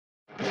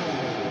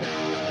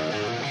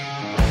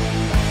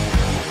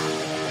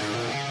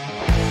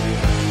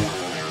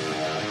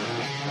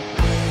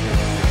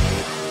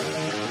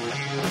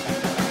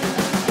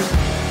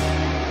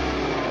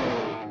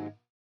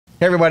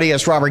Hey everybody,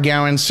 it's Robert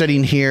Gowan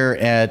sitting here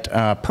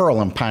at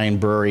Pearl and Pine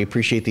Brewery.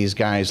 Appreciate these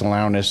guys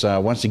allowing us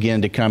once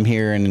again to come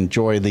here and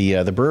enjoy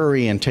the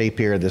brewery and tape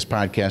here this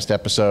podcast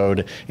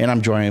episode. And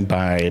I'm joined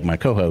by my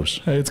co-host.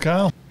 Hey, it's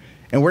Kyle.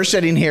 And we're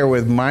sitting here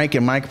with Mike,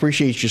 and Mike,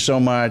 appreciate you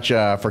so much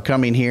for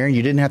coming here.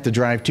 You didn't have to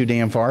drive too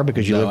damn far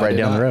because you live right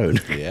down the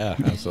road. Yeah,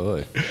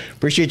 absolutely.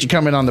 Appreciate you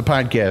coming on the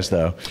podcast,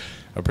 though.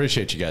 I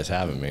appreciate you guys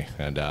having me,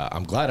 and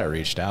I'm glad I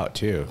reached out,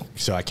 too.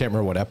 So I can't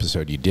remember what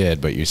episode you did,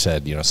 but you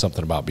said,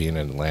 something about being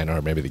in Atlanta,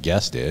 or maybe the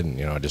guest did,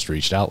 and, I just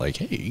reached out like,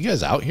 hey, you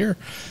guys out here?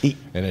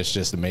 And it's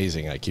just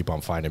amazing. I keep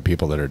on finding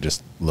people that are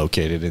just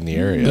located in the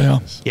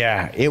area.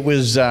 Yeah, it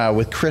was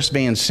with Chris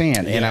Van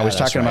Sant, and I was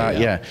talking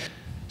about,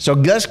 So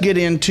let's get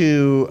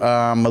into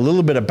a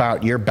little bit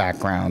about your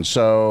background.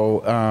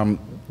 So,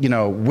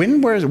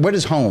 what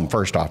is home,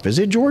 first off? Is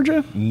it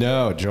Georgia?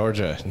 No,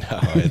 Georgia.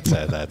 No,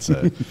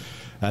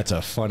 that's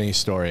a funny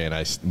story,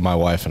 and my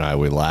wife and I,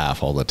 we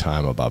laugh all the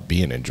time about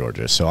being in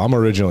Georgia. So I'm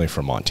originally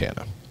from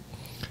Montana,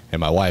 and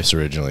my wife's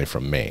originally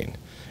from Maine.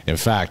 In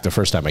fact, the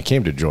first time I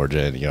came to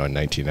Georgia, in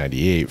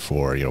 1998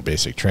 for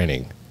basic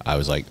training, I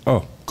was like,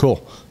 oh,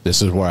 cool.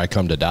 This is where I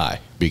come to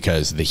die,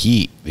 because the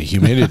heat, the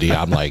humidity,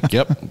 I'm like,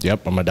 yep, I'm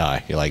gonna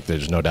die. Like,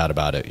 there's no doubt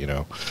about it,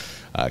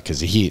 because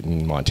the heat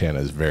in Montana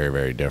is very,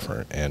 very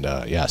different. And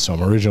so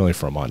I'm originally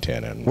from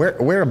Montana. And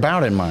where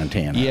about in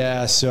Montana?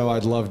 Yeah, so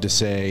I'd love to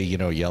say,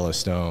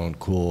 Yellowstone,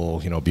 cool,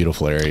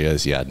 beautiful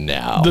areas. Yeah,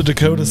 now. The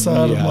Dakota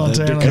side of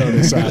Montana. The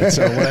Dakota side.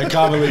 So what I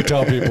commonly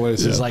tell people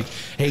is like,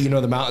 hey,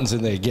 the mountains,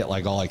 and they get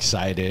like all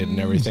excited and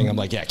everything. I'm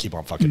like, yeah, keep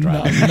on fucking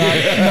driving.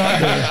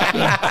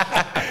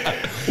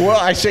 Well,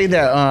 I say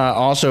that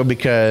also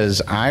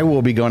because I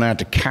will be going out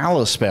to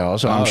Kalispell,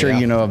 so I'm sure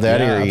you know of that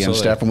area and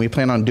stuff, and we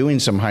plan on doing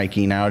some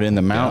hiking out in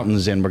the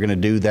mountains, and we're going to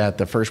do that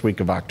the first week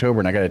of October.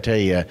 And I got to tell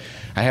you,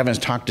 I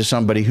haven't talked to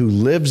somebody who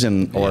lives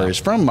in or is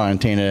from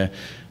Montana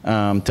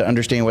to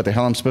understand what the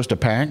hell I'm supposed to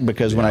pack,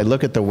 because when I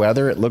look at the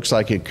weather, it looks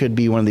like it could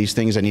be one of these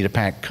things I need to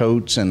pack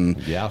coats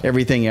and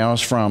everything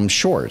else from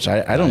shorts.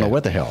 I don't know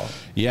what the hell.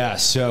 Yeah,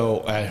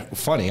 so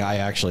funny, I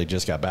actually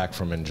just got back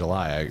from in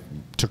July. I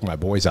took my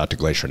boys out to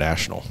Glacier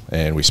National,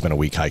 and we spent a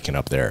week hiking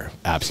up there.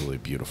 Absolutely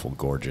beautiful,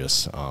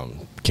 gorgeous.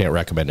 Can't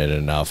recommend it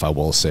enough. I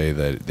will say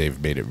that they've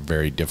made it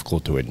very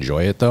difficult to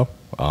enjoy it, though.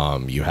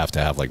 You have to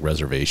have like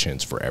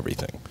reservations for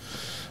everything.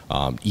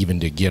 Even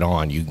to get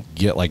on, you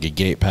get like a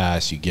gate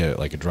pass, you get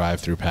like a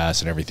drive-through pass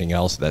and everything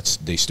else.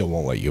 They still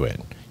won't let you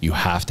in. You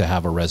have to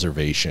have a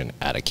reservation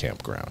at a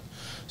campground.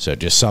 So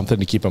just something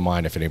to keep in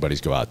mind if anybody's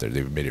go out there.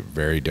 They've made it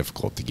very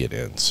difficult to get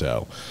in.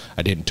 So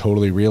I didn't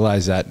totally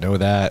realize that, know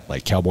that.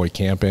 Like cowboy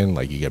camping,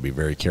 like you got to be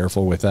very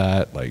careful with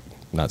that. Like,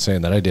 not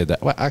saying that I did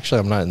that. Well, actually,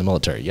 I'm not in the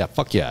military. Yeah,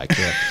 fuck yeah, I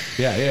can't.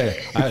 Yeah.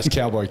 I was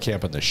cowboy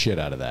camping the shit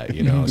out of that,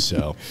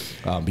 So,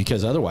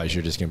 because otherwise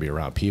you're just going to be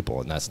around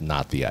people, and that's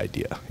not the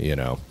idea,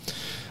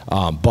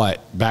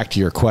 But back to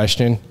your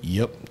question,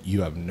 yep,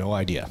 you have no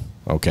idea,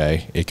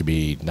 okay? It could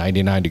be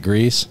 99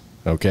 degrees,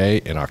 okay,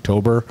 in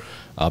October,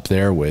 up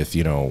there with,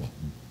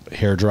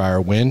 hair dryer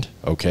wind,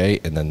 okay?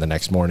 And then the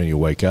next morning you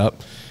wake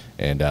up,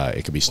 and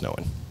it could be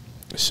snowing.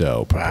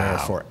 So prepare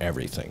for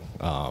everything.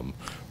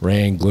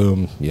 Rain,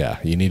 gloom,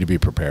 you need to be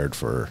prepared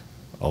for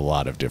a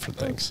lot of different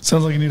things.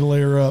 Sounds like you need to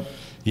layer up.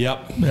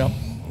 Yep. A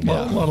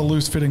lot of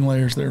loose fitting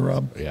layers there,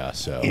 Rob. Yeah,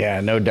 so.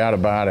 Yeah, no doubt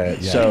about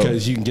it. Yeah, so,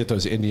 because you can get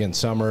those Indian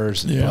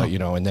summers,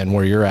 and then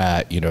where you're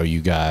at,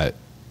 you got,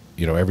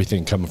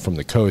 everything coming from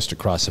the coast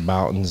across the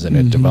mountains, and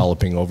it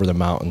developing over the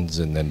mountains,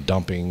 and then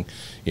dumping,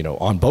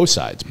 on both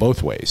sides,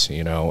 both ways,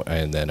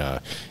 and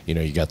then,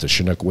 you got the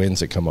Chinook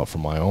winds that come up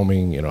from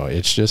Wyoming,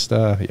 it's just,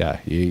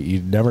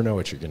 you never know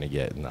what you're going to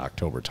get in the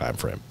October time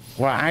frame.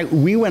 Well,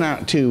 we went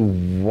out to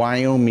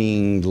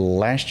Wyoming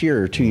last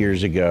year or 2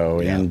 years ago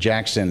in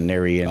Jackson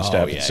area and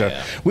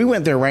stuff. We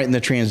went there right in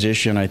the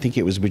transition. I think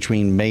it was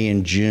between May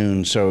and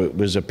June. So it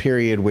was a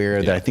period where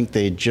I think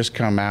they had just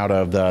come out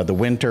of the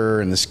winter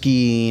and the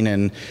skiing,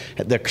 and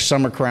the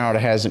summer crowd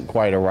hasn't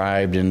quite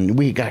arrived. And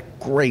we got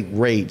great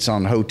rates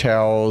on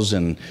hotels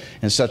and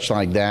such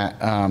like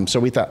that. So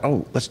we thought,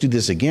 let's do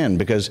this again,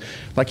 because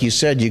like you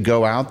said, you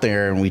go out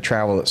there and we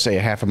travel, let's say,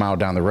 a half a mile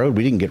down the road.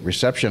 We didn't get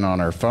reception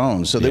on our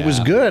phones. So it was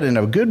good in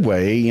a good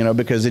way,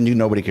 because then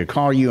nobody could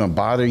call you and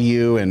bother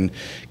you, and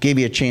gave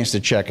you a chance to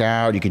check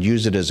out. You could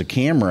use it as a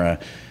camera.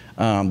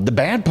 The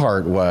bad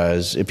part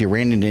was if you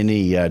ran into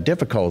any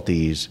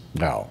difficulties,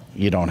 well,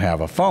 you don't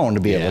have a phone to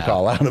be able to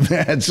call out of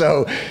that.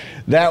 So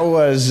that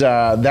was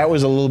a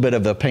little bit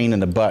of a pain in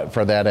the butt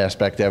for that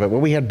aspect of it.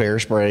 Well, we had bear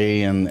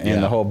spray and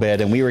the whole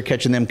bit, and we were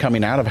catching them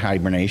coming out of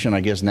hibernation.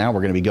 I guess now we're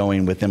going to be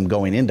going with them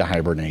going into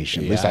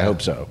hibernation. At least I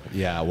hope so.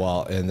 Yeah,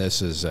 well, and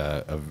this is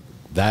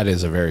that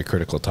is a very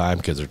critical time,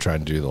 because they're trying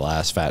to do the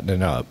last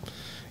fattening up,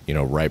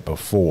 right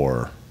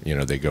before,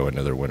 they go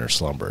into their winter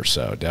slumber.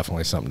 So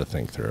definitely something to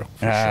think through.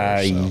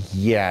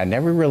 Yeah, I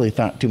never really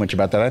thought too much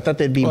about that. I thought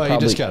they'd be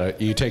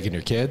you taking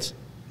your kids?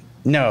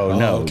 No,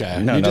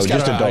 okay. No, just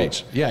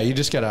adults. You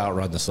just got to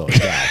outrun the slowest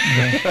guy.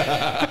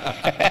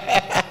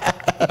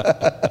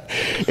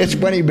 It's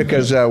funny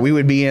because we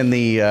would be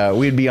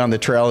we'd be on the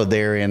trail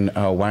there in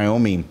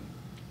Wyoming.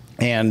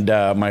 And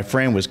my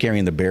friend was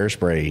carrying the bear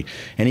spray,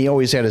 and he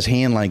always had his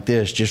hand like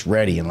this, just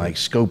ready, and like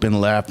scoping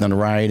left and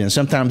right. And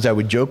sometimes I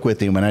would joke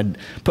with him, and I'd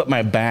put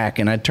my back,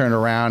 and I'd turn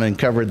around and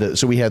cover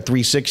so we had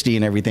 360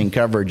 and everything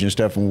coverage and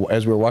stuff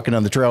as we were walking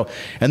down the trail.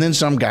 And then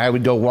some guy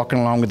would go walking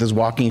along with his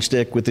walking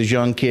stick with his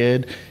young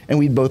kid, and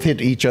we'd both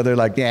hit each other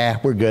like,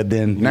 yeah, we're good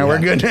then. Now we're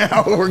good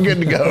now. We're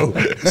good to go.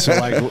 So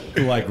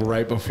like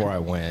right before I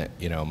went,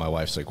 my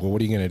wife's like, well,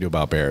 what are you going to do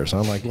about bears?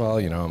 And I'm like, well,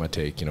 I'm going to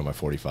take, my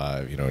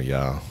 45,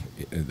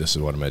 this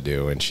is what I'm going to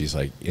do. And she's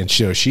like, and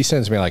she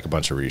sends me like a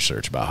bunch of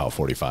research about how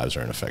 45s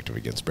are ineffective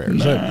against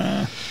bears.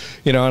 Nah.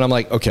 And I'm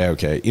like,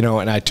 okay.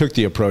 And I took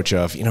the approach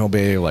of,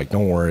 babe, like,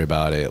 don't worry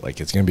about it. Like,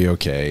 it's going to be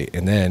okay.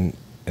 And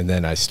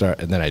then I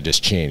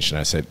just changed and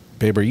I said,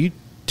 babe, are you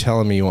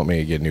telling me you want me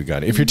to get a new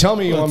gun? If you're telling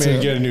me you want me to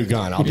get a new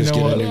gun, I'll just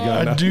get a new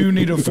gun. I do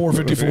need a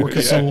 454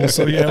 Casull,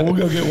 so yeah, we'll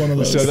go get one of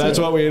those. So that's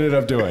what we ended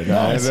up doing. Nice.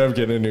 I ended up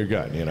getting a new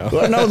gun,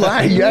 Well, no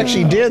lie, you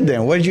actually did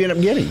then. What did you end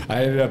up getting?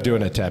 I ended up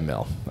doing a 10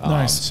 mil.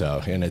 Nice.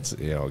 And it's, a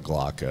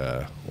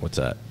Glock, what's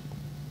that?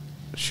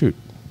 Shoot,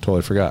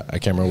 totally forgot. I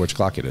can't remember which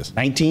Glock it is.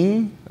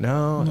 19?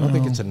 No, I don't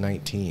think it's a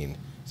 19.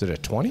 Is it a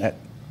 20?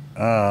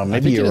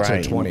 Maybe you're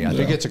right. A 20. I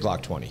think it's a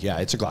Glock 20. Yeah,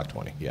 it's a Glock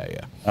 20. Yeah.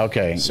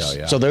 Okay.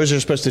 So those are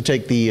supposed to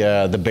take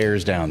the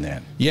bears down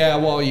then. Yeah.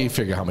 Well, you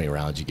figure how many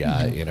rounds you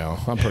got.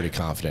 I'm pretty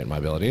confident in my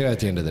ability. And at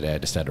the end of the day, I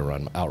just had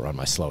to outrun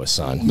my slowest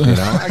son.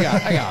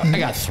 I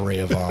got 3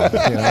 of them.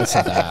 It's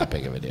not that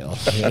big of a deal.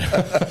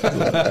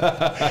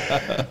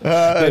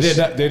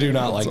 They do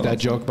not like that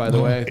joke, by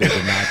the way. They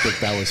did not think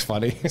that was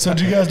funny. So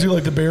do you guys do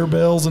like the bear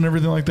bells and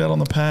everything like that on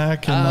the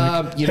pack?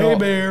 And like, hey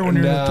bear, when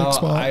you're in a thick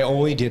spot? I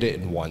only did it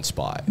in one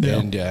spot. Yeah.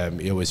 And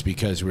it was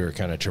because we were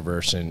kind of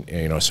traversing,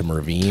 some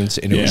ravines,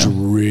 and it was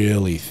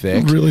really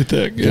thick. Really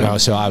thick,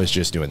 so I was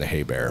just doing the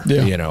hey bear,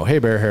 hey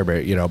bear,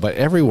 but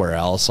everywhere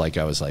else, like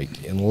I was like,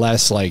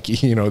 unless like,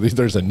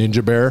 there's a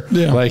ninja bear,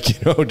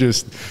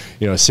 just,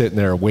 sitting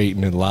there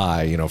waiting in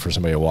line, for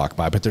somebody to walk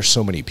by. But there's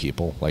so many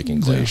people like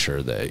in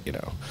Glacier that,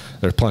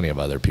 there's plenty of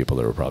other people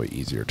that were probably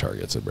easier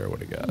targets that bear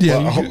would have got.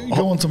 Yeah, you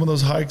go on some of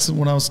those hikes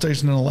when I was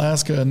stationed in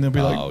Alaska, and they'll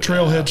be like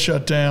trailhead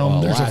shut down.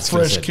 Well, there's Alaska's a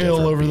fresh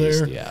kill over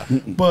there. Yeah.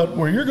 But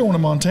where you're going to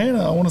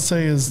Montana, I want to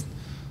say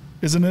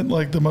isn't it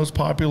like the most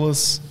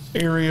populous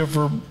area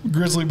for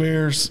grizzly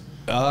bears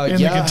in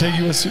the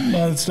contiguous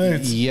United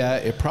States? Yeah,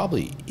 it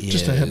probably is.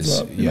 Just a heads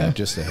up. Yeah,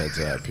 just a heads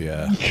up.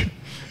 Yeah.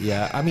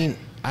 Yeah, I mean,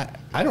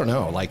 I don't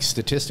know. Like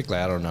statistically,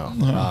 I don't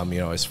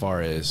know. As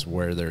far as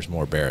where there's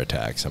more bear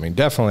attacks, I mean,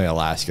 definitely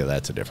Alaska.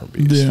 That's a different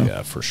beast.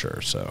 Yeah, for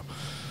sure.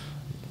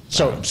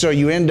 So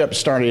you end up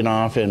starting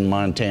off in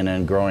Montana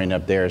and growing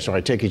up there. So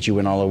I take it you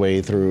went all the way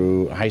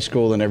through high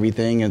school and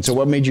everything. And so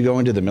what made you go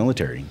into the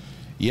military?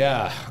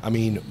 Yeah, I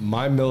mean,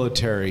 my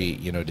military,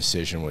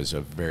 decision was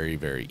a very,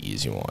 very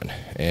easy one.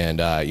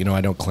 And, I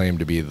don't claim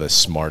to be the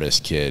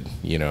smartest kid,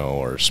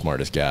 or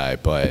smartest guy,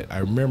 but I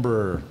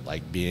remember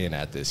like being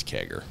at this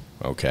kegger,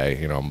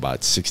 okay? I'm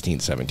about 16,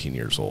 17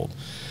 years old.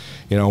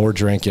 We're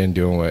drinking,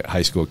 doing what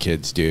high school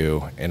kids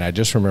do. And I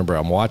just remember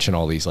I'm watching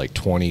all these like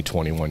 20,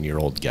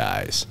 21-year-old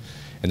guys,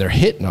 and they're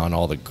hitting on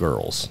all the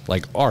girls,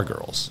 like our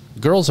girls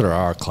that are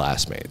our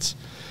classmates.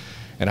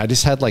 And I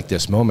just had like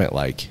this moment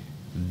like,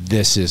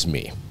 this is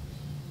me.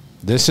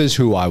 This is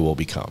who I will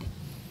become.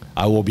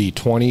 I will be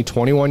 20,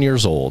 21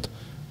 years old,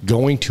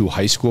 going to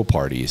high school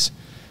parties,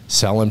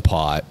 selling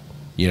pot,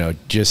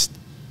 just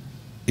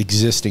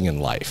existing in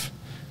life.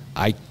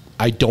 I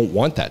don't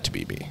want that to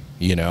be me,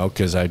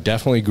 because I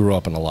definitely grew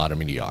up in a lot of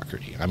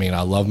mediocrity. I mean,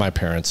 I love my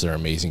parents. They're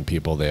amazing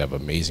people. They have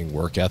amazing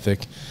work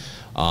ethic.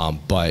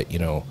 But,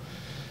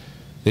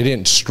 they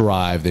didn't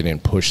strive, they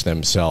didn't push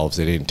themselves,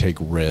 they didn't take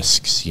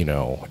risks,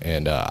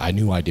 and I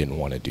knew I didn't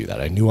want to do that.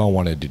 I knew I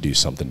wanted to do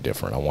something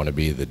different. I want to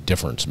be the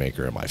difference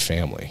maker in my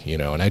family,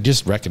 and I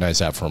just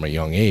recognized that from a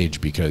young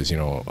age because,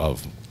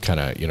 of kind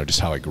of, just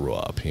how I grew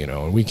up,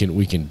 and we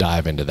can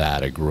dive into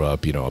that. I grew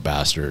up, a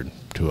bastard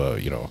to a,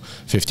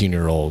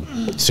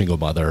 15-year-old single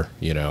mother,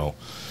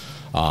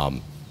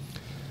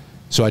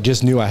 so I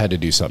just knew I had to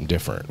do something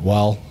different.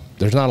 Well,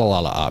 there's not a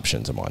lot of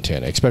options in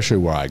Montana, especially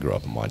where I grew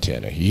up in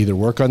Montana. You either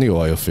work on the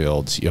oil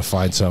fields, you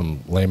find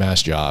some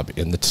lame-ass job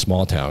in the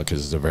small town,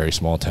 because it's a very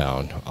small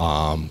town,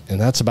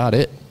 and that's about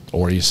it.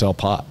 Or you sell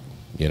pot,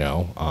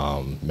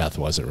 Meth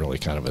wasn't really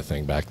kind of a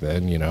thing back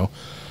then,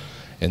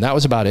 and that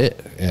was about it.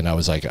 And I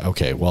was like,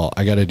 okay, well,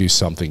 I got to do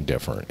something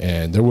different.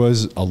 And there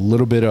was a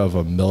little bit of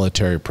a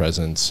military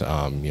presence.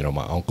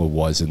 My uncle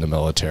was in the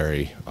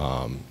military.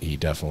 He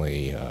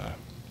definitely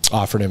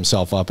offered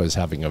himself up as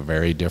having a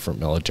very different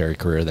military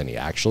career than he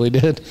actually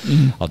did.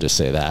 I'll just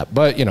say that.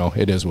 But,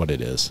 it is what it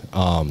is.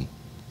 I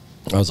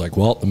was like,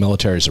 well, the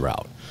military's a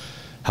route.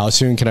 How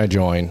soon can I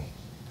join?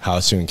 How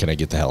soon can I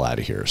get the hell out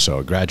of here? So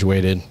I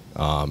graduated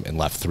and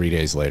left 3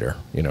 days later,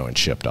 and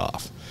shipped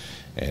off.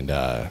 And,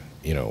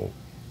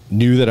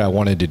 knew that I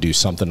wanted to do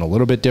something a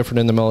little bit different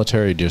in the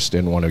military, just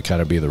didn't want to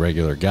kind of be the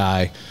regular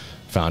guy.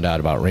 Found out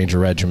about Ranger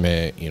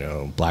Regiment,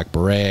 Black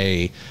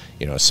Beret,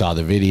 you know, saw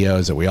the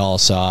videos that we all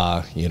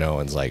saw, you know,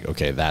 and it's like,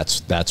 okay,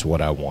 that's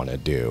what I want to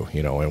do,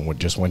 you know, and we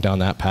just went down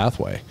that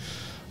pathway.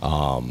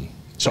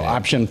 So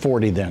option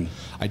 40 then?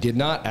 I did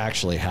not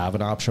actually have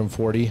an option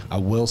 40. I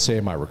will say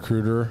my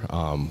recruiter,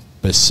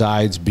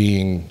 besides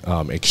being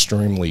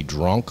extremely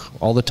drunk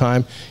all the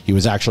time, he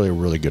was actually a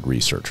really good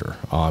researcher.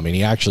 And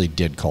he actually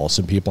did call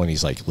some people, and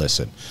he's like,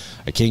 listen,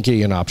 I can't get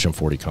you an option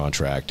 40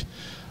 contract,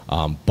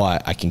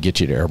 but I can get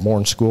you to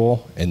airborne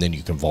school, and then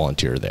you can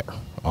volunteer there.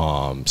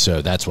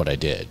 So that's what I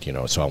did, you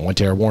know. So I went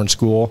to airborne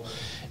school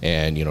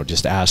and, you know,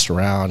 just asked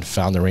around,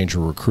 found the Ranger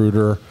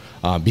recruiter.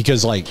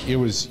 Because like it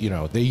was, you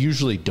know, they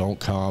usually don't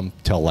come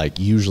till like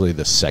usually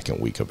the second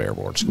week of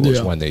airborne school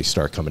is when they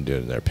start coming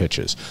doing their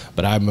pitches.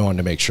 But I wanted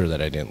to make sure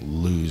that I didn't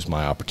lose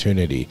my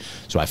opportunity.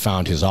 So I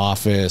found his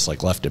office,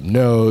 like left him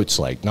notes,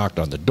 like knocked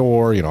on the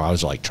door. You know, I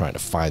was like trying to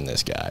find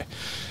this guy.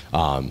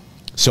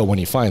 So when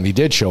he finally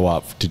did show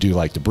up to do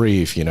like the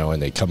brief, you know,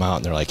 and they come out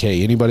and they're like,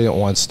 hey, anybody that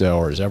wants to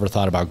or has ever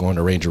thought about going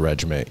to Ranger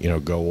Regiment, you know,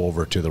 go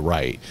over to the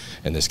right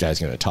and this guy's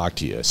going to talk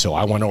to you. So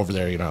I went over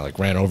there, you know, like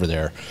ran over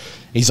there.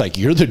 He's like,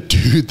 you're the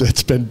dude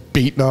that's been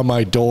beating on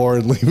my door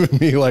and leaving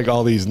me like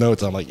all these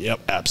notes. I'm like, yep,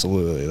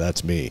 absolutely.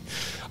 That's me.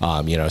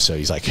 You know, so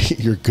he's like,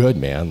 you're good,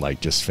 man. Like,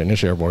 just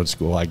finish airborne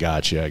school. I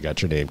got you. I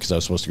got your name. Because I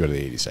was supposed to go to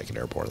the 82nd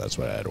Airborne. That's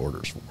what I had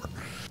orders for.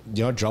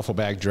 You know, duffel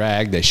bag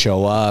drag, they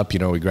show up, you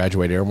know, we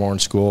graduate airborne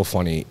school.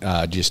 Funny,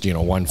 just, you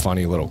know, one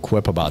funny little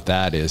quip about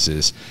that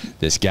is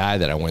this guy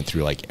that I went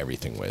through like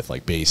everything with,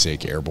 like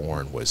basic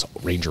airborne was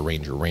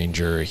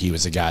Ranger. He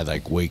was the guy that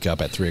like wake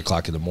up at 3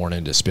 o'clock in the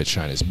morning to spit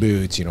shine his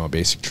boots, you know,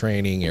 basic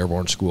training,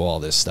 airborne school,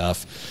 all this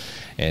stuff.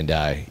 And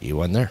he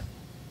wasn't there.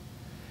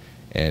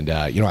 And,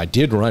 you know, I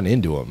did run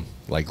into him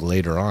like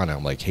later on.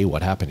 I'm like, hey,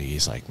 what happened?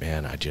 He's like,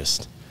 man, I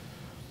just,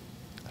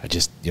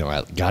 you know,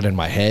 I got in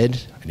my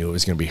head. I knew it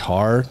was going to be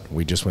hard.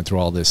 We just went through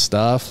all this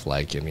stuff.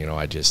 Like, and, you know,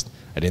 I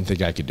didn't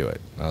think I could do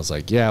it. And I was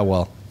like, yeah,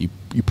 well, you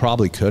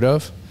probably could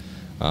have,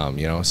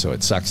 you know, so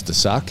it sucks to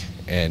suck.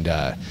 And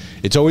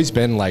it's always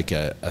been like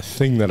a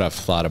thing that I've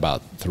thought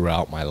about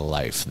throughout my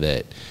life,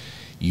 that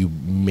you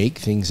make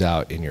things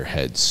out in your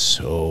head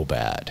so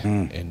bad.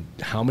 And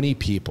how many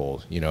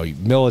people, you know,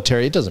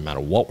 military, it doesn't matter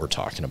what we're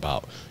talking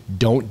about,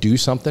 don't do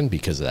something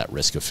because of that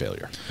risk of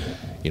failure,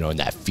 you know, and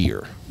that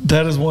fear.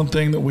 That is one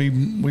thing that we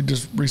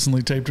just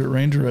recently taped at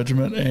Ranger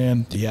Regiment,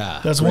 and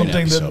that's one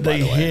thing that they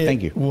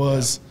hit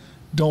was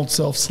don't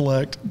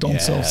self-select, don't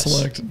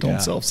self-select,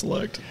 don't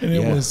self-select.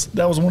 And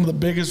that was one of the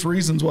biggest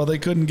reasons why they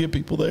couldn't get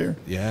people there.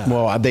 Yeah.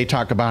 Well, they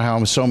talk about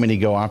how so many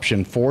go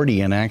option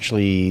 40, and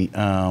actually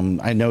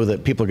I know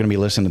that people are going to be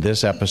listening to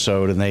this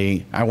episode, and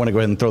I want to go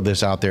ahead and throw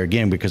this out there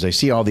again because I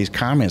see all these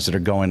comments that are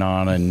going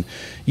on and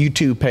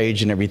YouTube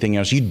page and everything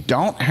else. You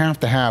don't have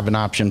to have an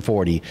option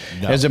 40.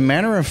 No. As a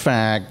matter of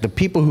fact, the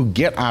people who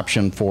get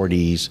option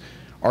 40s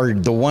are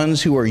the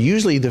ones who are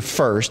usually the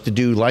first to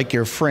do like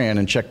your friend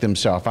and check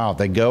themselves out.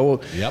 They go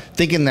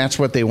thinking that's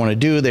what they want to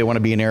do. They want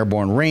to be an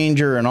airborne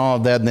ranger and all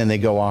of that. And then they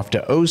go off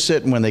to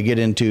OSIT. And when they get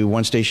into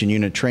one station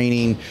unit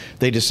training,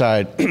 they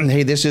decide,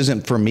 hey, this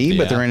isn't for me,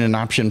 but they're in an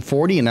option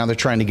 40 and now they're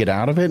trying to get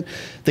out of it.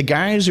 The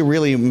guys who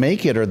really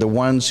make it are the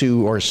ones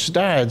who are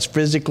studs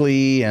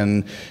physically,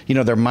 and, you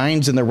know, their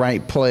mind's in the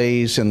right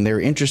place, and they're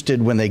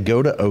interested when they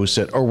go to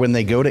OSIT or when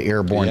they go to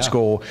airborne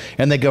school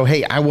and they go,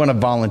 hey, I want to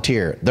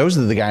volunteer. Those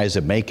are the guys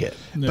that make it.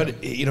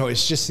 But, you know,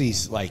 it's just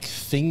these like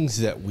things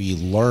that we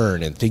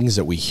learn and things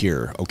that we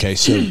hear. Okay.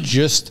 So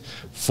just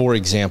for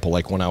example,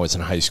 like when I was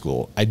in high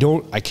school, I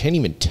can't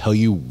even tell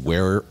you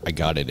where I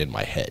got it in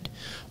my head,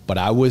 but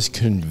I was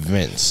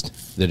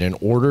convinced that in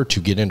order to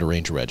get into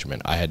Ranger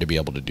Regiment, I had to be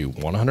able to do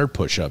 100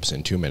 push-ups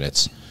in 2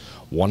 minutes,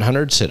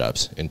 100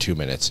 sit-ups in 2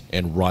 minutes,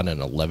 and run an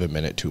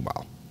 11-minute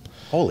 2-mile.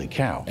 Holy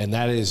cow. And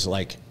that is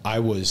like, I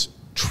was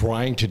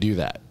trying to do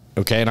that.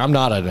 Okay, and I'm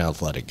not an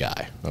athletic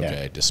guy,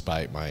 okay,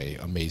 despite my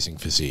amazing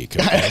physique.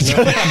 Okay?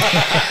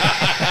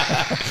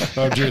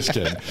 I'm just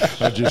kidding.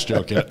 I'm just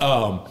joking.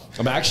 I'm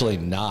actually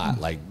not,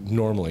 like,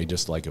 normally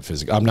just like a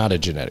physical. I'm not a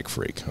genetic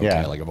freak,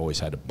 okay? Like, I've always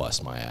had to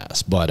bust my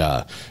ass,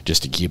 but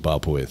just to keep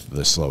up with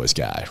the slowest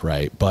guy,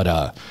 right? But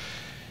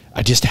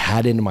I just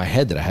had it in my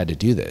head that I had to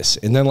do this.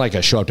 And then, like,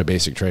 I show up to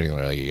basic training, and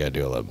they're like, you got to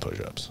do 11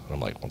 push-ups. And I'm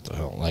like, what the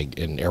hell? Like,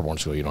 in airborne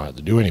school, you don't have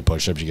to do any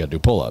push-ups. You got to do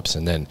pull-ups.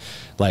 And then,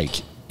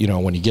 like, you know,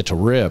 when you get to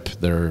RIP,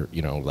 they're,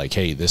 you know, like,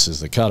 hey, this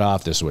is the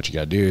cutoff. This is what you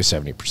got to do,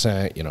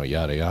 70%, you know,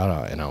 yada,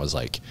 yada. And I was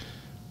like,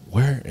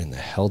 where in the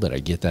hell did I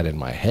get that in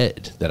my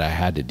head that I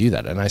had to do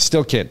that? And I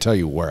still can't tell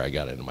you where I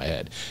got it in my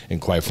head.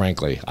 And quite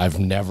frankly, I've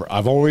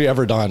only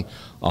ever done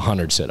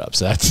 100 sit-ups.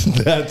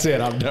 That's it.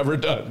 I've never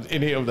done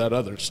any of that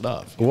other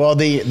stuff. Well,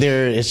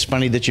 it's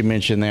funny that you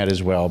mentioned that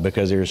as well,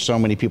 because there's so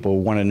many people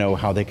who want to know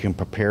how they can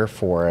prepare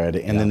for it,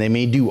 and then they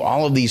may do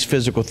all of these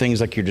physical things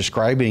like you're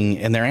describing,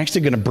 and they're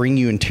actually going to bring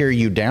you and tear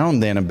you down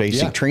then in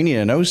basic training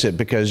and OSIT,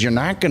 because you're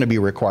not going to be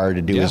required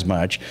to do as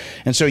much.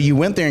 And so you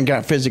went there and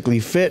got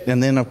physically fit,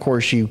 and then of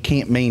course you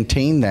can't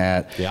maintain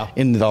that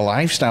in the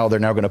lifestyle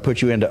they're now going to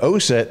put you into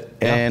OSIT.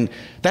 And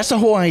that's the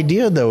whole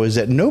idea, though, is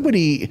that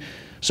nobody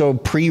So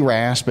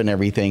pre-RASP and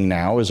everything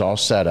now is all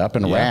set up,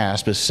 and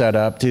RASP is set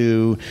up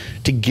to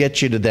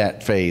get you to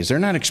that phase. They're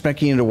not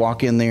expecting you to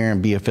walk in there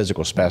and be a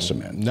physical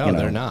specimen. No,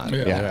 they're not.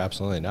 They're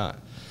absolutely not.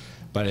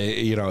 But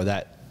you know,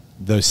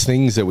 those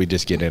things that we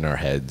just get in our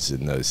heads,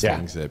 and those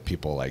things that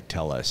people like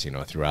tell us, you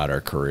know, throughout our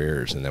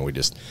careers, and then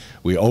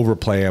we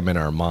overplay them in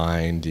our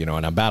mind, you know.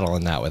 And I'm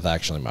battling that with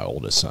actually my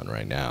oldest son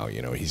right now.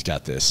 You know, he's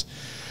got this,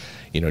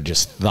 you know,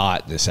 just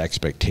this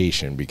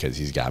expectation, because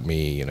he's got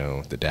me, you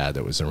know, the dad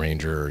that was a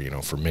Ranger, you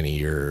know, for many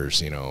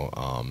years, you know,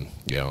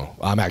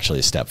 I'm actually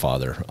a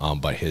stepfather,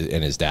 but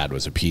his dad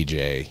was a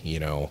PJ, you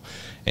know,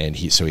 and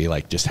he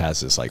like just has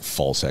this like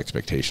false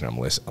expectation. I'm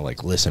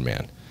like, listen,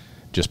 man,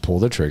 just pull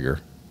the trigger,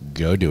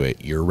 go do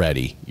it. You're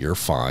ready. You're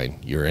fine.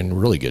 You're in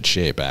really good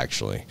shape,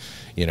 actually,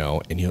 you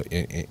know, and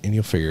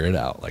you'll figure it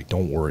out. Like,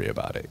 don't worry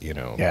about it, you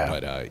know.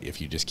 But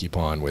if you just keep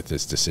on with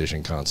this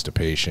decision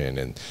constipation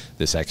and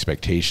this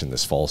expectation,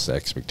 this false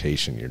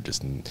expectation, you're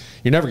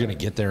never going to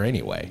get there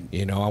anyway.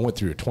 You know, I went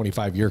through a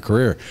 25-year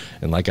career,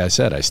 and like I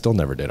said, I still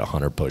never did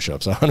 100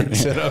 push-ups, 100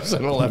 sit-ups,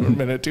 and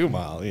 11-minute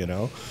 2-mile, you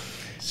know.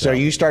 So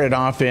you started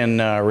off in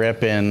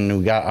RIP, and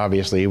we got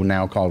obviously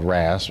now called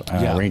RAS,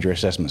 Ranger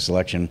Assessment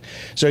Selection.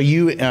 So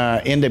you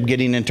end up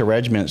getting into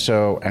regiment.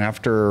 So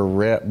after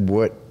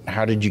RIP,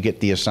 how did you get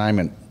the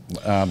assignment?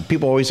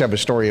 People always have a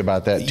story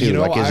about that too. You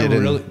know, like,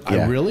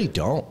 I really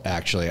don't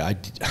actually.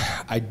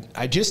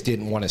 I just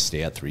didn't want to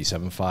stay at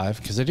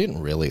 375 because I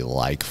didn't really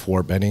like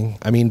Fort Benning.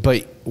 I mean,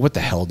 but what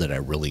the hell did I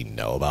really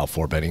know about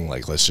Fort Benning?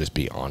 Like, let's just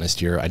be honest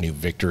here. I knew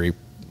victory,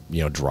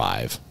 you know,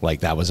 drive,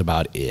 like that was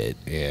about it,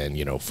 and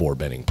you know, Fort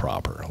Benning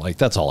proper, like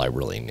that's all I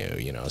really knew,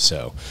 you know.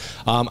 So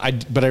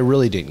but I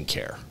really didn't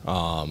care.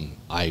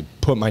 I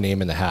put my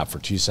name in the hat for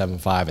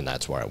 275, and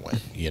that's where I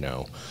went, you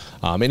know.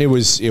 And there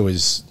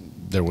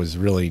was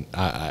really,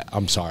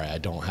 I'm sorry, I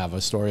don't have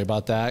a story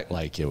about that.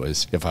 Like, it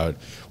was, if I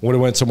would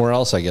have went somewhere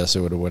else, I guess it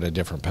would have went a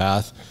different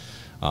path.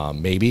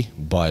 Maybe,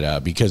 but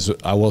because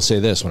I will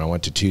say this, when I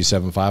went to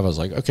 275, I was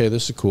like, okay,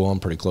 this is cool. I'm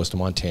pretty close to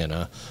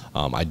Montana.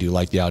 I do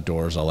like the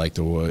outdoors. I like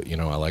I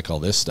like all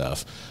this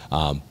stuff.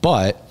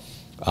 But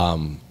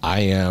I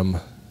am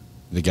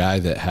the guy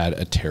that had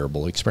a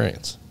terrible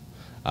experience.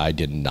 I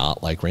did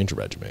not like Ranger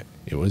Regiment.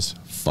 It was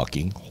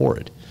fucking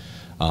horrid.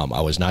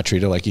 I was not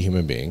treated like a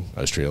human being.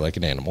 I was treated like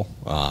an animal.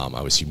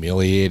 I was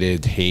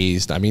humiliated,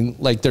 hazed. I mean,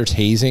 like, there's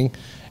hazing,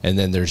 and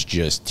then there's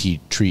just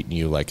treating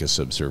you like a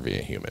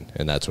subservient human,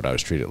 and that's what I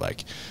was treated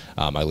like.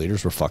 My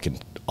leaders were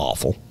fucking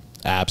awful,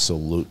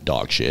 absolute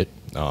dog shit.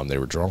 They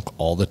were drunk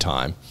all the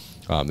time.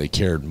 They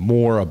cared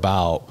more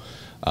about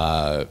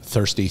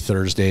Thirsty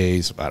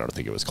Thursdays. I don't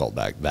think it was called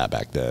back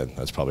then.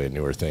 That's probably a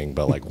newer thing,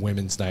 but like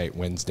Women's Night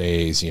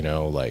Wednesdays, you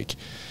know, like,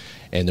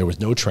 and there was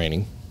no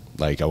training.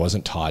 Like, I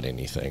wasn't taught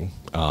anything.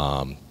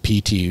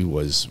 PT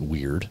was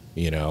weird,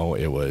 you know.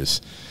 It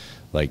was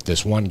like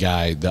this one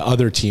guy, the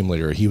other team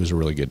leader, he was a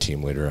really good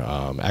team leader.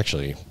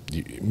 Actually,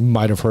 you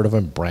might have heard of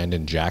him,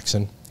 Brandon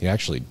Jackson. He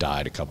actually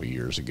died a couple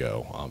years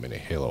ago in a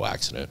halo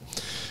accident.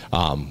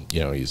 You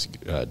know, he's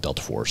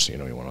Delta Force. You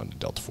know, he went on to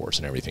Delta Force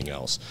and everything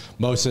else.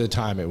 Most of the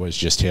time, it was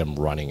just him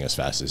running as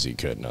fast as he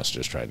could, and us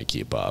just trying to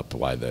keep up.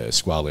 While the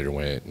squad leader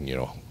went and, you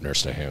know,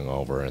 nursed a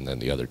hangover, and then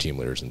the other team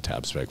leaders and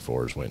tab spec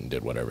 4s went and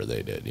did whatever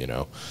they did, you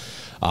know.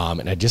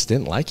 And I just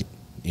didn't like it,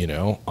 you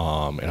know.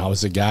 And I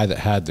was the guy that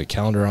had the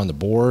calendar on the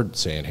board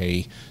saying,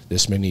 hey,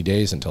 this many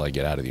days until I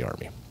get out of the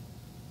Army.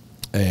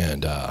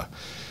 And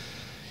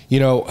you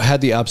know,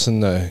 had the ups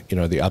and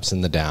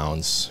the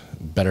downs,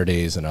 better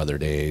days and other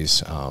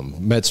days.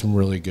 Met some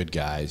really good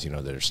guys, you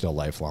know, that are still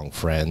lifelong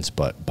friends,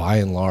 but by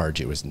and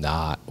large, it was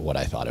not what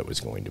I thought it was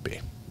going to be.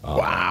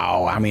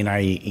 Wow. I mean,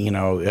 you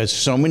know, there's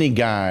so many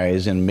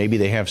guys, and maybe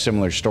they have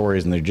similar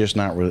stories and they're just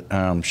not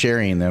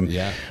sharing them.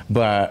 Yeah.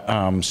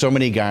 But so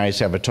many guys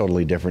have a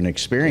totally different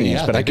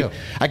experience. Yeah, but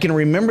I can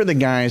remember the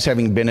guys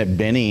having been at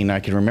Benning. I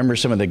can remember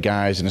some of the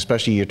guys, and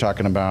especially you're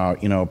talking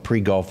about, you know,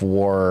 pre-Gulf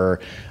War,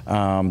 the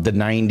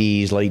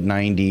 90s, late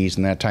 90s,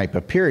 and that type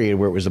of period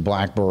where it was the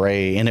black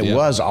beret, and it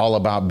was all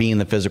about being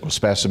the physical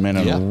specimen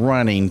and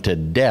running to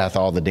death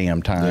all the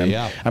damn time.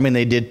 Yeah. I mean,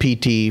 they did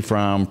PT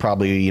from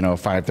probably, you know,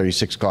 5:30,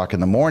 6 o'clock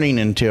in the morning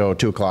until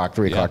 2 o'clock,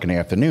 3 o'clock in the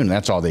afternoon.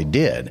 That's all they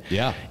did.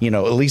 Yeah. You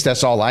know, at least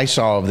that's all I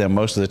saw of them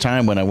most of the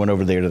time when I went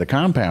over there to the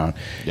compound.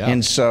 Yeah.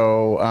 And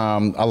so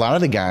a lot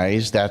of the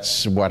guys,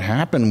 that's what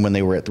happened when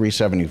they were at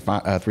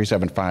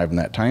 375 in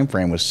that time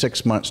frame, was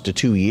 6 months to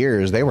 2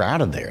 years. They were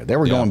out of there. They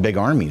were going big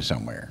Army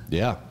somewhere.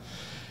 Yeah.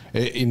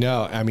 You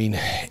know, I mean,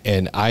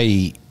 and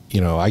you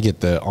know, I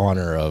get the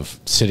honor of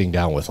sitting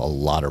down with a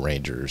lot of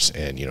Rangers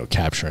and, you know,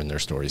 capturing their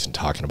stories and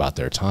talking about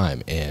their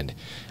time. And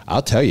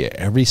I'll tell you,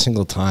 every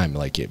single time,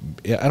 like, I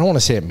don't want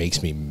to say it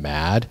makes me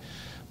mad,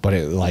 but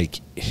it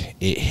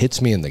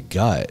hits me in the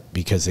gut,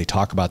 because they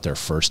talk about their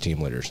first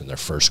team leaders and their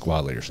first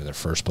squad leaders and their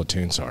first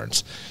platoon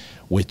sergeants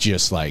with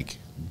just like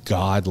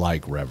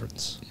godlike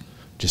reverence.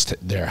 Just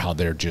how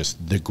they're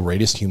just the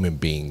greatest human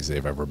beings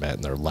they've ever met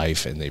in their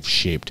life, and they've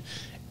shaped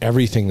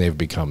everything they've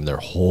become their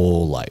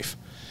whole life.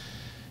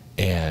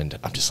 And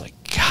I'm just like,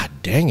 God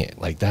dang it,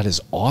 like, that is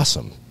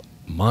awesome.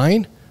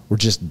 Mine were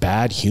just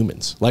bad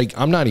humans. Like,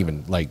 I'm not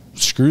even like,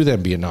 screw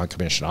them being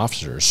non-commissioned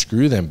officers,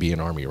 screw them being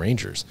Army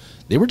Rangers.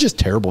 They were just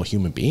terrible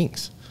human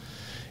beings,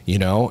 you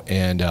know?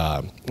 And,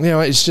 you know,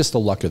 it's just the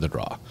luck of the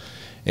draw.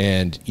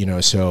 And, you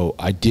know, so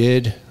I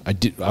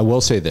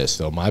will say this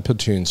though, my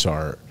platoon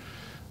sergeant,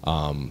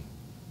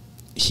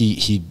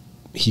 he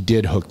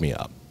did hook me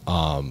up.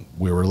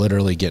 We were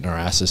literally getting our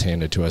asses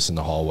handed to us in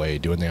the hallway,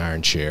 doing the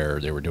iron chair.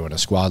 They were doing a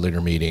squad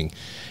leader meeting,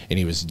 and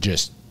he was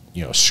just,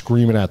 you know,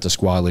 screaming at the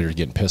squad leaders,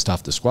 getting pissed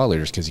off the squad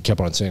leaders because he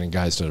kept on sending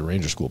guys to the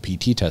Ranger School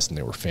PT test and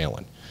they were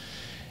failing.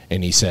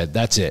 And he said,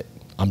 "That's it.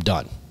 I'm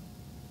done.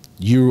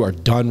 You are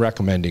done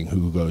recommending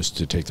who goes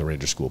to take the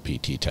Ranger School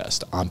PT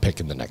test. I'm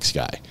picking the next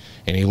guy."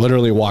 And he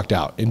literally walked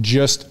out. And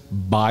just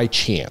by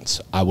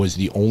chance, I was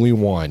the only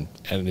one.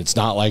 And it's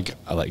not like,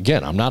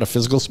 again, I'm not a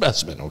physical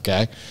specimen,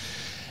 okay?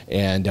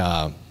 And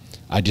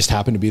I just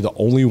happened to be the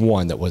only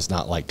one that was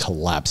not like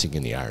collapsing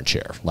in the iron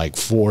chair. Like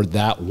for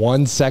that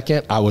 1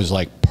 second, I was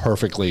like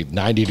perfectly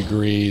 90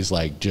 degrees,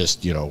 like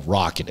just, you know,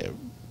 rocking it.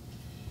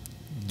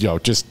 You know,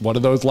 just one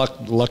of those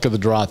luck of the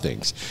draw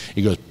things.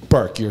 He goes,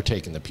 "Burke, you're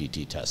taking the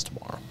PT test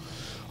tomorrow,"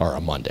 or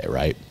a Monday,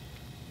 right?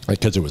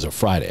 Because it was a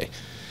Friday.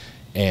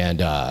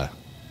 And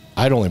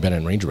I'd only been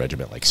in Ranger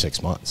Regiment like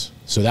 6 months.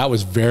 So that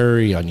was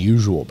very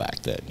unusual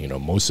back then. You know,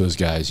 most of those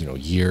guys, you know,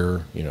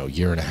 year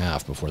and a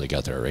half before they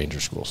got their Ranger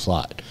School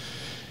slot.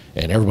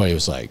 And everybody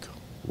was like,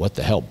 "What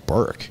the hell,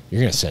 Burke?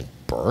 You're going to send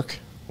Burke?"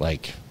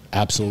 Like,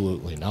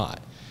 absolutely not.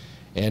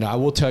 And I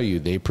will tell you,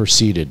 they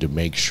proceeded to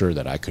make sure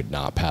that I could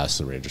not pass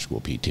the Ranger School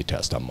PT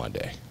test on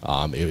Monday.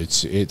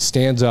 It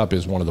stands up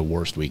as one of the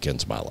worst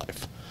weekends of my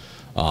life.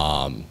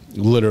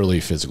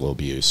 Literally physical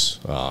abuse.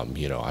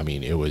 You know, I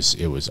mean, I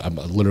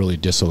literally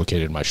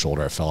dislocated my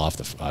shoulder. I fell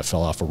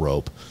off a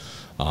rope,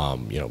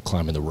 you know,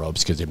 climbing the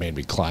ropes because they made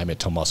me climb it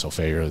till muscle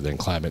failure, then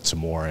climb it some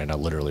more. And I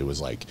literally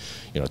was like,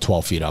 you know,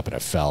 12 feet up and I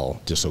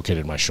fell,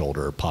 dislocated my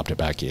shoulder, popped it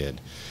back in.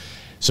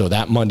 So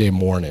that Monday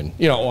morning,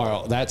 you know,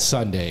 or that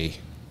Sunday,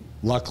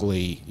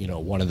 luckily, you know,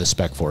 one of the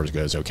spec fours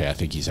goes, "Okay, I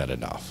think he's had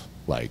enough.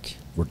 Like,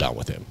 we're done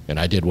with him." And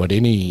I did what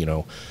any, you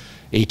know,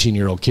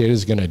 18-year-old kid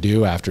is going to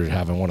do after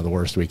having one of the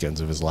worst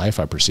weekends of his life.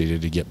 I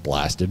proceeded to get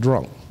blasted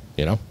drunk.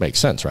 You know, makes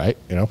sense, right?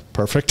 You know,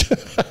 perfect.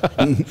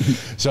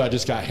 So I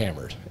just got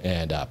hammered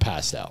and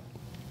passed out.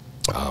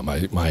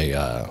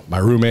 My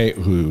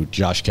roommate,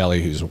 Josh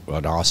Kelly, who's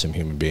an awesome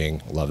human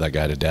being, love that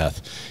guy to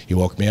death. He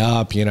woke me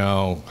up, you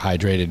know,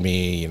 hydrated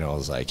me, you know,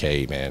 was like,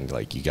 "Hey man,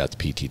 like you got the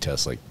PT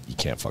test, like you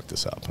can't fuck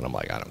this up." And I'm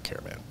like, "I don't care,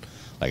 man.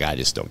 Like I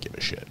just don't give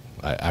a shit.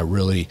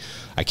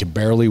 I can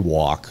barely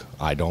walk.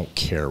 I don't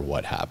care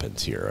what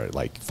happens here.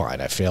 Like, fine,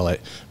 I fail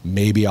it.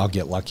 Maybe I'll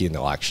get lucky and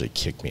they'll actually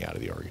kick me out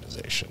of the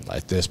organization.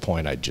 At this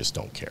point, I just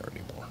don't care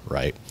anymore,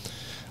 right?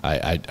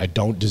 I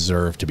don't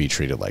deserve to be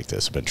treated like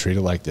this. I've been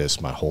treated like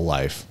this my whole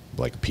life,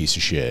 like a piece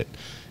of shit.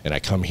 And I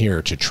come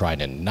here to try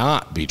to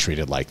not be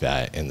treated like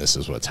that, and this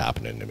is what's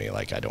happening to me.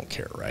 Like, I don't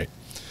care, right?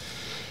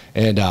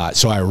 And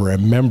so I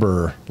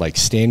remember like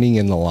standing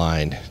in the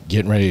line,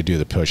 getting ready to do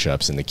the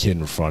push-ups, and the kid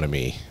in front of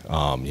me,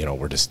 you know,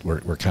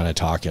 we're kind of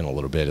talking a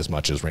little bit, as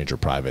much as Ranger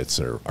privates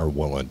are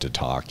willing to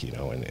talk, you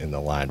know, in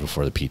the line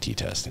before the PT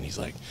test. And he's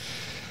like,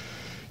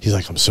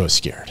 "I'm so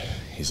scared."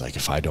 He's like,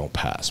 "If I don't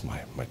pass,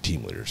 my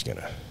team leader's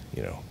gonna,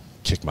 you know,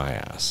 kick my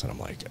ass." And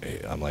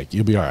I'm like,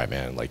 "You'll be all right,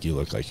 man. Like, you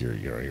look like you're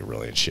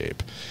really in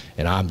shape."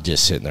 And I'm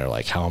just sitting there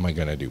like, how am I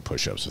gonna do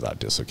push-ups without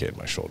dislocating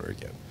my shoulder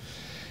again?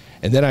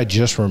 And then I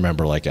just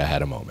remember, like, I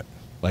had a moment.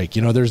 Like,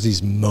 you know, there's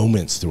these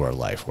moments through our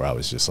life where I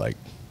was just like,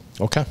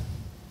 okay,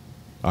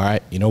 all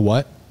right, you know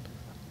what?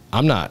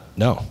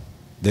 No,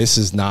 this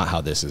is not how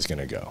this is going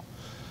to go.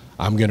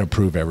 I'm going to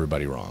prove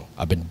everybody wrong.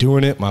 I've been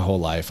doing it my whole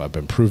life. I've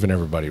been proving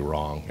everybody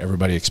wrong.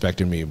 Everybody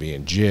expected me to be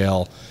in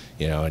jail,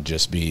 you know, and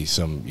just be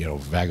some, you know,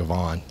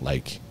 vagabond.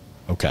 Like,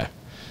 okay,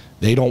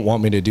 they don't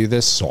want me to do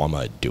this, so I'm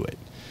going to do it.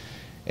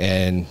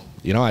 And,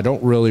 you know, I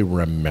don't really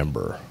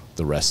remember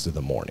the rest of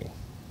the morning.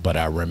 But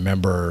I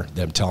remember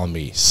them telling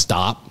me,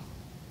 "Stop,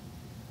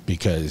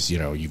 because, you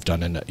know, you've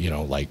done it, you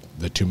know, like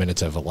the 2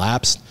 minutes have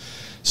elapsed.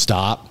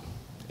 Stop."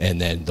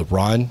 And then the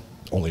run,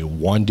 only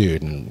one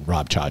dude, and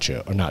Rob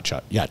Chacho, or not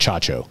Chacho, yeah,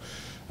 Chacho,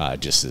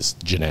 just this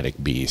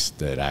genetic beast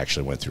that I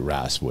actually went through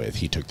RAS with.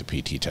 He took the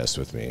PT test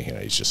with me. You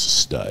know, he's just a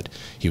stud.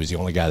 He was the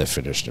only guy that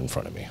finished in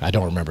front of me. I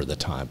don't remember the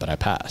time, but I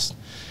passed.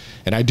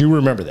 And I do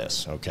remember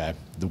this, okay?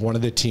 One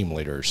of the team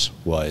leaders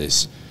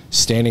was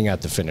standing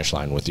at the finish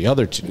line with the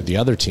other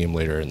team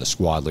leader and the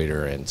squad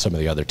leader and some of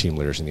the other team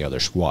leaders in the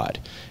other squad.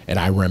 And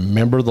I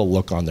remember the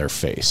look on their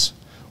face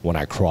when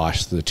I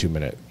crossed the 2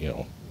 minute,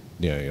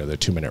 the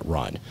 2 minute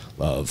run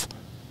of,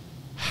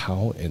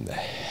 how in the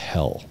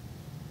hell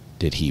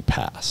did he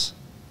pass?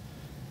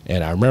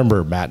 And I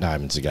remember Matt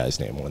Nyman's the guy's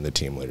name, one of the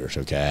team leaders,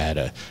 okay? I had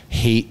a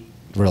hate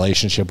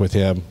relationship with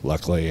him.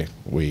 Luckily,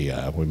 we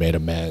made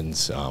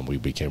amends. We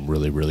became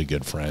really, really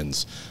good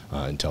friends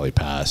until he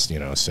passed, you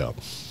know, so.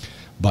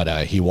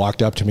 But he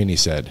walked up to me and he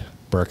said,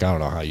 "Burke, I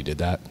don't know how you did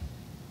that,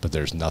 but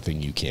there's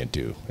nothing you can't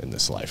do in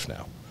this life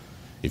now.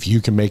 If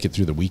you can make it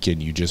through the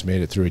weekend you just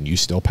made it through and you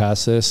still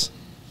pass this,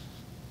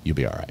 You'll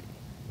be all right.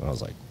 And I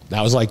was like,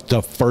 that was like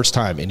the first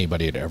time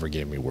anybody had ever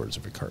gave me words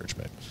of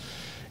encouragement.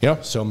 You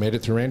know, so made it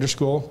through Ranger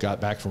School, got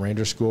back from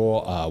Ranger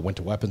School, went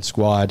to Weapons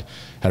Squad,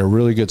 had a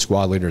really good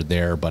squad leader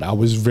there, but I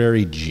was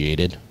very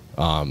jaded.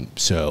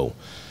 So,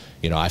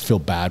 you know, I feel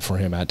bad for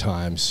him at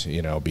times,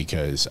 you know,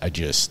 because I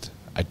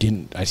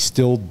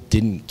still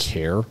didn't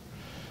care.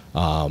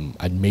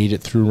 I'd made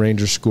it through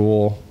Ranger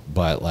School,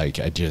 but like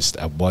I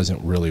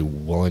wasn't really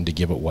willing to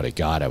give it what it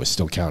got. I was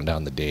still counting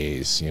down the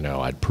days, you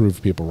know. I'd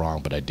prove people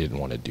wrong, but I didn't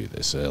want to do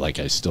this. Like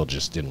I still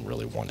just didn't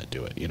really want to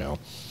do it, you know.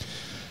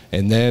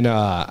 And then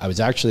I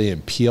was actually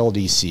in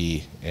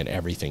PLDC, and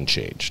everything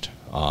changed.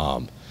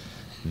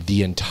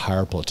 The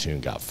entire platoon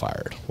got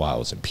fired while I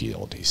was in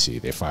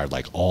PLDC. They fired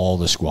like all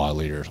the squad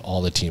leaders,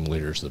 all the team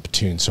leaders, the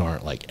platoon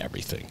sergeant, like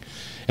everything.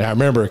 And I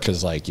remember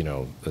because, like, you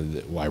know,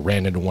 I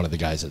ran into one of the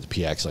guys at the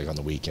PX like on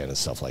the weekend and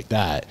stuff like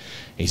that.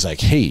 And he's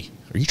like, "Hey,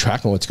 are you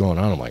tracking what's going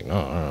on?" I'm like, "No,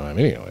 I don't have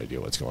any idea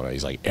what's going on."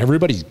 He's like,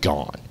 "Everybody's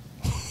gone."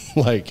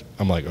 Like,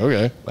 I'm like,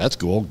 "Okay, that's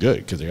cool, good,"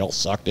 because they all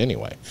sucked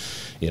anyway,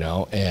 you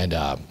know. And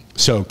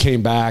so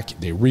came back,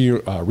 they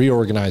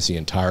reorganized the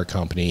entire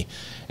company,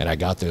 and I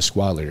got this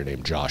squad leader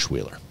named Josh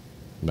Wheeler,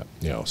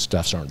 you know,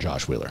 Staff Sergeant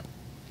Josh Wheeler.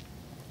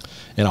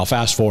 And I'll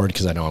fast forward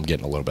because I know I'm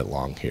getting a little bit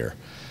long here.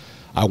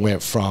 I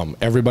went from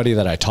everybody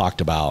that I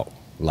talked about,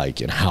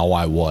 like, and how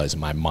I was,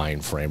 my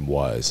mind frame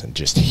was, and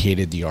just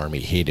hated the Army,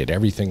 hated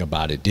everything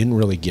about it, didn't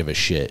really give a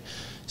shit.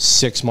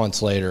 6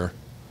 months later,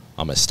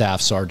 I'm a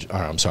staff sergeant, or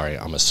I'm sorry,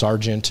 I'm a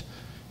sergeant,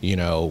 you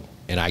know,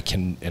 and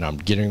I'm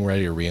getting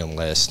ready to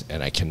re-enlist,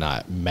 and I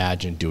cannot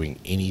imagine doing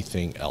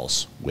anything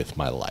else with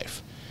my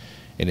life.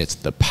 And it's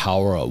the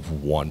power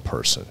of one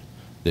person.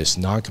 This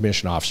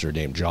non-commissioned officer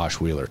named Josh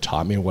Wheeler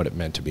taught me what it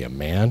meant to be a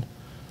man,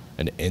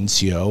 an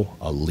NCO,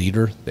 a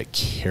leader that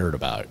cared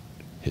about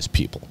his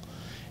people.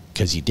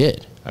 Because he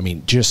did. I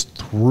mean, just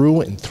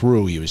through and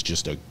through, he was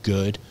just a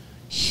good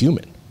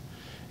human.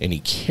 And he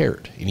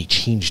cared, and he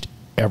changed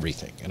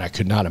everything. And I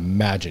could not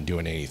imagine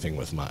doing anything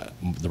with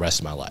the rest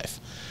of my life.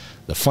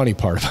 The funny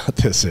part about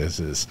this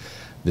is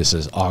this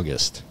is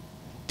August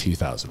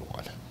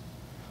 2001.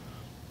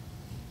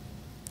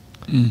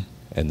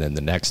 And then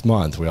the next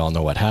month, we all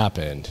know what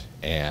happened,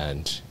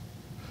 and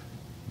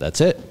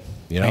that's it.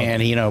 You know?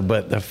 And, you know,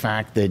 but the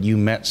fact that you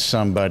met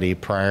somebody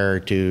prior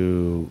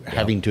to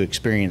having to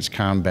experience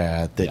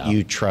combat that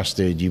you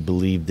trusted, you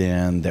believed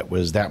in, that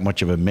was that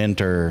much of a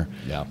mentor,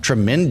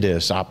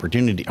 tremendous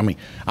opportunity. I mean,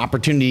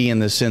 opportunity in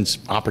the sense,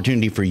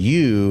 opportunity for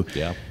you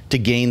to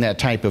gain that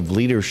type of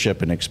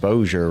leadership and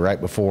exposure right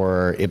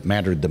before it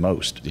mattered the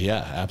most.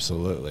 Yeah,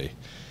 absolutely.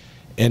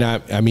 And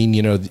I mean,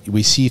 you know,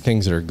 we see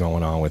things that are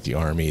going on with the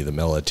Army, the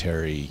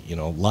military, you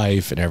know,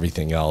 life and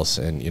everything else.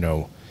 And, you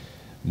know,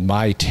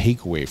 my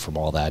takeaway from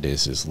all that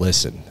is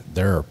listen,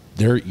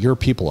 your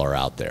people are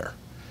out there.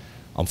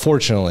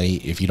 Unfortunately,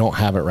 if you don't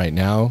have it right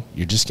now,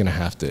 you're just going to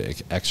have to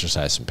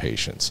exercise some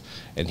patience.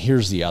 And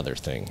here's the other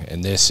thing,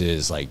 and this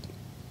is like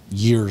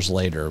years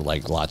later,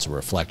 like lots of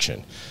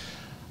reflection.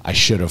 I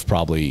should have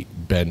probably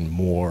been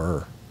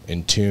more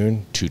in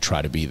tune to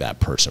try to be that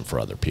person for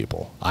other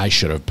people. I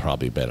should have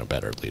probably been a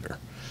better leader.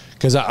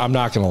 Because I'm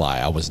not going to lie,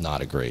 I was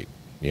not a great,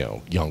 you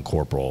know, young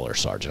corporal or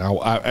sergeant.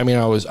 I mean,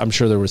 I'm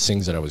sure there was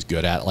things that I was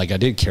good at. Like, I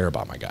did care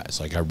about my guys.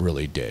 Like, I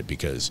really did,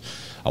 because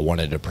I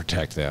wanted to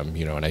protect them,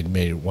 you know, and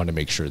I wanted to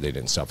make sure they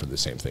didn't suffer the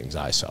same things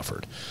I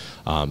suffered.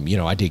 You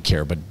know, I did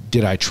care, but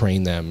did I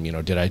train them? You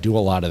know, did I do a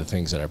lot of the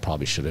things that I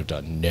probably should have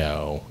done?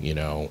 No, you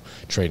know,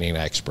 training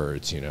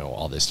experts, you know,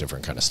 all this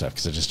different kind of stuff,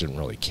 because I just didn't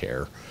really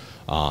care.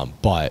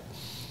 But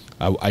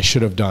I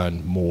should have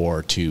done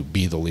more to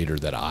be the leader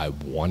that I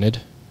wanted.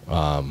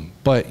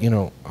 But, you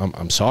know,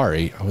 I'm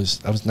sorry. I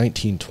was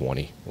 19,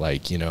 20,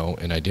 like, you know,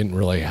 and I didn't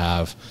really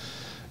have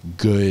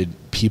good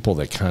people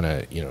that kind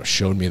of, you know,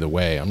 showed me the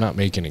way. I'm not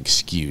making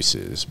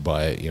excuses,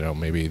 but, you know,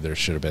 maybe there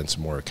should have been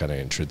some more kind of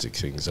intrinsic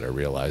things that I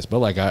realized. But,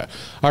 like, I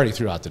already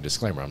threw out the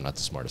disclaimer, I'm not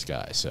the smartest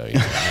guy, so, you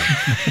know.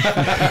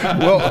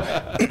 Well,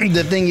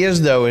 the thing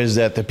is, though, is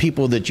that the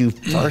people that you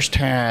first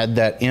had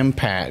that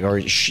impact, or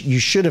you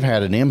should have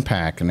had an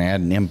impact, and had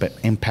an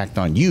impact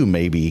on you,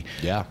 maybe,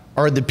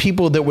 are the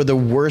people that were the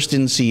worst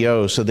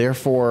NCOs. So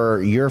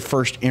therefore, your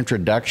first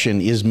introduction,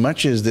 as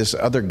much as this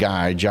other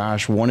guy,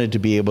 Josh, wanted to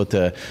be able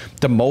to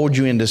mold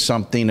you into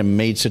something and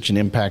made such an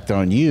impact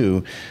on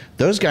you,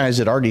 those guys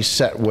had already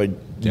set what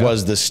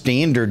was the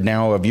standard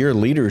now of your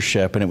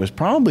leadership, and it was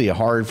probably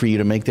hard for you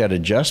to make that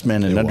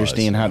adjustment and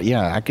understand how to,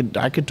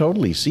 I could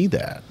totally see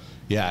that.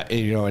 Yeah,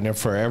 you know, and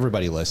for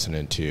everybody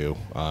listening to,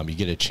 you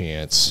get a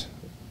chance,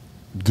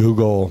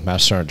 Google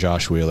Master Sergeant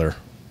Josh Wheeler.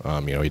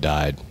 You know, he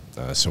died.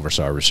 Silver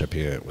Star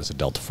recipient, was a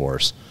Delta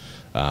Force,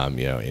 you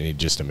know, and he's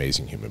just an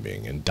amazing human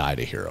being, and died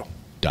a hero,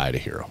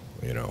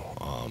 you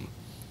know,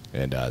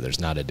 and there's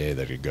not a day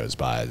that it goes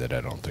by that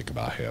I don't think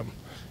about him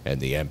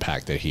and the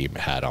impact that he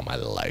had on my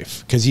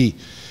life, because he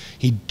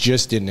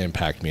just didn't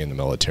impact me in the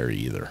military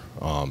either.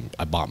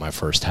 I bought my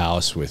first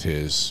house with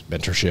his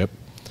mentorship.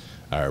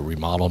 I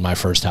remodeled my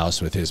first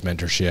house with his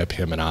mentorship,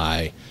 him and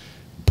I,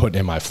 putting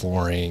in my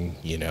flooring,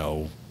 you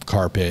know,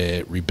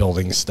 carpet,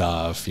 rebuilding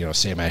stuff, you know,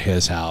 same at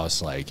his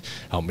house, like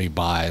helped me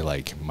buy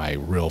like my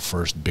real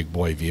first big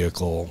boy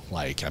vehicle.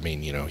 Like, I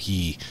mean, you know,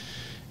 he,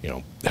 you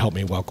know, helped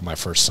me welcome my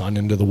first son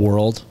into the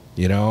world,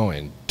 you know,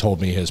 and told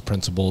me his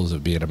principles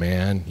of being a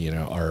man, you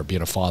know, or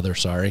being a father,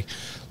 sorry.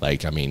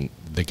 Like, I mean,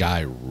 the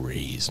guy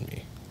raised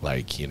me.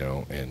 Like, you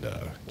know, and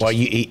well,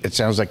 it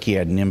sounds like he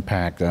had an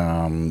impact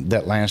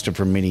that lasted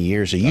for many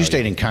years. So you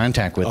stayed in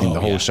contact with him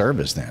the whole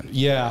service then.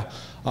 Yeah.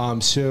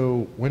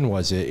 So when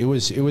was it? It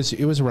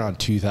was around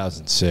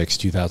 2006,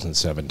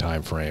 2007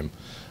 time frame,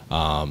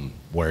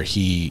 where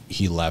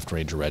he left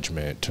Ranger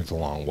Regiment, took the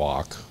long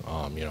walk,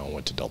 you know,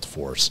 went to Delta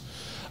Force.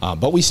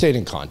 But we stayed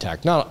in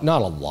contact, not a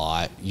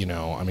lot, you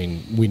know. I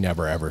mean, we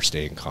never ever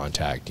stayed in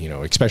contact, you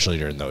know, especially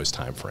during those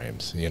time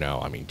frames, you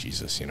know. I mean,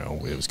 Jesus, you know,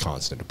 it was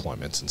constant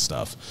deployments and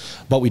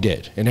stuff, but we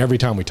did, and every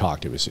time we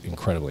talked, it was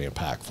incredibly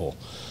impactful.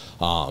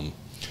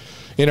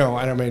 You know,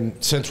 and I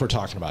mean, since we're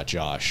talking about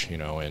Josh, you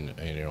know, and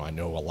you know, I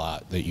know a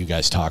lot that you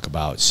guys talk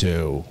about.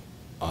 So,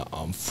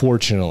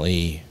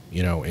 unfortunately,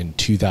 you know, in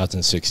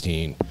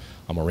 2016.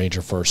 I'm a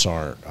Ranger First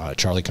Sergeant,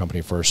 Charlie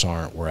Company First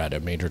Sergeant. We're at a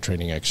major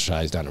training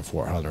exercise down in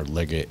Fort Hunter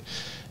Liggett,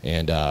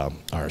 and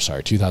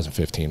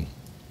 2015,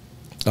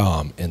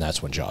 and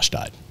that's when Josh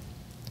died.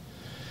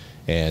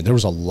 And there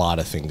was a lot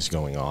of things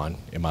going on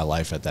in my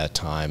life at that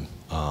time,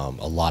 a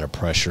lot of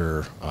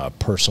pressure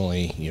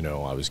personally. You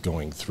know, I was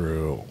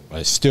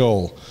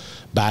still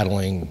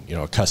battling, you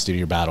know, a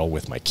custody battle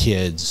with my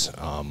kids.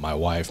 My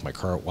wife, my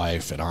current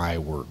wife, and I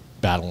were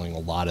battling a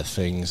lot of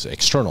things,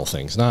 external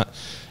things, not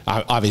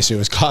obviously it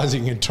was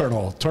causing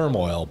internal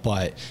turmoil,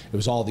 but it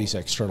was all these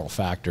external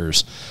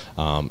factors.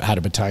 Had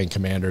a battalion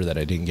commander that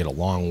I didn't get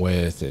along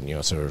with, and you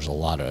know, so there's a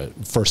lot of,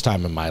 first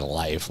time in my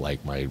life,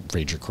 like my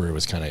Ranger career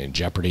was kind of in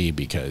jeopardy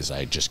because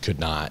I just could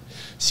not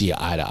see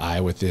eye to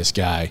eye with this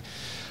guy.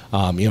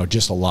 You know,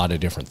 just a lot of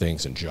different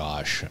things. And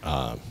Josh,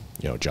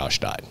 you know, Josh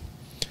died.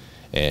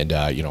 And,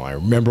 you know, I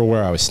remember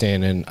where I was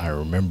standing. I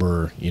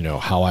remember, you know,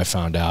 how I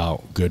found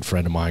out. Good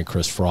friend of mine,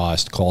 Chris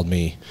Frost, called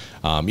me.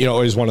 You know,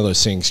 it was one of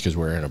those things because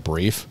we're in a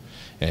brief.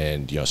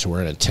 And, you know, so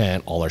we're in a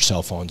tent. All our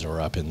cell phones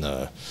are up in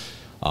the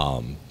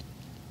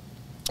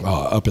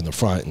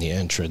front in the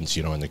entrance,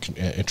 you know, in the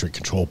entry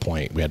control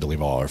point. We had to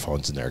leave all our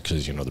phones in there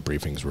because, you know, the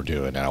briefings we're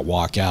doing. And I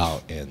walk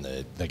out, and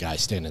the guy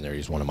standing there,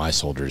 he's one of my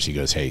soldiers. He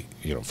goes, "Hey,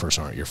 you know, First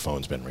Sergeant, your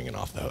phone's been ringing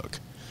off the hook."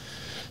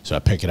 So I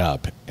pick it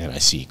up, and I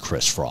see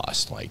Chris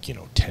Frost, like, you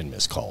know, 10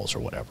 missed calls or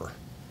whatever.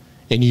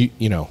 And you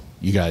know,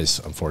 you guys,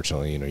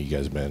 unfortunately, you know, you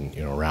guys have been,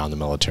 you know, around the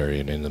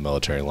military and in the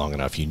military long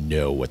enough, you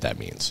know what that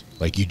means.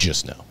 Like, you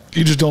just know.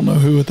 You just don't know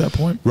who at that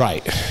point.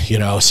 Right. You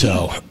know,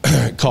 so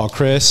call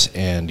Chris,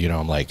 and, you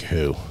know, I'm like,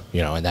 who?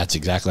 You know, and that's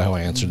exactly how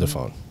I answered the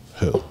phone.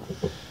 Who?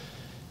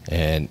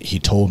 And he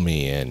told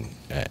me, and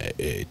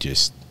it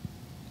just,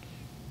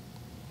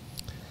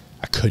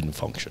 I couldn't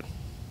function.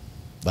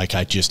 Like,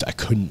 I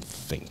couldn't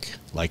think.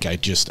 Like, I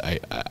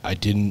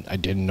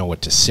didn't know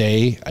what to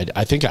say.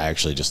 I think I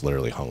actually just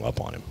literally hung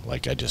up on him.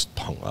 Like, I just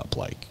hung up,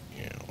 like,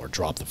 you know, or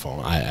dropped the phone.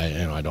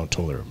 You know, I don't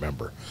totally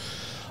remember.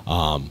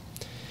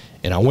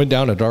 And I went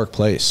down a dark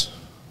place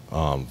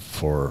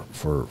for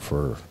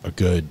a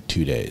good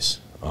 2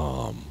 days,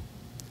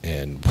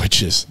 and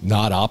which is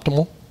not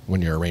optimal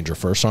when you're a Ranger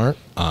First Sergeant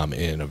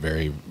in a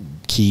very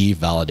key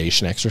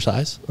validation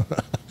exercise.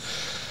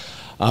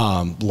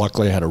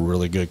 Luckily, I had a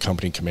really good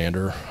company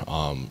commander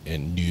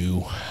and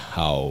knew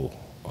how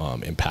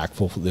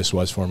impactful this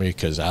was for me,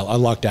 because I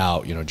lucked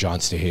out. You know, John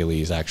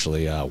Stahaley is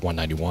actually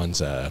 191's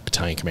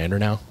battalion commander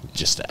now,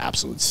 just an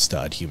absolute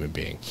stud human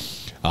being.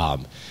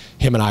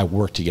 Him and I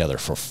worked together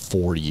for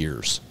 4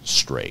 years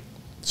straight.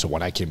 So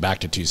when I came back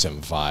to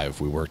 275,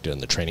 we worked in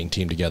the training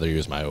team together. He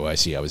was my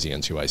OIC, I was the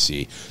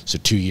NCOIC. So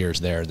 2 years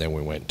there, then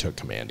we went and took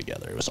command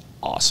together. It was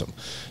awesome.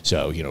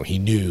 So, you know, he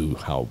knew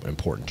how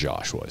important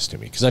Josh was to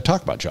me, because I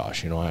talk about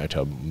Josh, you know, I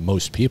tell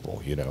most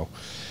people, you know.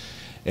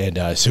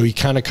 And so he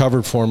kind of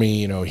covered for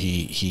me. You know,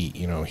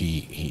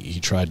 he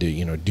tried to,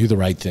 you know, do the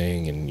right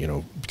thing and, you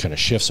know, kind of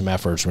shift some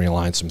efforts,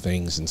 realign some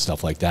things and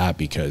stuff like that,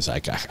 because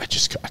I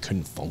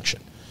couldn't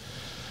function.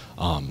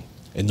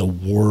 And the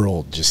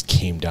world just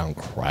came down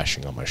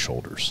crashing on my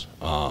shoulders.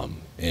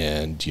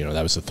 And, you know,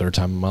 that was the third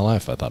time in my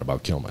life I thought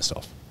about killing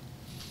myself.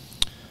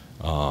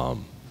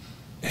 And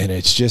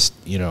it's just,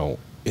 you know,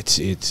 it's,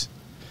 you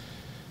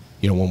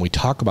know, when we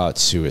talk about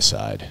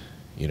suicide,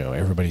 you know,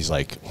 everybody's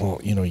like,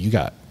 well, you know, you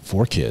got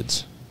 4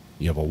 kids,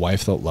 you have a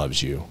wife that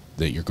loves you,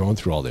 that you're going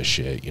through all this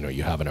shit, you know,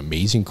 you have an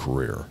amazing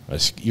career.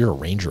 You're a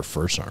Ranger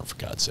First Sergeant, for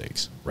God's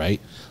sakes, right?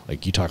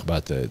 Like, you talk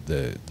about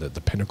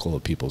the pinnacle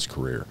of people's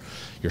career.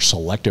 You're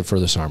selected for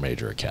the Sergeant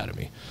Major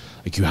Academy.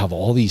 Like, you have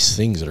all these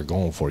things that are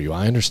going for you.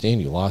 I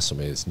understand you lost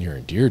somebody that's near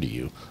and dear to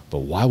you, but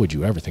why would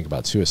you ever think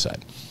about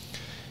suicide?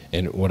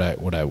 And when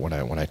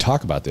I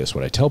talk about this,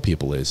 what I tell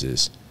people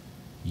is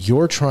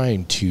you're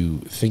trying to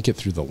think it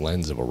through the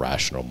lens of a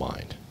rational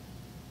mind.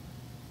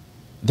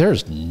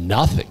 There's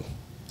nothing.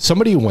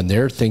 Somebody, when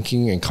they're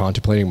thinking and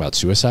contemplating about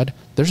suicide,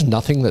 there's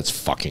nothing that's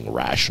fucking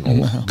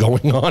rational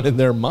going on in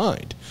their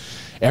mind.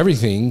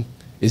 Everything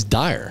is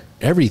dire.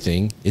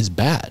 Everything is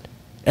bad.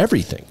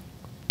 Everything,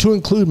 to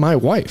include my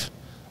wife.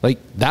 Like,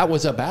 that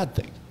was a bad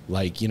thing.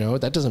 Like, you know,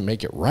 that doesn't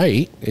make it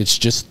right. It's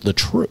just the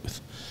truth.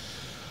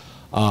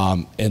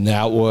 And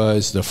that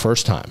was the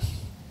first time.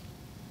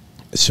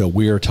 So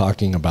we are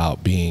talking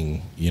about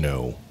being, you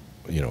know,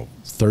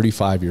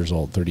 35 years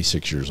old,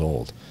 36 years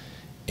old.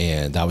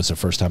 And that was the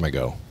first time I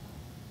go,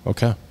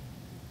 okay,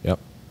 yep,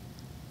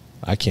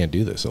 I can't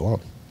do this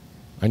alone.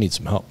 I need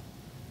some help.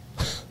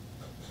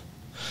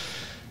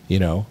 You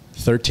know,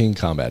 13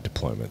 combat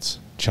deployments,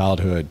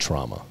 childhood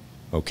trauma,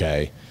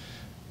 okay,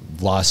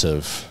 loss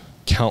of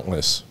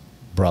countless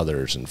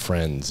brothers and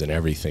friends and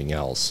everything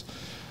else,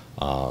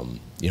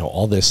 you know,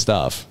 all this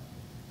stuff.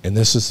 And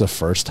this is the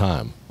first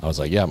time I was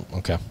like, yeah,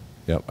 okay,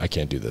 yep, I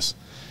can't do this.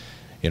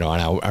 You know,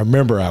 and I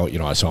remember, you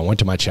know, so I went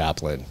to my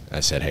chaplain. I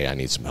said, hey, I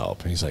need some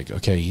help. And he's like,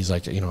 okay. He's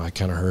like, you know, I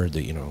kind of heard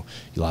that, you know,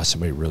 you lost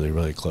somebody really,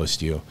 really close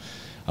to you.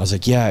 I was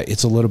like, yeah,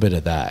 it's a little bit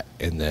of that.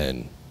 And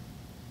then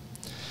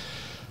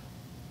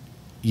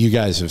you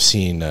guys have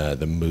seen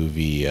the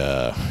movie,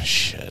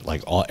 shit,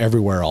 like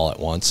Everywhere All at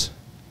Once.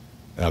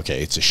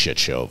 Okay, it's a shit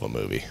show of a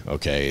movie.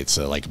 Okay, it's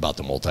like about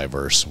the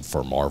multiverse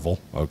for Marvel.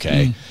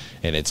 Okay,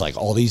 and it's like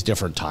all these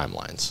different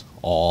timelines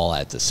all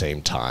at the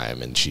same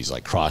time, and she's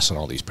like crossing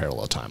all these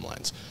parallel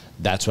timelines.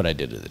 That's what I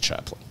did to the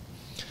chaplain.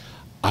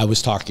 I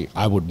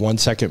would 1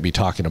 second be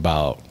talking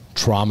about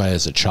trauma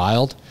as a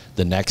child.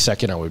 The next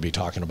second I would be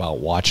talking about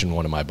watching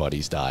one of my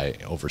buddies die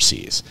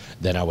overseas.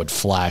 Then I would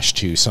flash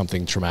to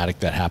something traumatic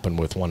that happened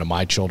with one of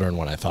my children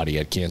when I thought he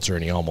had cancer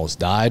and he almost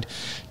died,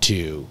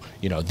 to,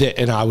 you know,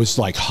 and I was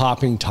like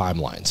hopping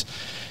timelines.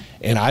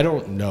 And I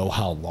don't know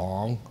how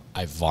long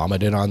I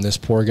vomited on this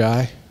poor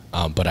guy,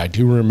 but I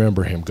do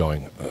remember him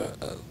going,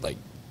 like,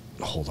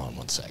 hold on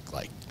 1 sec,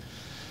 like,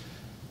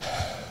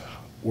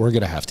 we're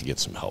going to have to get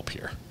some help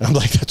here. I'm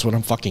like, that's what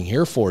I'm fucking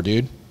here for,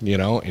 dude. You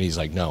know? And he's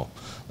like, no,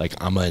 like,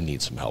 I'm going to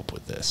need some help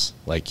with this.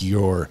 Like,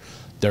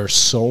 there's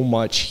so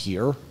much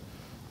here.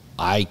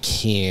 I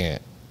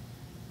can't,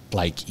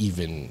 like,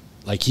 even,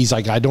 like, he's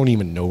like, I don't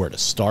even know where to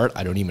start.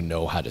 I don't even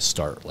know how to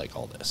start, like,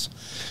 all this.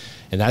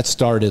 And that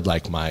started,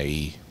 like,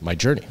 my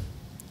journey,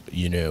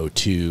 you know,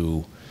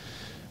 to,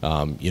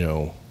 you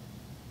know,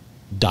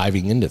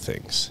 diving into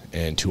things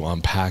and to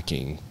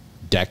unpacking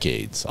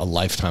decades, a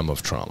lifetime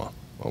of trauma.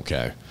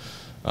 Okay.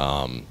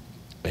 And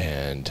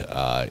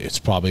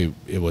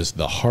it was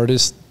the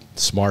hardest,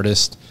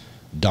 smartest,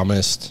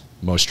 dumbest,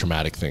 most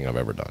traumatic thing I've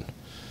ever done.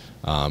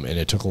 And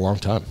it took a long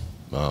time.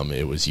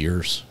 It was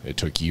years. It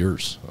took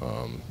years.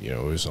 You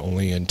know, it was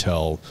only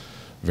until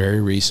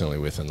very recently,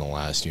 within the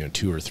last, you know,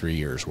 2 or 3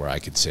 years, where I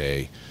could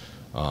say,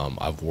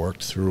 I've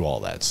worked through all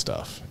that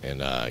stuff.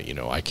 And, you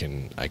know, I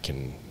can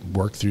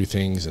work through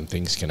things, and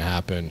things can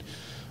happen.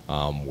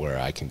 Where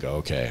I can go,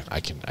 okay, I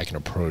can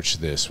approach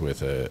this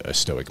with a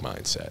stoic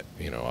mindset,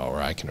 you know,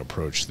 or I can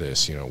approach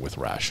this, you know, with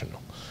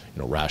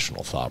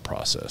rational thought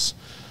process.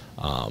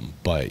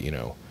 But, you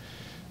know,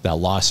 that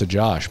loss of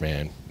Josh,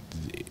 man,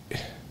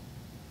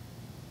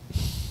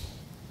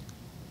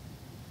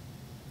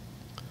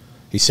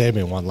 he saved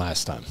me one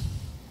last time.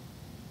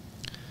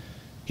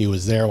 He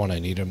was there when I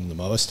needed him the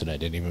most, and I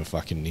didn't even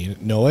fucking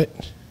know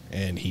it.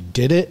 And he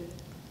did it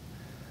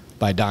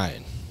by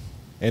dying.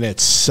 And it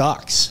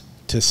sucks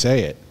to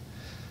say it,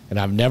 and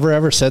I've never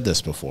ever said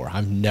this before.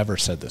 I've never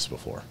said this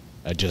before.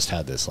 I just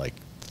had this like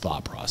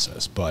thought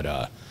process,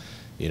 but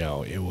you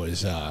know, it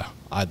was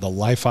the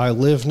life I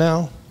live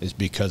now is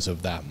because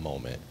of that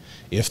moment.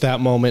 If that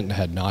moment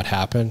had not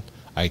happened,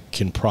 I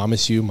can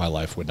promise you my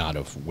life would not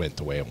have went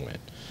the way it went,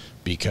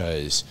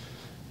 because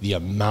the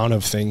amount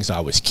of things I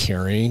was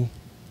carrying,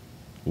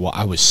 well,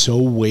 I was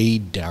so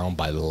weighed down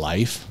by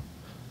life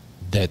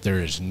that there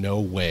is no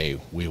way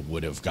we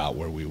would have got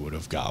where we would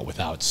have got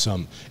without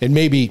some, and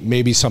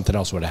maybe something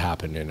else would have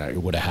happened and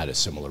it would have had a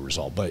similar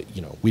result. But,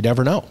 you know, we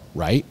never know,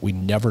 right? We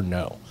never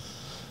know.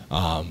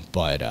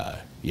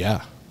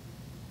 Yeah.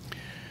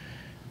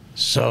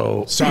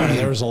 So sorry,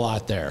 there was a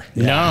lot there.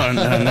 Yeah.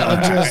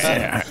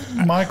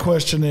 No. My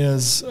question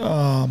is,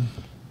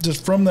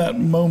 just from that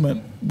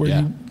moment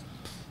where you,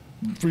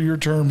 for your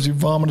terms, you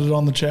vomited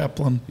on the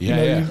chaplain.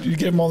 Yeah, you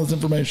gave him all this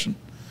information.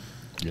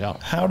 Yeah.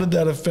 How did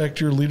that affect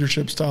your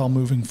leadership style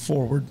moving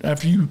forward?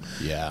 After you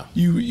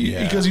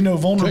because, you know,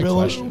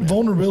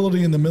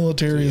 vulnerability in the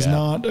military is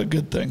not a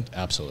good thing.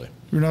 Absolutely.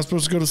 You're not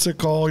supposed to go to sick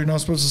call. You're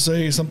not supposed to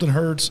say something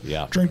hurts.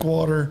 Yeah. Drink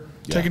water.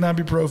 Take an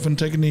ibuprofen.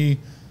 Take a knee.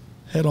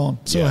 Head on.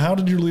 So how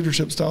did your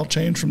leadership style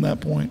change from that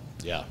point?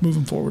 Yeah.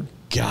 Moving forward.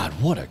 God,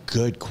 what a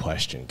good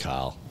question,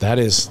 Kyle. That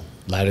is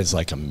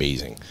like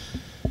amazing.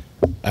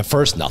 At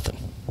first, nothing.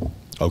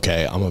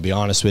 Okay, I'm gonna be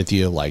honest with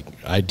you. Like,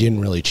 I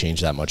didn't really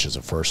change that much as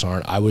a first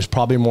sergeant. I was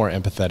probably more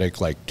empathetic,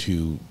 like,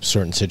 to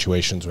certain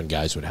situations when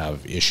guys would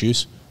have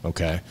issues.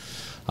 Okay,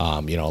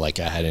 you know,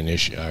 like I had an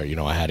issue. You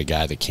know, I had a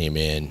guy that came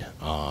in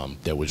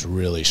that was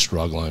really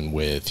struggling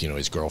with, you know,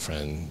 his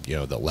girlfriend, you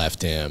know, that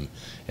left him,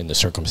 and the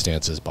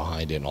circumstances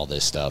behind it, and all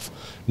this stuff.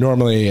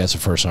 Normally, as a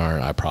first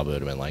sergeant, I probably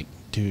would have been like,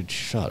 dude,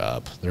 shut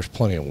up. There's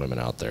plenty of women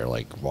out there.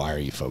 Like, why are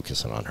you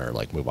focusing on her?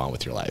 Like, move on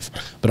with your life.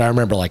 But I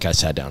remember, like, I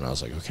sat down and I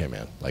was like, okay,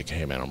 man. Like,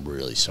 hey, man, I'm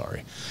really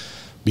sorry.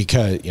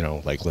 Because, you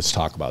know, like, let's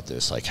talk about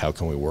this. Like, how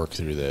can we work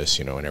through this,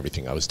 you know, and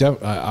everything. I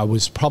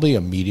was probably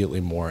immediately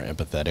more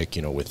empathetic,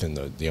 you know, within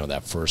the, you know,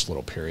 that first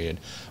little period.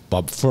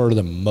 But for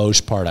the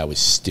most part, I was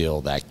still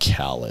that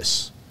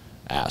callous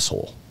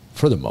asshole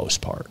for the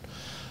most part.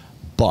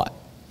 But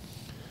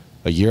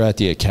a year at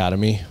the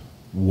academy,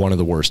 one of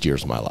the worst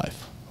years of my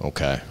life.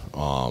 Okay.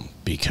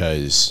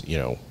 Because, you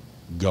know,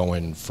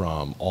 going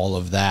from all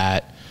of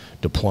that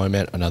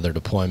deployment, another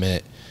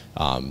deployment,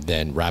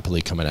 then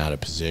rapidly coming out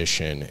of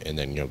position, and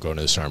then, you know, going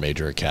to the Sergeant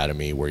Major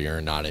Academy where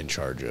you're not in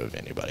charge of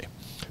anybody.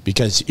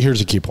 Because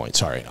here's a key point.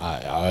 Sorry,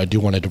 I do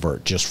want to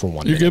divert just for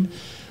 1 minute. You're good.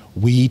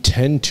 We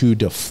tend to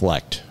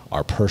deflect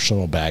our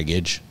personal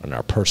baggage and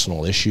our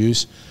personal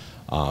issues,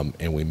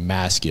 and we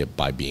mask it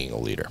by being a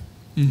leader.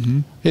 Mm-hmm.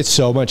 It's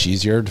so much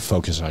easier to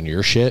focus on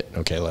your shit.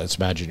 Okay, let's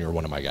imagine you're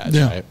one of my guys,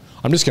 right?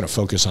 I'm just going to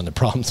focus on the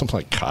problems. I'm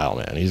like, Kyle,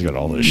 man, he's got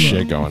all this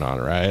shit going on,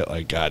 right?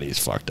 Like, God, he's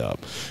fucked up,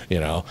 you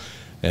know?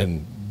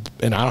 And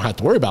I don't have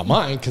to worry about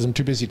mine because I'm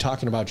too busy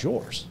talking about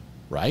yours,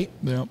 right?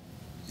 Yeah.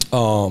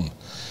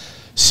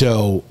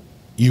 So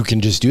you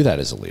can just do that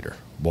as a leader.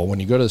 Well, when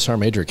you go to the Sergeant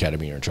Major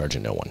Academy, you're in charge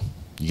of no one.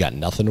 You got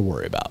nothing to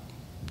worry about.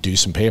 Do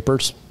some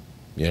papers,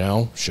 you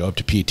know, show up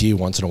to PT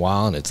once in a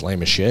while, and it's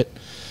lame as shit.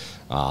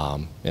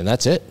 And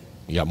that's it.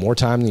 You got more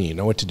time than you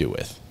know what to do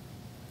with.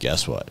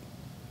 Guess what?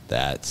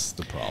 That's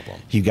the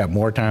problem. You got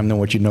more time than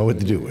what you know what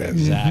to do with.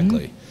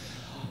 Exactly. Mm-hmm.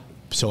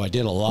 So I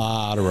did a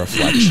lot of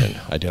reflection.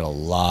 I did a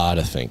lot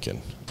of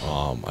thinking.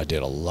 I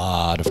did a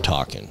lot of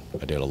talking.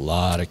 I did a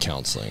lot of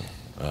counseling.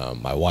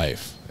 My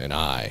wife and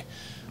I,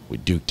 we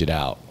duked it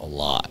out a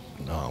lot.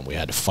 We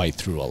had to fight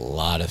through a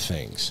lot of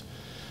things.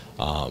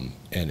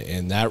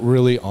 And that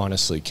really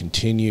honestly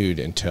continued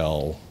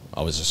until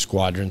I was a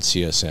squadron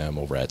CSM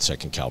over at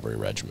 2nd Cavalry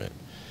Regiment.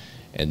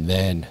 And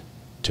then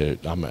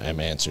I'm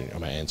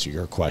gonna answer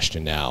your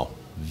question now.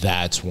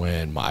 That's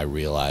when I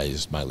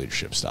realized my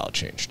leadership style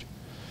changed.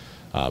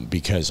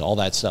 Because all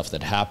that stuff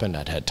that happened,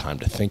 I'd had time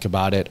to think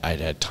about it.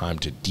 I'd had time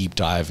to deep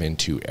dive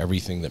into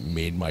everything that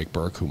made Mike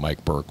Burke who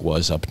Mike Burke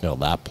was up until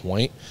that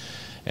point.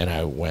 And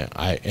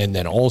and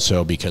then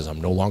also because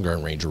I'm no longer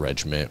in Ranger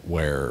Regiment,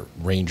 where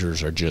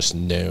Rangers are just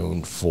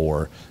known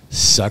for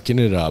sucking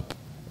it up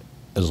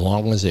as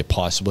long as they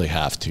possibly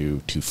have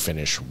to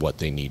finish what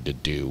they need to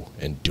do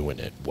and doing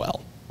it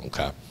well.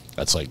 Okay,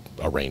 that's like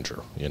a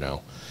Ranger, you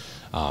know.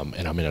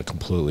 And I'm in a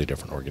completely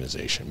different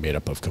organization made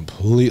up of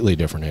completely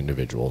different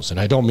individuals. And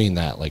I don't mean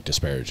that like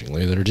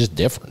disparagingly. They're just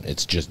different.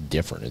 It's just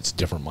different. It's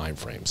different mind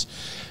frames.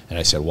 And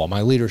I said, well,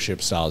 my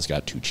leadership style has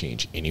got to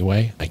change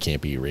anyway. I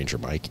can't be Ranger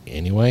Mike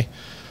anyway.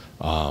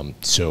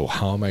 So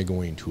how am I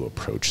going to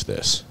approach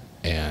this?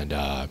 And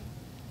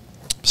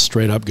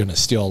straight up going to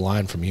steal a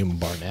line from Yuma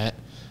Barnett.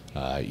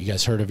 You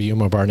guys heard of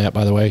Yuma Barnett,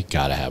 by the way?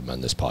 Got to have him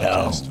on this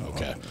podcast. No.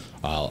 Okay.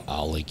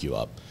 I'll link you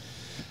up.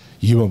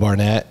 Yuma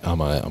Barnett,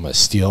 I'm a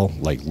steal,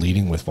 like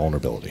leading with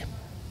vulnerability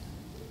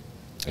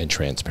and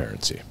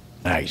transparency.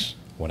 Nice.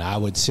 When I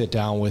would sit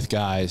down with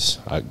guys,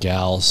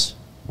 gals,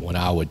 when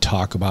I would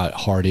talk about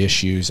hard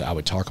issues, I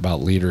would talk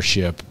about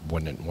leadership.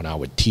 When I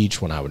would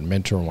teach, when I would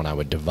mentor, when I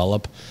would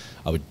develop,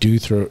 I would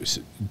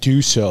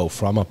do so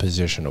from a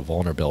position of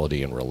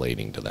vulnerability and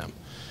relating to them,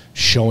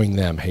 showing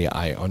them, hey,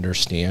 I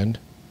understand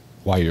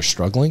why you're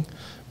struggling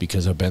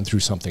because I've been through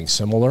something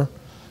similar.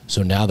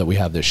 So now that we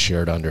have this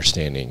shared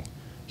understanding,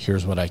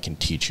 here's what I can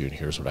teach you and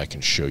here's what I can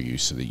show you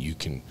so that you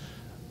can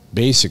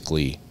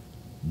basically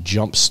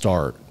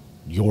jumpstart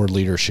your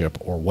leadership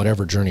or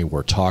whatever journey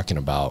we're talking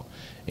about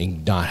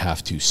and not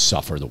have to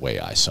suffer the way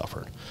I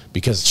suffered.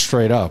 Because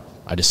straight up,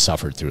 I just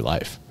suffered through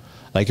life.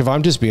 Like, if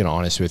I'm just being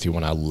honest with you,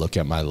 when I look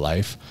at my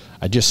life,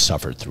 I just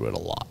suffered through it a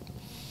lot.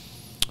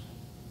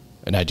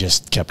 And I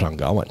just kept on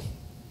going.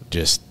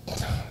 Just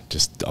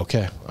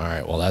okay, all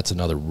right, well, that's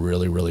another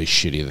really, really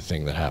shitty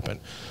thing that happened.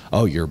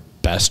 Oh, your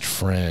best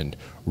friend,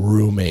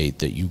 roommate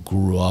that you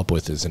grew up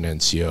with as an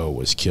NCO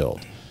was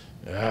killed.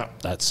 Yeah,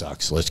 that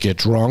sucks. Let's get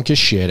drunk as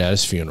shit at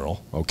his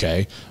funeral,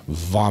 okay?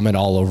 Vomit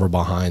all over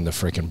behind the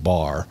freaking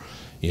bar,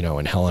 you know,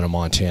 in Helena,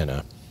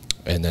 Montana.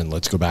 And then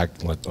let's go back.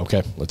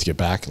 Let's get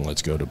back and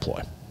let's go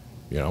deploy.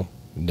 You know,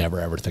 never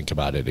ever think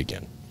about it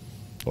again.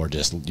 Or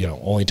just, you know,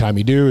 only time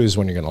you do is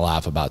when you're going to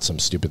laugh about some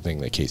stupid thing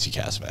that Casey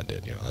Casvan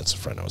did. You know, that's the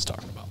friend I was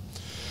talking about.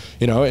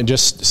 You know, and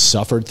just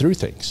suffered through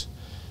things.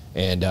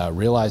 And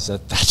realized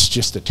that that's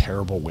just a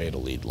terrible way to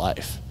lead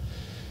life.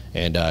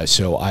 And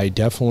so I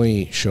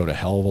definitely showed a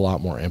hell of a lot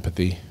more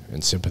empathy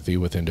and sympathy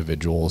with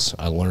individuals.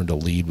 I learned to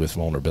lead with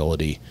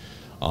vulnerability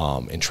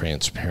and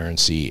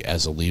transparency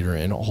as a leader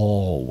in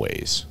all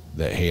ways.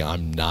 That, hey,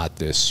 I'm not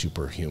this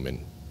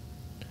superhuman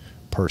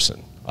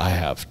person. I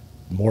have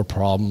more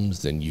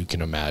problems than you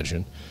can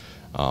imagine.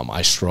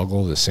 I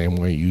struggle the same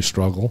way you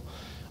struggle,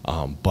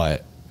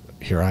 but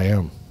here I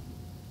am.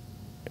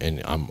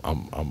 And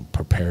I'm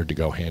prepared to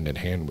go hand in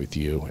hand with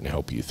you and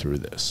help you through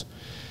this.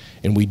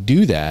 And we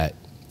do that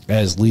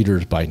as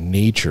leaders by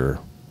nature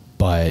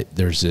But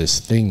there's this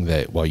thing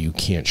that, well, you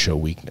can't show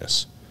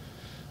weakness.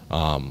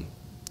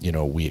 You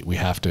know, we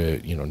have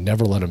to, you know,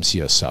 never let them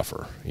see us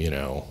suffer, you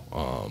know.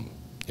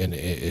 And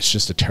it's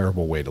just a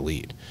terrible way to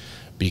lead,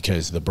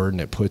 because the burden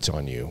it puts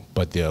on you,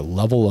 but the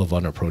level of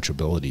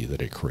unapproachability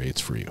that it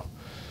creates for you.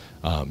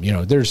 You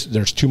know,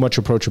 there's too much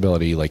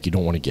approachability, like you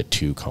don't want to get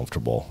too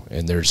comfortable.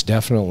 And there's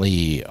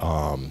definitely,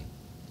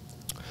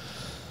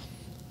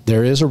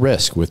 there is a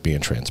risk with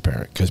being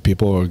transparent, because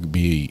people will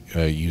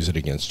use it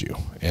against you.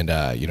 And,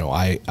 you know,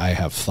 I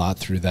have thought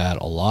through that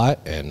a lot,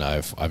 and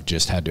I've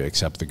just had to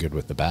accept the good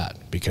with the bad,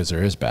 because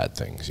there is bad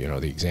things. You know,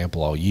 the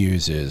example I'll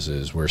use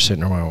is we're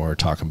sitting around, we're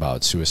talking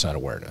about suicide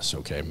awareness,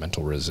 okay,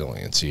 mental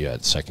resiliency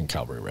at 2nd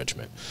Cavalry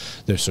Regiment.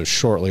 So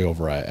shortly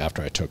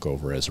after I took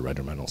over as a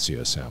regimental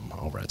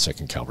CSM over at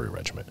 2nd Cavalry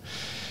Regiment.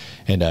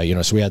 And, you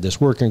know, so we had this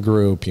working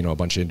group, you know, a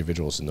bunch of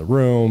individuals in the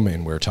room,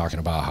 and we were talking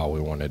about how we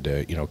wanted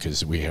to, you know,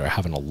 because we are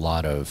having a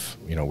lot of,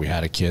 you know, we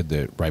had a kid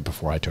that right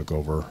before I took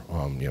over,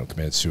 you know,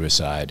 committed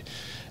suicide,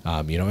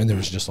 you know, and there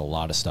was just a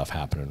lot of stuff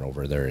happening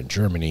over there in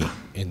Germany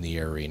in the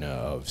arena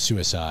of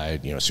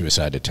suicide, you know,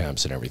 suicide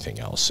attempts and everything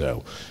else.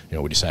 So, you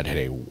know, we decided,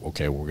 hey,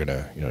 okay, we're going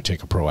to, you know,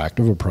 take a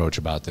proactive approach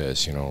about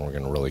this, you know, we're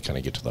going to really kind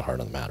of get to the heart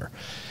of the matter.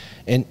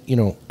 And, you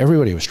know,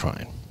 everybody was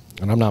trying.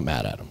 And I'm not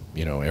mad at them.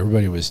 You know,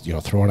 everybody was, you know,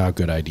 throwing out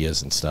good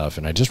ideas and stuff.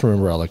 And I just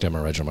remember I looked at my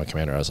regiment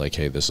commander. I was like,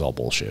 hey, this is all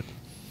bullshit.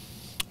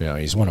 You know,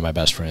 he's one of my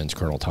best friends,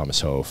 Colonel Thomas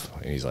Hof.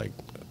 And he's like,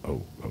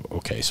 oh,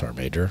 okay, Sergeant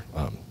Major.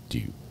 Do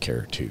you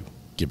care to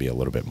give me a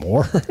little bit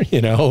more?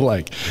 You know,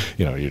 like,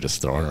 you know, you're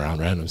just throwing around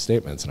random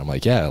statements. And I'm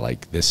like, yeah,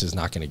 like, this is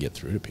not going to get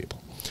through to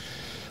people.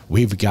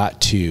 We've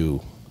got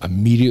to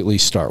immediately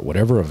start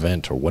whatever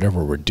event or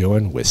whatever we're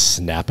doing with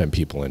snapping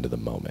people into the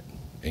moment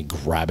and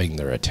grabbing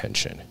their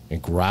attention and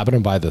grabbing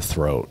them by the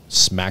throat,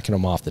 smacking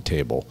them off the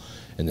table,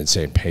 and then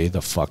saying, pay the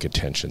fuck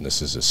attention.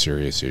 This is a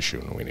serious issue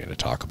and we need to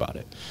talk about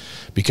it.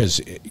 Because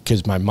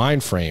my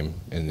mind frame,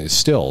 and it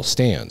still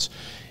stands,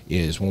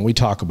 is when we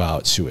talk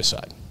about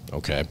suicide,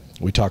 okay,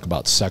 we talk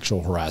about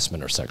sexual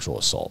harassment or sexual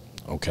assault,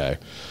 okay,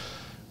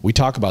 we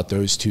talk about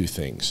those two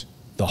things.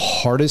 The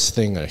hardest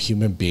thing a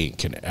human being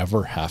can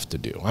ever have to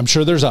do, I'm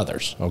sure there's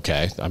others,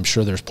 okay, I'm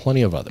sure there's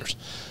plenty of others,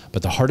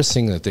 but the hardest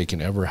thing that they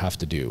can ever have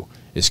to do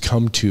is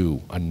come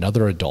to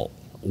another adult,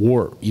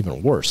 or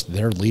even worse,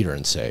 their leader,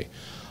 and say,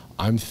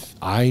 I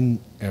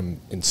am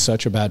in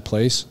such a bad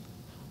place,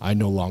 I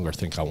no longer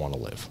think I want to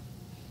live,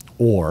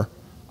 or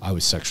I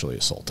was sexually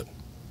assaulted.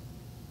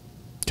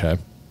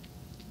 Okay?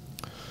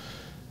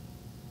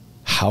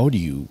 How do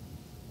you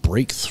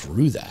break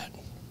through that?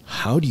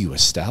 How do you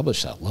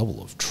establish that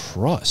level of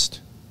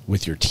trust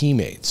with your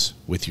teammates,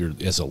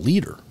 as a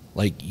leader?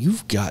 Like,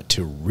 you've got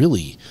to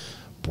really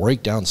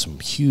break down some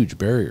huge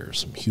barriers,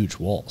 some huge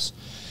walls.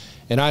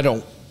 And I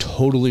don't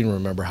totally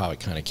remember how it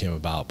kind of came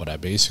about, but I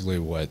basically,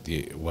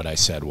 what I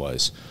said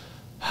was,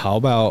 how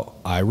about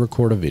I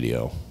record a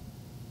video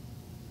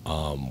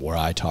where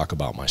I talk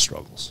about my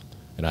struggles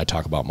and I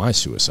talk about my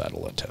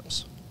suicidal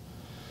attempts.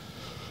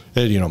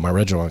 And, you know, my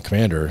regimental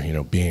commander, you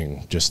know,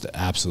 being just the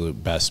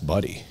absolute best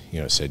buddy, you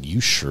know, said, you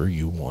sure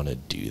you want to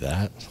do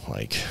that?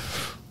 Like,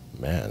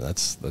 man,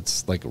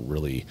 that's like a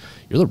really,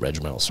 you're the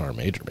regimental sergeant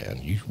major,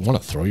 man. You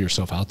want to throw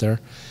yourself out there?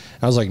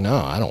 I was like, no,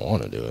 I don't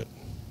want to do it.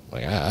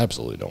 Like, I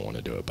absolutely don't want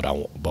to do it,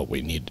 but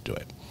we need to do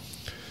it.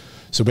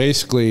 So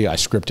basically, I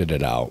scripted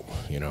it out,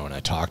 you know, and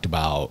I talked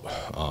about,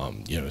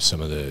 you know,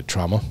 some of the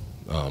trauma,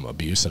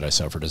 abuse that I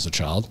suffered as a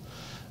child.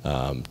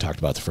 Talked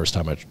about the first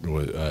time I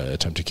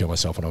attempted to kill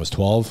myself when I was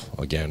 12,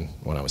 again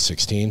when I was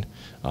 16,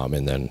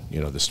 and then,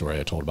 you know, the story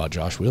I told about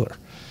Josh Wheeler.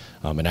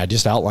 And I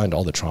just outlined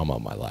all the trauma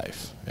of my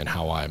life and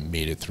how I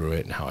made it through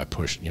it and how I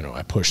pushed, you know,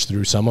 I pushed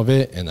through some of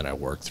it and then I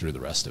worked through the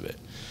rest of it.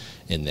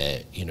 And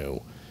that, you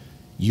know,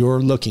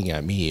 you're looking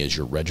at me as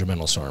your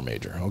regimental sergeant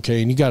major,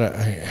 okay? And you gotta,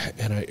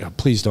 and I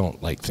please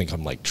don't like think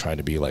I'm like trying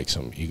to be like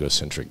some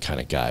egocentric kind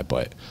of guy,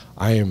 but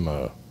I am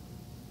a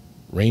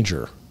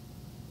Ranger,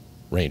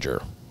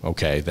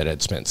 okay, that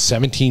had spent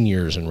 17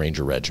 years in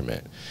Ranger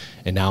Regiment,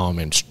 and now I'm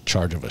in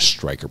charge of a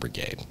striker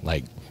brigade.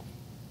 Like,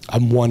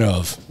 I'm one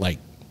of like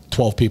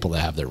 12 people that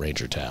have their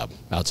Ranger tab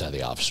outside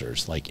the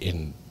officers, like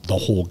in the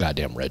whole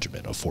goddamn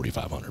regiment of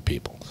 4,500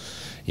 people.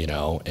 You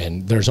know,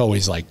 and there's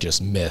always like just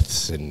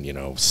myths and, you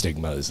know,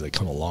 stigmas that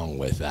come along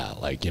with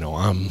that. Like, you know,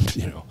 I'm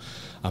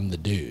the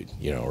dude,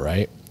 you know,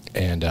 right?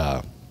 And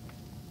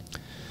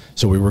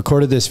so we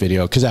recorded this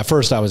video because at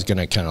first I was going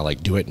to kind of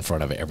like do it in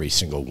front of every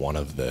single one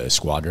of the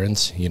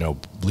squadrons, you know,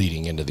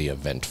 leading into the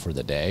event for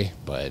the day.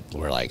 But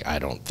we're like, I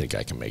don't think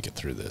I can make it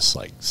through this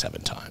like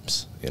 7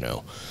 times, you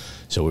know.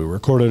 So we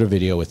recorded a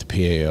video with the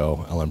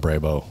PAO, Ellen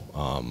Brabo.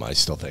 I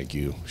still thank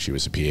you. She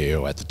was a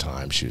PAO at the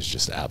time. She was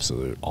just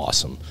absolute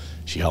awesome.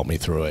 She helped me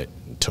through it.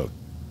 It took,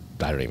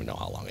 I don't even know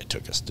how long it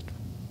took us to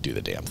do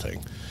the damn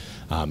thing.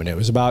 And it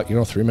was about, you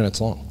know, 3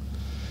 minutes long.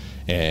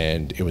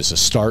 And it was a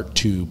start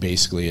to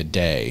basically a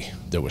day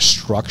that was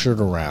structured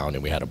around,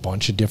 and we had a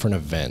bunch of different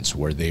events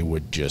where they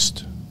were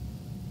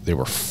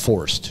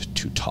forced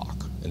to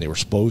talk. And they were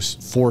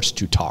forced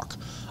to talk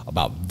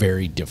about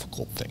very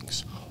difficult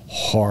things.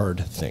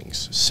 hard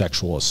things,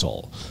 sexual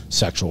assault,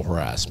 sexual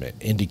harassment,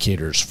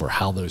 indicators for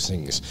how those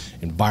things,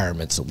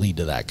 environments that lead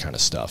to that kind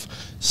of stuff,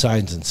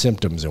 signs and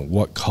symptoms, and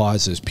what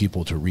causes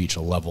people to reach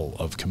a level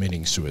of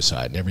committing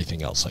suicide and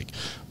everything else. Like,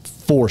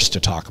 forced to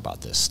talk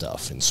about this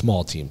stuff in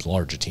small teams,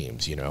 larger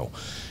teams, you know,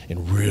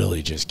 and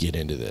really just get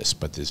into this.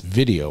 But this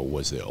video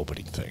was the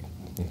opening thing.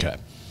 Okay.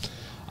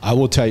 I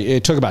will tell you,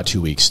 it took about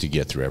 2 weeks to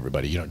get through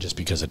everybody, you know, just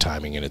because of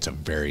timing, and it's a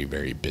very,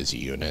 very busy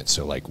unit.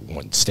 So, like,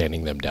 when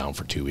standing them down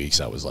for 2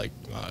 weeks, I was like,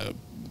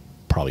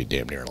 probably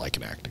damn near like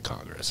an act of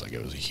Congress. Like,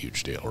 it was a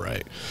huge deal,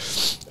 right?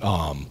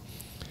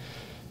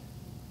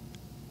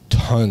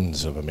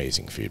 Tons of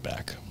amazing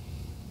feedback.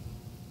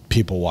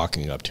 People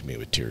walking up to me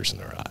with tears in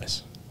their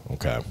eyes,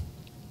 okay?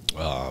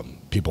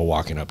 People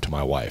walking up to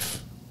my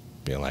wife,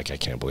 being like, I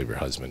can't believe your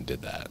husband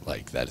did that.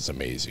 Like, that is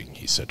amazing.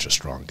 He's such a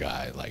strong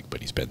guy. Like, but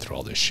he's been through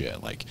all this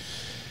shit. Like,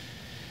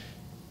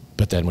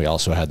 but then we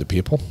also had the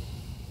people,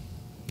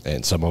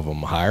 and some of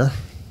them higher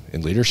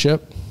in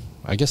leadership.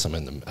 I guess I'm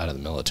out of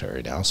the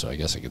military now, so I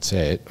guess I could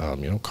say it.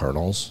 You know,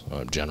 colonels,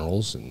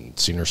 generals, and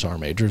senior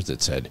sergeant majors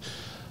that said,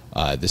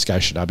 this guy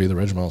should not be the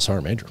regimental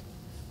sergeant major.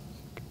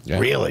 Yeah.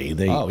 Really?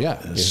 Oh,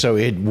 yeah. So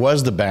it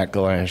was the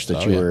backlash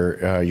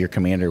that your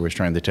commander was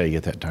trying to tell you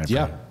at that time.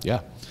 Yeah.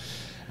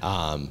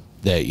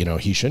 That, you know,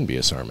 he shouldn't be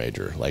a sergeant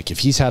major. Like, if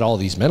he's had all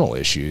these mental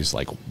issues,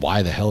 like,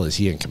 why the hell is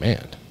he in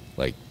command?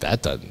 Like,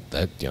 that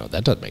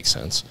doesn't make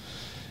sense.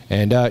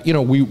 And you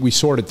know, we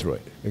sorted through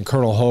it. And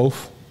Colonel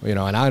Hof, you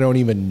know, and I don't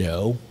even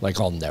know, like,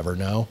 I'll never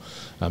know.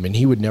 I mean,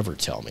 he would never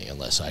tell me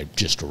unless I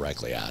just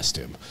directly asked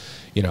him.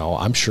 You know,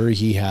 I'm sure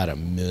he had a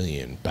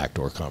million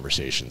backdoor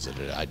conversations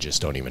that I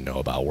just don't even know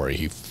about, where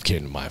he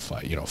came to my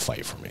fight, you know,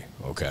 fight for me.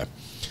 Okay.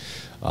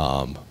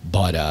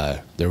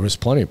 But there was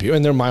plenty of people,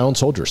 and they're my own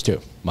soldiers too.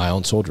 My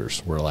own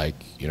soldiers were like,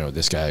 you know,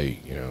 this guy,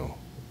 you know,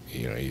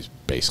 he's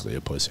basically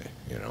a pussy.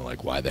 You know,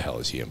 like, why the hell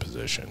is he in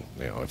position?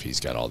 You know, if he's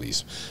got all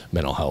these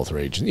mental health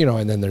rage, you know.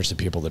 And then there's the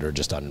people that are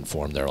just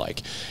uninformed. They're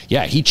like,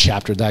 yeah, he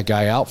chaptered that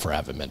guy out for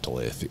having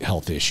mental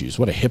health issues.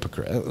 What a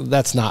hypocrite!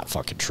 That's not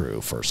fucking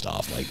true. First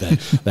off, like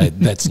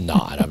that's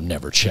not. I've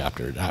never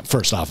chaptered.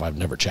 First off, I've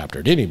never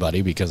chaptered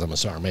anybody because I'm a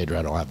sergeant major.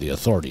 I don't have the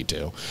authority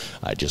to.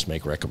 I just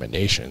make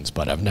recommendations,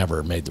 but I've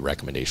never made the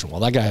recommendation. Well,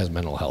 that guy has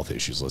mental health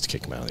issues. Let's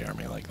kick him out of the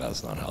Army. Like,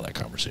 that's not how that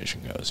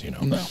conversation goes. You know.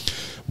 No.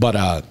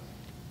 But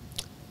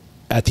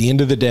at the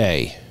end of the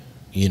day,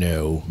 you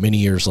know, many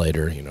years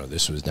later, you know,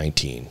 this was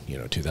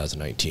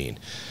 2019,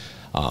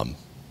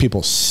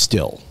 people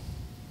still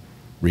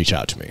reach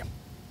out to me.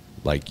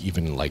 Like,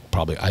 even like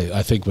probably,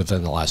 I think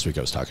within the last week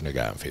I was talking to a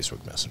guy on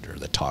Facebook Messenger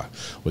that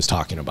was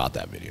talking about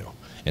that video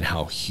and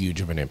how huge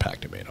of an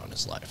impact it made on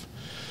his life.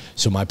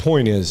 So my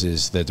point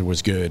is that there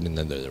was good and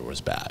then there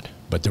was bad.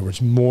 But there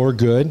was more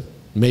good.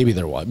 Maybe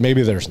there was.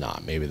 Maybe there's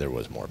not. Maybe there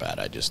was more bad.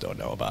 I just don't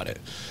know about it.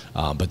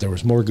 But there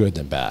was more good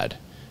than bad.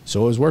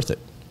 So it was worth it.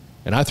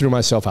 And I threw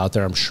myself out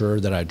there. I'm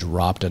sure that I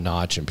dropped a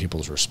notch in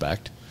people's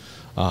respect.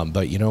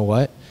 But you know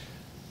what?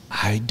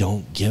 I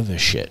don't give a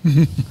shit.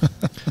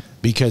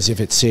 Because if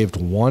it saved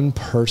one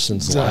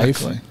person's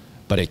life,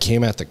 but it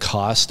came at the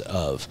cost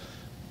of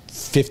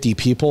 50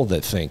 people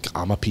that think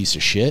I'm a piece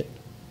of shit,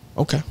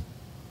 okay,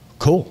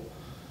 cool.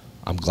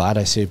 I'm glad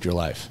I saved your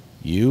life.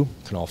 You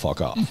can all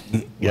fuck off.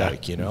 Yeah.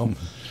 Like, you know?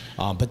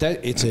 But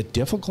it's a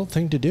difficult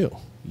thing to do.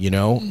 You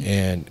know,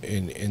 and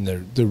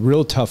the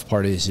real tough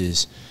part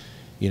is,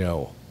 you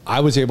know, I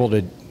was able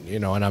to, you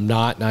know, and I'm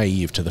not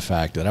naive to the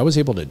fact that I was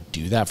able to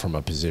do that from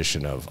a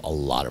position of a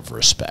lot of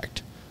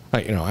respect.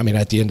 You know, I mean,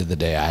 at the end of the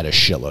day, I had a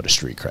shitload of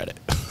street credit.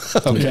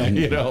 Okay,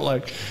 you know,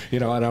 like, you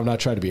know, and I'm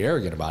not trying to be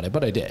arrogant about it,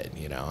 but I did.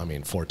 You know, I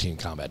mean, 14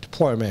 combat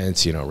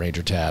deployments, you know,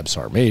 Ranger tab,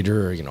 Sergeant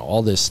Major, you know,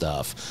 all this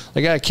stuff.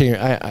 Like, I can't.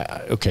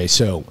 Okay,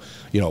 so,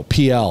 you know,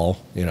 PL,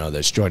 you know,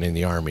 that's joining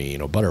the Army, you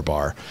know, butter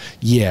bar.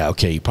 Yeah,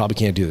 okay, you probably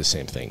can't do the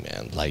same thing,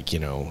 man. Like, you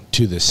know,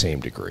 to the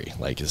same degree.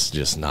 Like, it's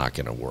just not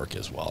going to work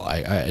as well.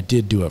 I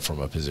did do it from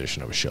a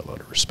position of a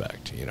shitload of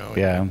respect, you know,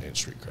 and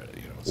street credit.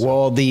 You know, so.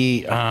 Well,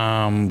 the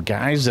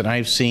guys that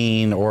I've seen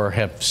or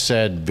have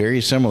said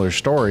very similar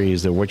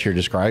stories that what you're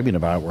describing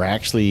about were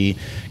actually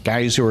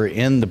guys who were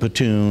in the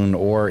platoon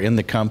or in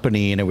the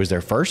company, and it was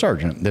their first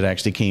sergeant that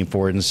actually came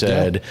forward and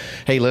said,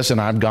 hey, listen,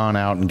 I've gone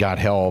out and got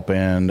help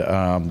and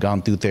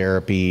gone through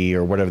therapy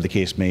or whatever the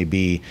case may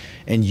be,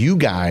 and you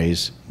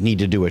guys need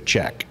to do a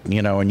check,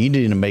 you know, and you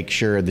need to make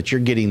sure that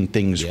you're getting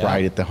things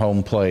right at the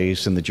home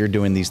place and that you're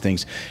doing these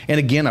things. And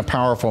again, a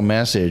powerful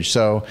message.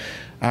 So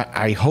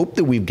I hope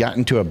that we've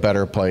gotten to a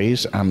better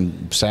place.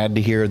 I'm sad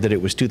to hear that it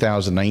was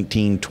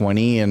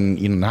 2019-20 and,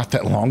 you know, not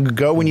that long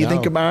ago when you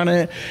think about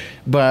it.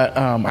 But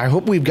I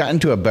hope we've gotten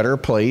to a better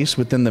place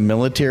within the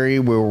military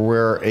where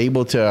we're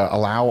able to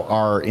allow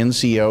our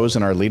NCOs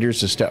and our leaders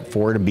to step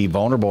forward and be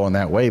vulnerable in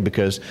that way,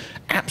 because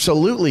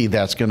absolutely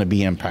that's going to be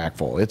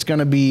impactful. It's going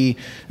to be,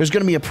 there's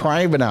going to be a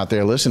private out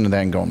there listening to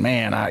that and going,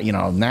 man, you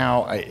know,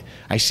 now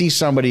I see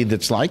somebody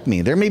that's like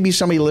me. There may be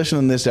somebody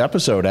listening to this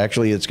episode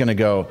actually that's going to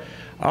go,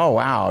 oh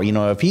wow, you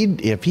know, if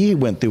he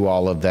went through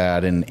all of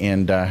that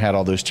and had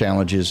all those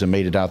challenges and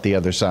made it out the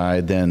other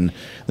side, then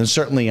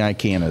certainly I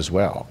can as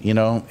well, you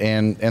know,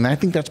 and I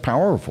think that's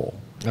powerful.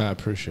 I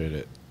appreciate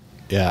it.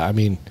 Yeah, I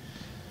mean,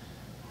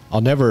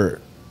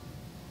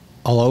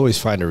 I'll always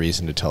find a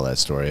reason to tell that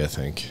story, I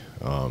think,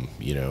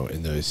 you know,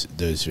 in those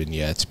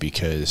vignettes,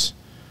 because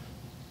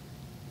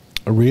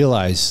I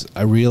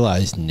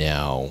realize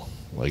now,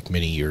 like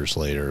many years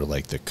later,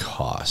 like the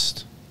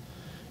cost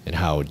and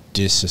how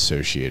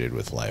disassociated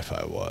with life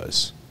I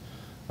was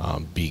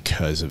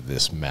because of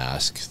this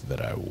mask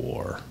that I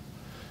wore,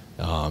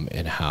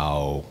 and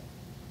how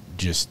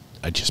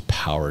I just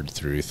powered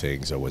through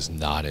things. I was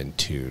not in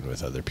tune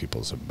with other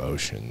people's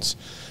emotions,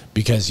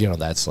 because, you know,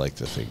 that's like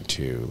the thing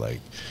too,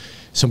 like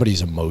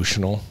somebody's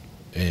emotional,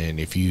 and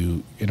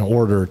in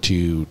order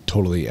to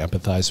totally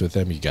empathize with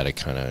them, you got to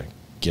kind of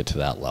get to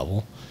that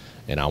level.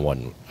 And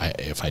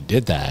if I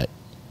did that,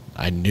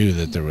 I knew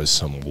that there was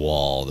some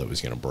wall that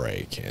was going to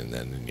break, and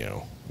then, you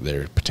know,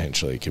 there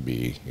potentially could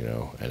be, you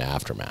know, an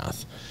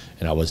aftermath,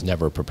 and I was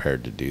never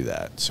prepared to do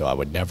that. So I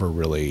would never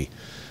really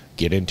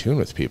get in tune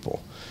with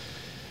people.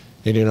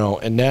 And, you know,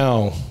 and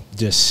now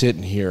just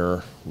sitting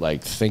here,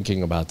 like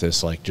thinking about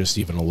this, like just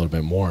even a little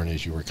bit more, and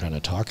as you were kind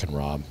of talking,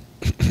 Rob,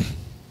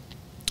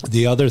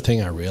 the other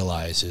thing I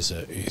realize is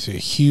a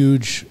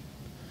huge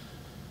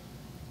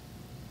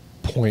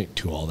point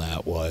to all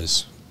that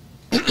was,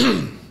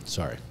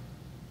 sorry,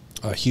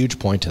 a huge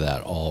point to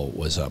that all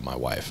was my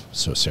wife,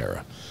 so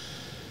Sarah.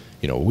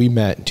 You know, we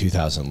met in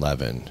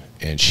 2011,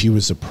 and she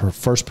was the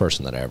first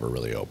person that I ever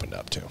really opened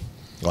up to.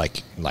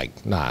 Like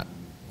not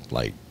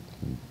like,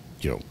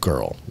 you know,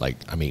 girl, like,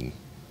 I mean,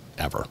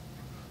 ever.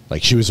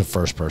 Like, she was the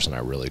first person I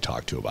really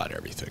talked to about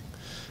everything.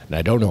 And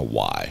I don't know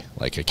why.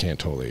 Like, I can't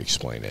totally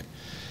explain it.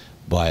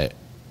 But,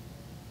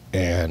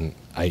 and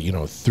I, you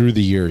know, through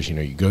the years, you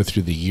know, you go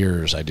through the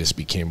years, I just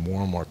became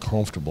more and more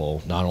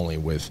comfortable, not only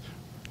with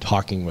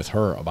talking with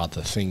her about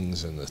the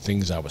things and the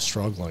things I was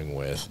struggling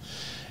with,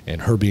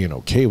 and her being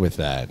okay with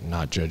that,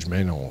 not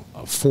judgmental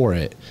for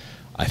it,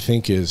 I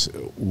think is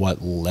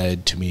what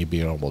led to me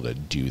being able to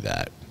do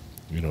that,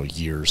 you know,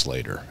 years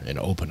later, and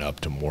open up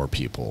to more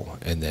people,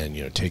 and then,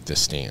 you know, take the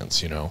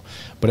stance, you know.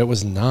 But it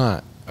was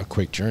not a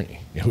quick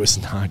journey. It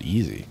was not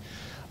easy.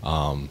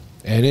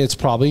 And it's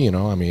probably, you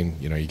know, I mean,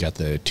 you know, you got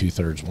the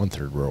 2/3,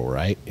 1/3 rule,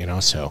 right? You know,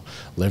 so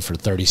lived for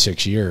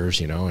 36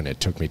 years, you know, and it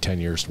took me 10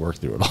 years to work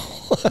through it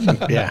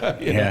all. Yeah.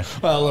 Yeah.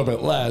 Well, a little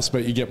bit less,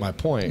 but you get my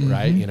point,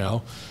 right? You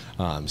know,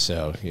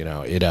 so, you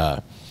know,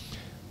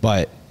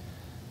 but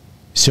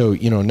so,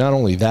 you know, not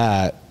only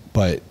that,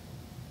 but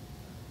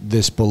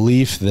this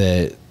belief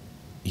that,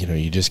 you know,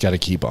 you just got to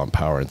keep on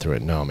powering through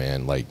it. No,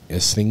 man, like,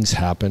 as things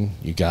happen,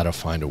 you got to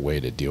find a way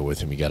to deal with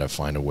them. You got to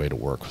find a way to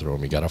work through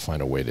them. You got to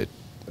find a way to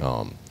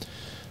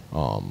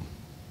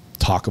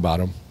talk about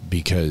them,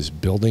 because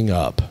building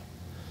up,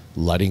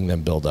 letting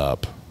them build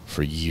up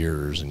for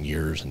years and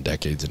years and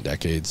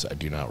decades, I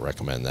do not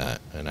recommend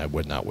that, and I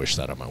would not wish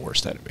that on my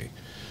worst enemy.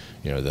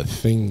 You know,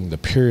 the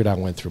period I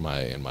went through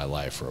in my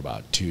life for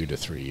about 2 to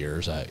 3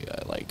 years, I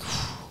like,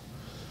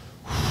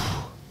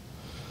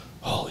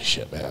 holy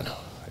shit, man.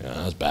 Yeah,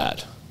 that was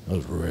bad. That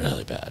was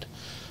really bad.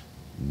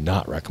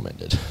 Not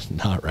recommended.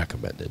 Not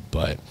recommended.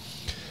 But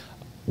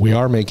we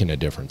are making a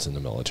difference in the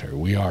military.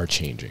 We are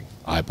changing,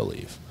 I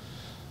believe.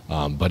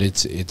 But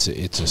it's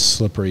a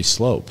slippery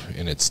slope,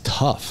 and it's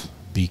tough,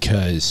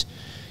 because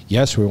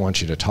yes, we want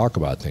you to talk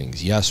about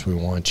things. Yes, we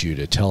want you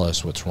to tell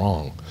us what's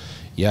wrong.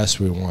 Yes,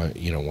 we want,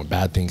 you know, when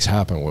bad things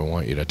happen, we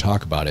want you to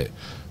talk about it.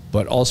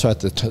 But also at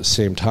the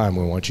same time,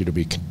 we want you to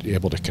be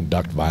able to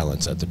conduct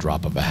violence at the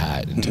drop of a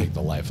hat and take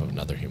the life of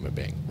another human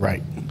being.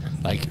 Right.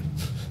 Like,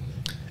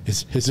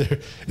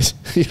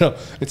 you know,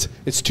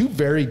 it's two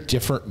very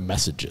different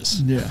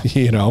messages. Yeah.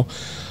 You know,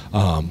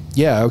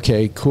 yeah.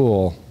 Okay.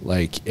 Cool.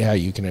 Like, yeah,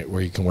 you can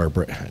wear.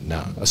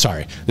 No,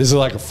 sorry. This is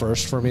like a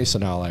first for me. So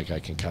now, like, I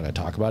can kind of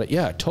talk about it.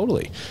 Yeah,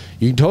 totally.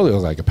 You can totally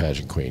look like a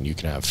pageant queen. You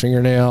can have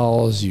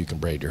fingernails. You can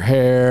braid your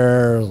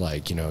hair.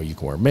 Like, you know, you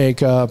can wear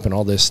makeup and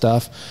all this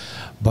stuff.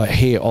 But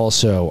hey,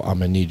 also, I'm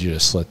gonna need you to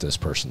slit this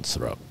person's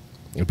throat.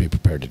 You'll be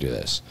prepared to do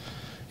this.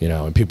 You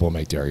know, and people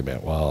make the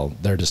argument, well,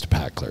 they're just a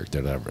pack clerk.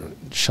 They're never.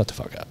 Shut the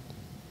fuck up.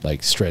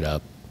 Like, straight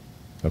up.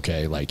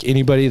 Okay? Like,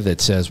 anybody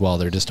that says, well,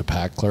 they're just a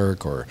pack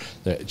clerk, or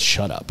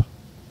shut up.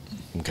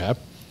 Okay?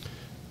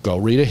 Go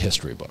read a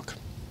history book.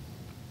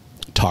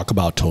 Talk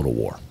about total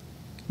war.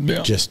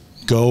 Yeah. Just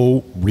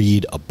go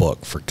read a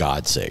book, for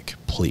God's sake,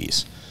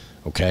 please.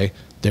 Okay?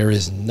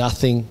 There's no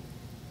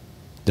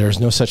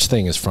such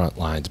thing as front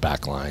lines,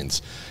 back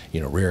lines, you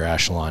know, rear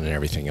echelon and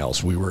everything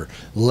else. We were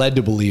led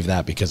to believe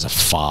that because of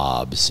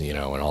FOBs, you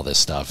know, and all this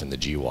stuff in the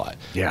GWAT.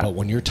 Yeah. But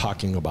when you're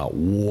talking about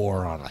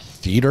war on a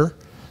theater,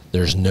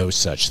 there's no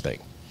such thing.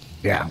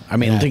 Yeah. I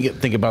mean,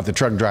 think about the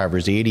truck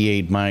drivers, the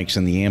 88 mics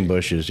and the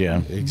ambushes.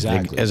 Yeah.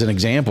 Exactly. As an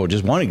example,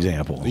 just one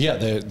example. Yeah.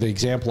 The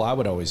example I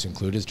would always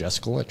include is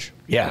Jessica Lynch.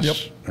 Yes. Yep.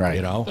 Right.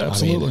 You know,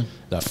 absolutely. I mean,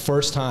 the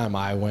first time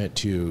I went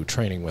to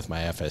training with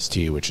my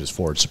FST, which is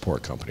Ford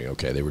Support Company.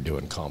 Okay. They were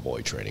doing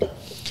convoy training.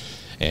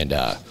 And,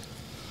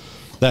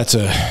 that's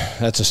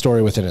a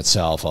story within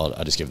itself.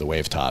 I'll just give the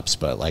wave tops,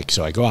 but like,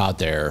 so I go out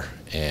there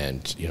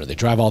and, you know, they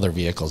drive all their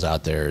vehicles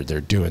out there. They're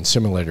doing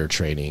simulator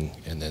training,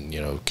 and then,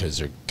 you know, because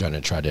they're going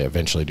to try to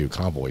eventually do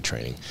convoy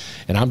training.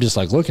 And I'm just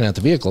like looking at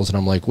the vehicles and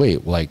I'm like,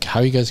 wait, like, how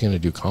are you guys going to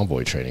do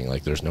convoy training?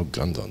 Like, there's no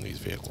guns on these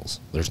vehicles.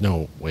 There's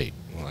no, wait,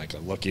 like I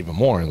look even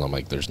more and I'm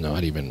like, there's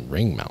not even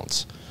ring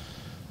mounts.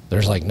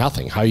 There's like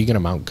nothing. How are you going to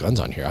mount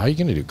guns on here? How are you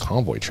going to do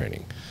convoy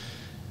training?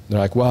 They're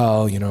like,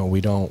 well, you know,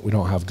 we don't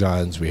have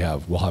guns.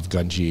 We'll have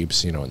gun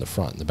jeeps, you know, in the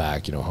front and the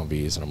back, you know,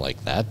 Humvees. And I'm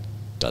like, that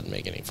doesn't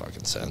make any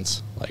fucking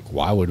sense. Like,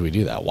 why would we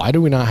do that? Why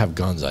do we not have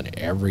guns on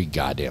every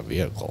goddamn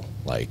vehicle?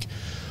 Like,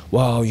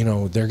 well, you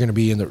know, they're going to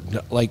be in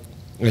the, like,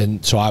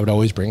 and so I would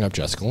always bring up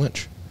Jessica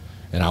Lynch,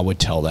 and I would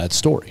tell that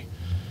story,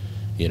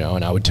 you know,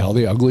 and I would tell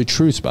the ugly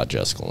truths about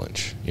Jessica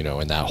Lynch, you know,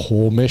 and that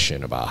whole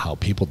mission about how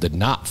people did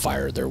not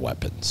fire their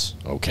weapons,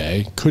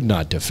 okay, could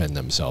not defend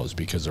themselves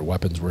because their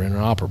weapons were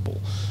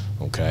inoperable.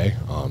 Okay,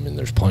 and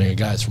there's plenty of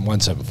guys from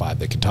 175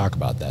 that can talk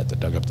about that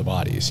dug up the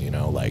bodies, you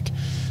know, like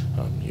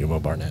Yuma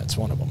Barnett's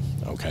one of them.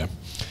 Okay,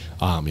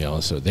 you know,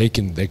 so they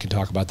can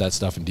talk about that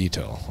stuff in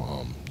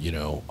detail. You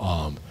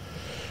know,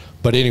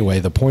 but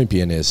anyway, the point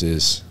being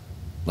is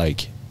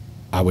like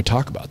I would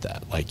talk about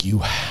that. Like, you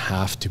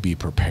have to be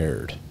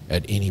prepared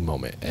at any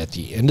moment. At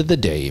the end of the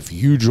day, if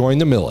you join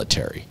the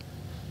military,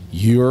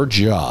 your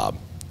job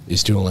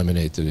is to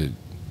eliminate the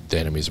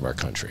enemies of our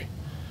country.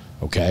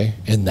 Okay,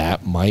 and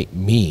that might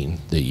mean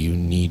that you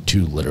need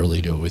to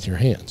literally do it with your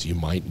hands. You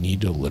might need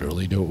to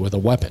literally do it with a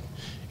weapon.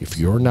 If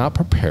you're not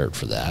prepared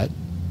for that,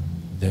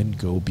 then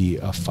go be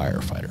a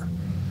firefighter.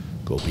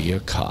 Go be a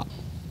cop.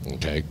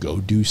 Okay,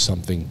 go do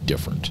something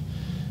different.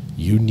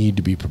 You need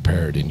to be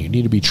prepared, and you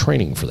need to be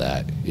training for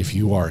that if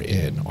you are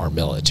in our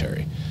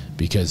military.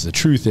 Because the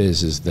truth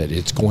is that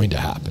it's going to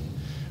happen.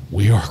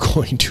 We are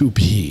going to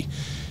be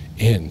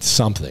in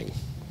something.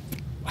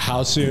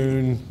 How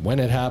soon, when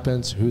it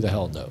happens, who the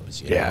hell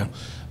knows? You know?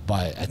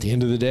 But at the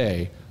end of the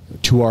day,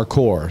 to our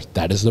core,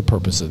 that is the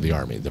purpose of the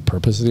Army. The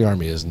purpose of the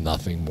Army is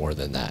nothing more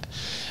than that.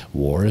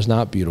 War is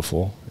not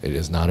beautiful. It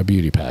is not a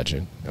beauty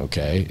pageant,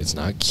 okay? It's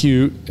not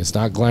cute. It's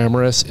not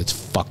glamorous. It's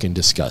fucking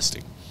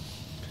disgusting.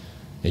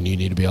 And you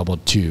need to be able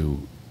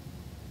to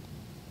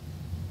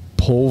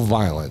pull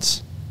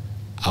violence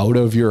out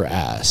of your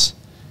ass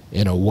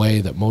in a way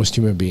that most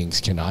human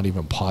beings cannot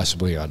even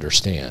possibly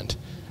understand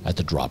at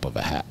the drop of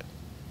a hat.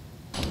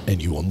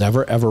 And you will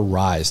never, ever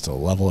rise to the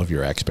level of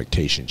your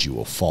expectations. You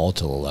will fall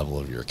to the level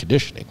of your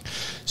conditioning.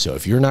 So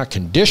if you're not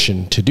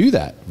conditioned to do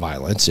that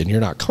violence and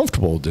you're not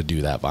comfortable to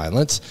do that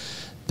violence,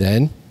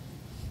 then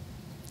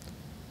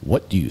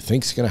what do you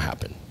think is going to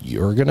happen?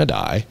 You're going to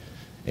die,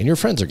 and your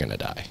friends are going to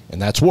die.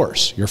 And that's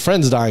worse. Your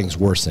friends dying is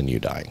worse than you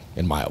dying,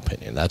 in my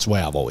opinion. That's the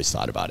way I've always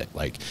thought about it.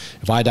 Like,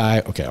 if I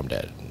die, okay, I'm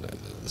dead.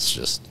 It's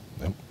just,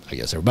 I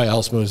guess everybody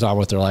else moves on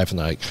with their life,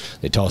 and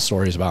they tell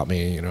stories about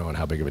me, you know, and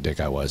how big of a dick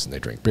I was, and they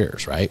drink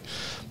beers, right?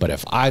 But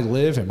if I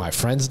live and my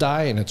friends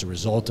die, and it's a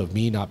result of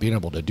me not being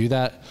able to do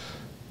that,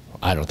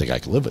 I don't think I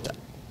could live with that.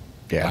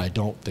 Yeah, I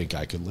don't think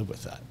I could live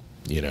with that.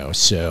 You know,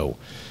 so,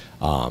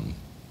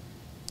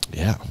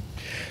 yeah.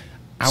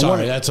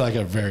 Sorry, that's like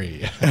a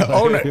very...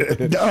 Oh, no,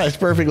 it's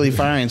perfectly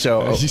fine.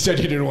 So you said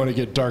you didn't want to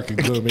get dark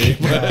and gloomy.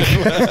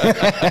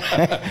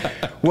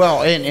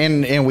 Well,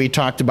 and we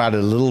talked about it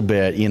a little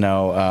bit, you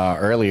know,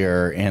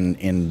 earlier,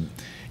 and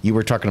you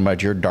were talking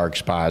about your dark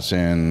spots,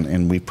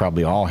 and we've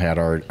probably all had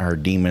our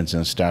demons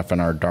and stuff and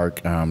our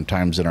dark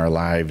times in our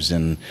lives.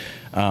 And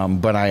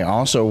but I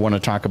also want to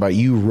talk about,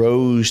 you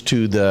rose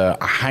to the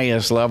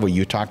highest level.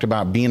 You talked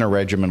about being a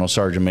regimental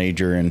sergeant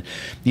major and,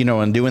 you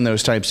know, and doing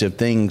those types of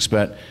things.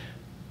 But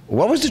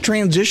what was the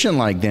transition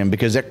like then?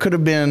 Because that could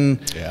have been,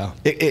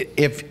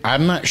 if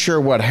I'm not sure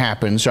what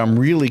happened, so I'm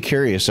really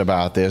curious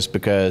about this,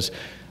 because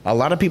a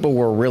lot of people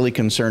were really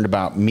concerned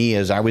about me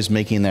as I was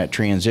making that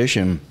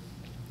transition.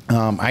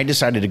 I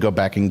decided to go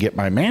back and get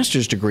my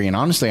master's degree, and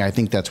honestly, I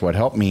think that's what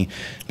helped me,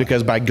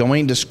 because by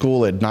going to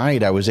school at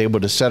night, I was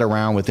able to sit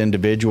around with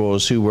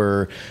individuals who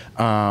were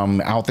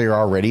out there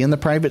already in the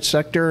private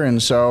sector,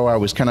 and so I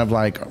was kind of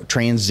like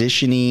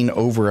transitioning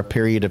over a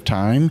period of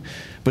time.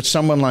 But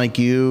someone like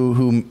you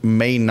who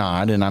may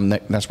not, and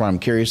that's what I'm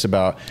curious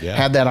about,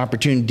 had that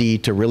opportunity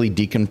to really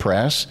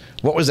decompress.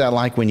 What was that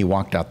like when you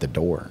walked out the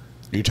door?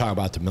 You're talking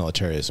about the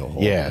military as a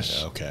whole?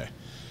 Yes. Okay.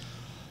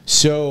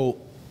 So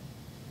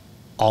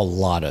a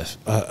lot of,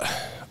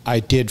 I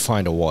did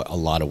find a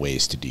lot of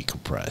ways to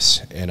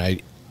decompress. And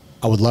I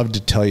would love to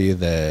tell you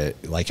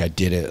that, like, I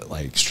did it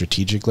like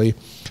strategically,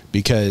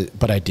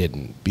 but I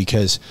didn't,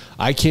 because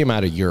I came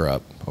out of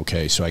Europe.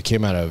 Okay. So I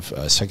came out of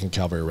 2nd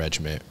Cavalry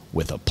Regiment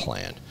with a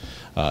plan.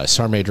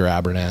 Sergeant Major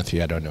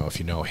Abernathy, I don't know if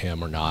you know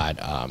him or not.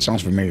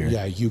 Sounds familiar.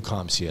 Yeah,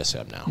 UCOM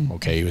CSM now.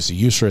 Okay, he was the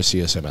USRA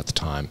CSM at the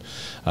time.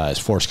 His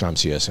ForceCom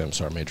CSM,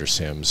 Sergeant Major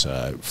Sims,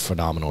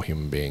 phenomenal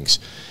human beings.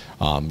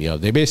 You know,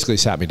 they basically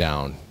sat me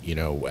down, you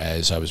know,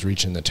 as I was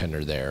reaching the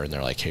tender there, and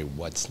they're like, hey,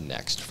 what's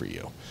next for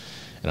you?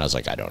 And I was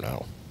like, I don't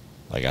know.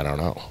 Like, I don't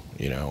know,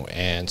 you know.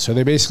 And so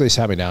they basically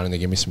sat me down and they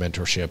gave me some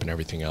mentorship and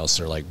everything else.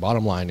 They're like,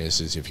 bottom line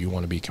is if you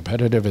want to be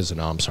competitive as a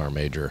non-sergeant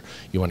major,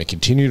 you want to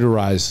continue to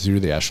rise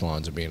through the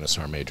echelons of being a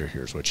sergeant major,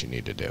 here's what you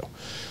need to do.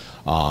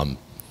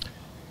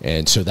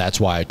 And so that's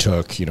why I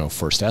took, you know,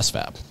 first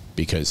SFAB,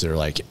 because they're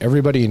like,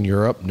 everybody in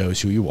Europe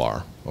knows who you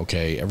are,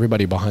 okay?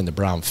 Everybody behind the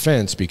brown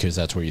fence, because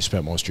that's where you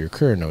spent most of your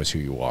career, knows who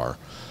you are.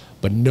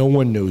 But no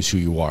one knows who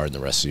you are in the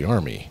rest of the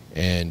Army.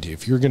 And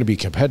if you're going to be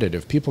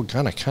competitive, people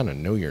kind of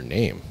know your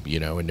name, you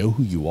know, and know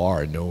who you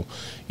are and know,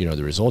 you know,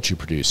 the results you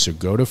produce. So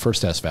go to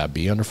first SFAB,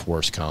 be under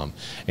FORSCOM,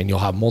 and you'll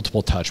have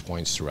multiple touch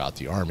points throughout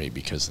the Army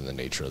because of the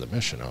nature of the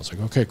mission. I was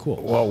like, okay,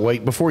 cool. Well,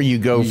 wait, before you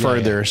go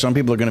further, some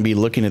people are going to be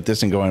looking at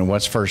this and going,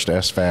 what's first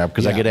SFAB?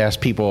 Because I get asked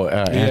people,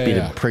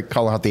 to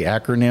call out the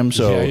acronym.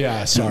 So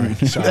sorry.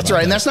 That's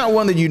right. And that's not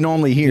one that you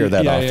normally hear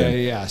that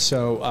often.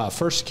 So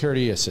First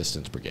Security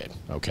Assistance Brigade,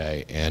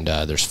 okay? And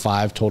there's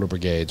 5 total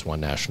brigades,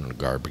 1 National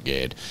Guard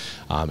brigade,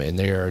 and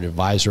they are an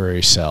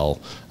advisory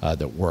cell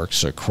that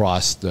works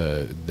across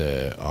the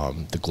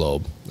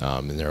globe,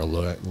 and they're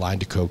aligned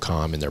to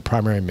COCOM, and their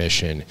primary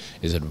mission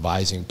is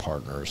advising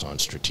partners on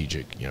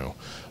strategic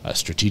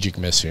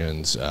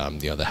missions,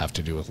 that have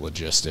to do with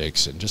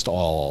logistics and just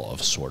all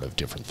of sort of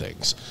different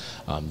things.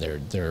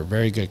 They're a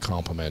very good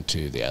complement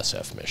to the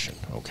SF mission,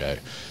 okay?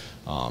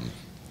 So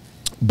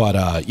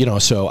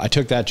I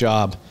took that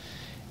job,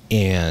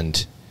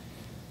 and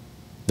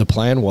the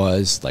plan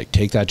was, like,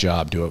 take that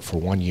job, do it for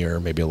 1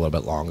 year, maybe a little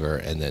bit longer,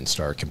 and then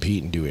start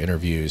compete and do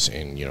interviews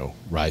and, you know,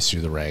 rise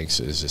through the ranks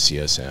as a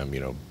CSM, you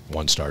know,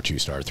 1 star, 2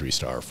 star, 3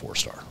 star, 4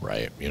 star,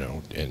 right? You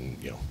know, and,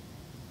 you know,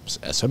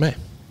 SMA,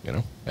 you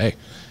know, hey,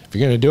 if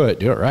you're going to do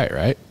it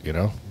right? You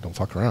know, don't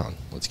fuck around.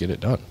 Let's get it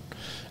done.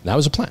 And that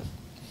was a plan.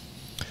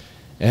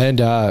 And,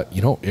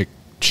 you know, it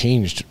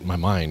changed my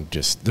mind.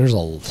 Just there's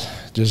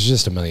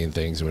just a million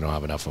things. We don't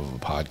have enough of a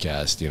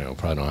podcast, you know,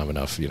 probably don't have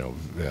enough, you know,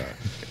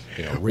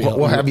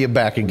 we'll have you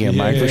back again,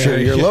 Mike, for sure.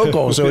 You're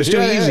local, so it's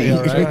too easy.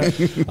 Right?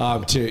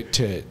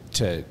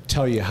 To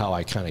tell you how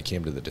I kind of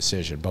came to the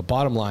decision. But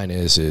bottom line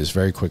is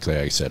very quickly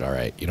I said, all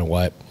right, you know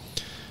what?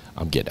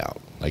 I'm getting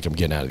out. Like, I'm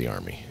getting out of the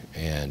Army.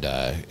 And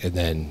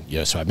then, you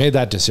know, so I made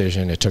that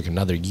decision. It took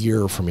another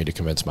year for me to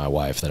convince my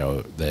wife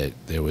that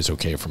it was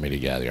okay for me to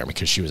get out of the Army,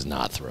 because she was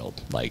not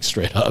thrilled. Like,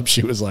 straight up,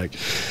 she was like,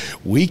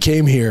 we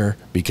came here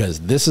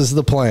because this is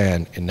the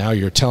plan, and now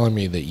you're telling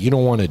me that you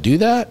don't want to do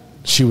that?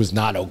 She was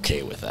not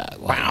okay with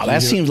that. Like, wow,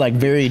 that seems like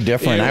very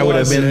different. I would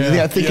have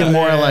been thinking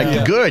more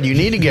like, good, you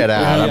need to get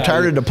out. I'm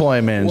tired of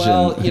deployments.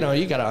 Well, you know,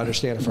 you got to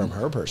understand it from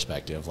her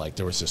perspective. Like,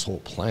 there was this whole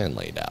plan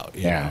laid out,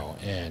 you know,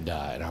 and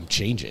I'm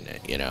changing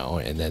it, you know,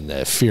 and then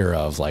the fear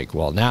of, like,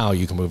 well, now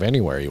you can move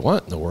anywhere you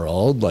want in the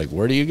world. Like,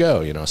 where do you go?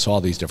 You know, so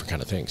all these different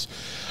kind of things.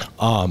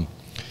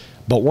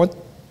 But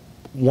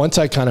once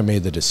I kind of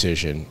made the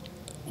decision,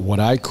 what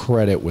I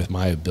credit with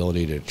my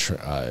ability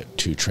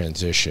to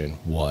transition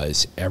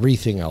was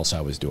everything else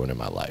I was doing in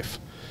my life.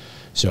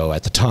 So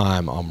at the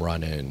time, I'm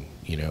running,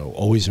 you know,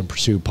 Always in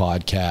Pursuit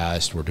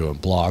podcast. We're doing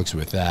blogs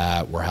with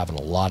that. We're having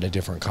a lot of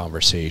different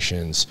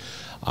conversations.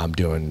 I'm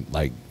doing,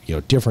 like, you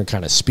know, different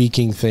kind of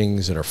speaking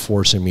things that are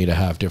forcing me to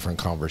have different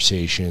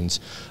conversations.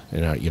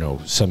 And, you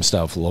know, some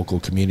stuff, local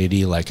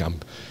community, like I'm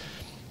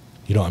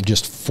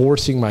just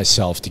forcing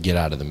myself to get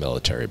out of the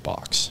military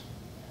box.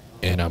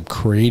 And I'm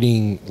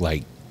creating,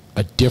 like,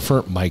 a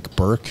different Mike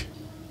Burke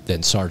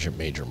than Sergeant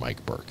Major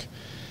Mike Burke.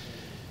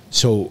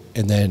 So,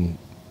 and then,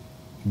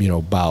 you know,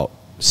 about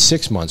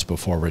 6 months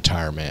before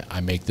retirement,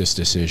 I make this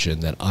decision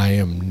that I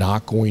am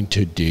not going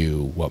to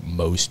do what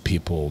most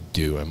people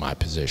do in my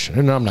position.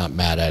 And I'm not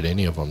mad at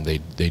any of them.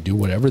 They do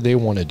whatever they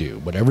want to do.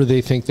 Whatever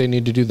they think they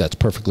need to do, that's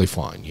perfectly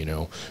fine. You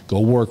know, go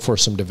work for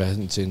some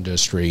defense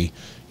industry,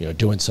 you know,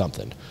 doing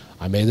something.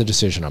 I made the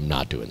decision I'm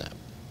not doing that.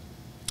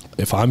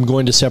 If I'm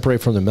going to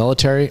separate from the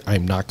military,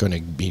 I'm not going to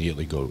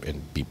immediately go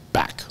and be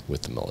back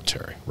with the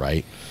military,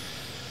 right?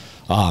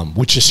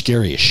 Which is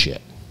scary as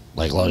shit.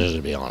 Like, let's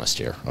just be honest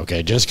here,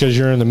 okay? Just because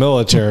you're in the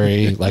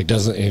military, like,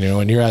 doesn't, you know,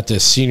 and you're at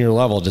this senior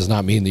level, does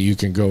not mean that you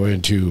can go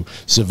into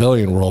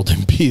civilian world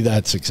and be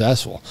that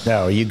successful.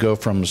 No, you go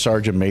from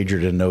sergeant major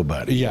to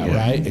nobody. Yeah.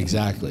 Right?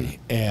 Exactly.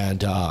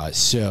 And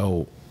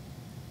so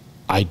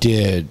I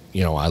did,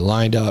 you know, I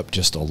lined up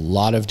just a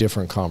lot of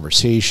different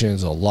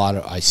conversations,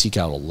 I seek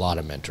out a lot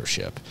of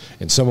mentorship.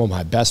 And some of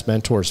my best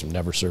mentors have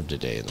never served a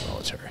day in the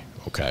military,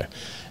 okay?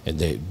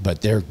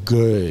 But they're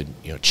good,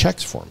 you know,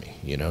 checks for me.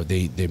 You know,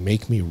 they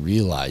make me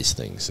realize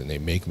things, and they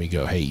make me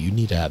go, hey, you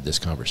need to have this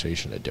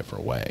conversation a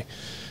different way.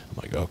 I'm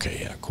like, okay,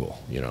 yeah,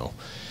 cool, you know.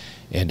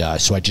 And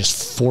so I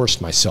just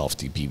forced myself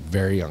to be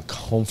very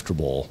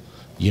uncomfortable,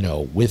 you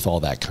know, with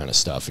all that kind of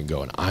stuff, and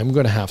going, I'm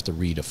going to have to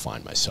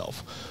redefine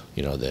myself.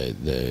 You know,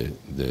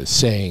 the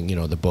saying, you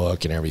know, the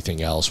book and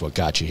everything else, what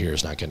got you here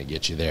is not going to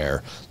get you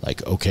there.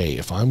 Like, okay,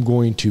 if I'm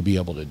going to be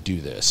able to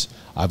do this,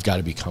 I've got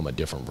to become a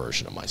different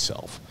version of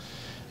myself.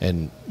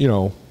 And, you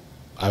know,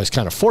 I was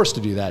kind of forced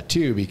to do that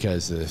too,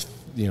 because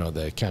you know,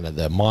 the kind of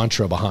the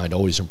mantra behind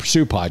Always in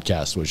Pursuit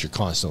podcast was you're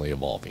constantly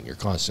evolving, you're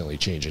constantly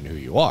changing who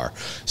you are.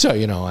 So,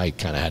 you know, I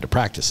kind of had to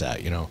practice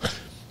that, you know,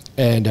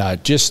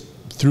 and just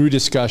through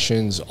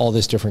discussions, all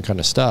this different kind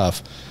of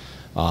stuff,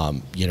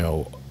 you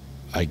know,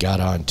 I got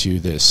onto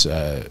this,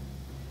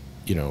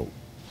 you know,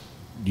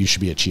 you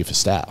should be a chief of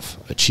staff.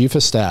 A chief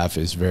of staff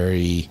is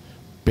very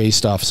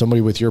based off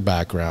somebody with your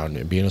background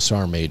and being a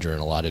SAR major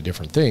and a lot of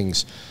different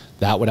things.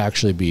 That would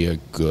actually be a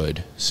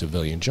good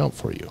civilian jump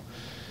for you.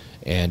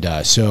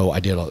 And so I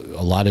did a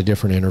lot of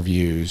different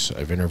interviews.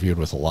 I've interviewed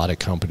with a lot of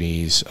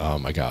companies.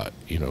 I got,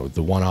 you know,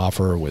 the one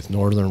offer with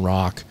Northern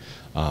Rock,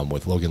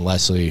 with Logan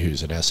Leslie,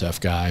 who's an SF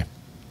guy.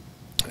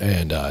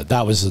 And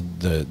that was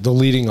the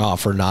leading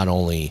offer, not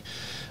only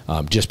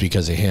just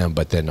because of him,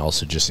 but then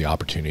also just the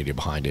opportunity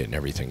behind it and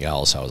everything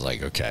else. I was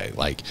like, okay,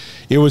 like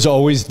it was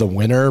always the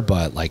winner,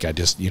 but like I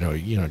just, you know,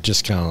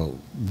 just kind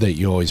of that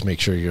you always make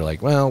sure you're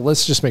like, well,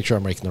 let's just make sure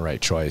I'm making the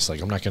right choice. Like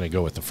I'm not going to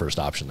go with the first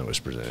option that was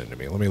presented to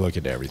me. Let me look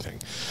into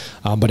everything.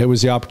 But it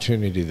was the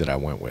opportunity that I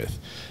went with.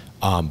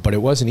 But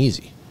it wasn't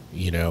easy,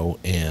 you know,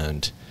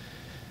 and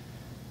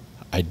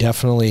I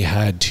definitely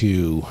had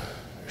to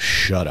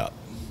shut up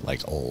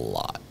like a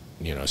lot.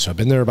 You know, so I've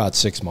been there about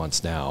 6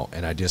 months now,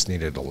 and I just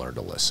needed to learn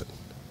to listen,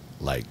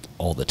 like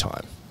all the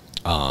time.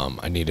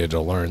 I needed to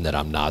learn that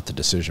I'm not the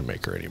decision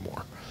maker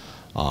anymore.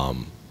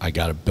 I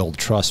got to build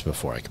trust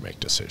before I can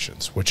make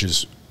decisions, which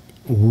is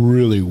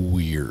really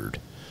weird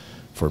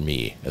for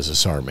me as a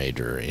SAR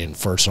major in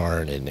First SAR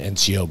and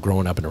NCO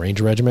growing up in a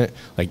Ranger Regiment.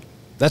 Like,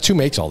 that's who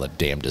makes all the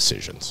damn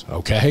decisions,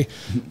 okay?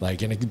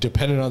 Like, and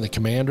depending on the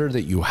commander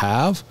that you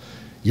have,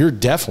 you're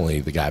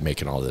definitely the guy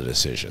making all the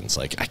decisions.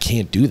 Like, I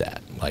can't do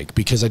that. Like,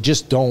 because I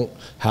just don't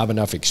have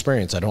enough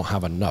experience. I don't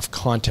have enough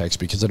context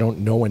because I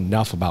don't know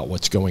enough about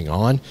what's going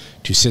on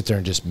to sit there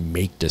and just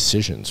make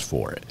decisions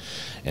for it.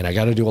 And I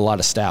got to do a lot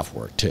of staff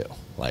work too.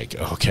 Like,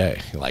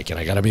 okay, like, and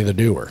I got to be the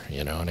doer,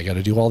 you know, and I got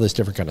to do all this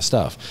different kind of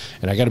stuff.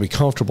 And I got to be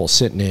comfortable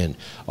sitting in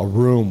a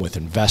room with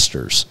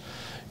investors,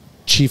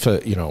 chief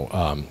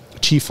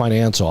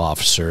financial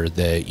officer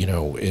that, you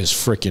know, is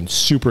freaking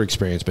super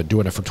experienced, been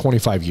doing it for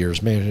 25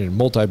 years, managing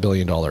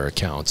multi-billion-dollar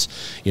accounts,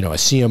 you know, a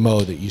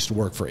CMO that used to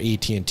work for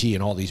AT&T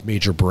and all these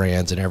major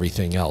brands and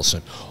everything else,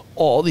 and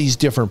all these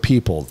different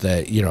people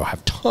that, you know,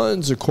 have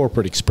tons of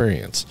corporate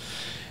experience.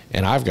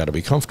 And I've got to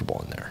be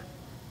comfortable in there.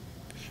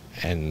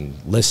 And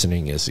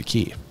listening is the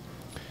key.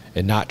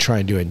 And not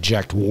trying to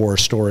inject war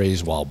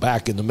stories while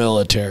back in the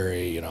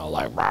military, you know,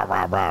 like, rah,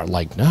 rah, rah.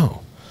 Like,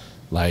 no.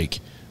 Like,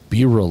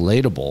 be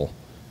relatable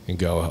and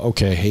go,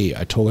 okay, hey, I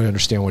totally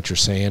understand what you're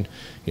saying.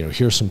 You know,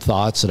 here's some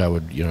thoughts that I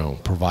would, you know,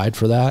 provide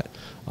for that.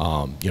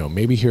 You know,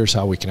 maybe here's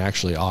how we can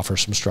actually offer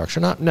some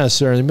structure, not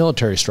necessarily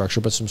military structure,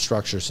 but some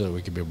structure so that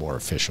we can be more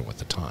efficient with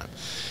the time,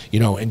 you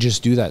know, and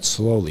just do that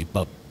slowly.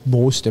 But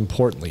most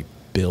importantly,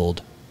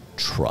 build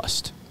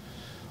trust.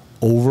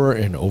 Over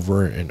and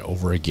over and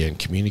over again,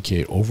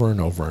 communicate over and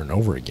over and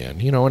over again,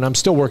 you know, and I'm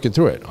still working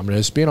through it. I'm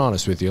just being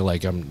honest with you.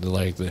 Like, I'm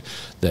like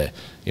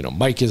you know,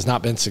 Mike has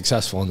not been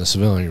successful in the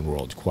civilian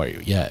world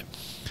quite yet.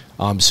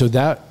 So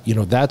that, you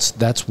know,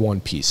 that's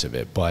one piece of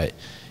it, but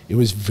it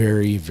was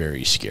very,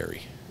 very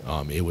scary.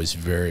 It was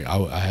very,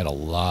 I had a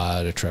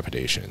lot of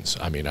trepidations.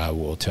 I mean, I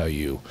will tell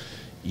you,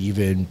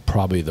 even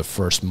probably the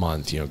first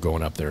month, you know,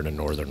 going up there to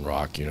Northern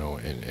Rock, you know,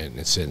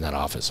 and sitting in that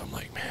office, I'm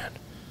like, man,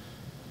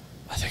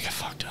 I think I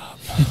fucked up.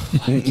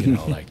 Like, you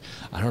know, like,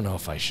 I don't know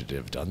if I should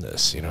have done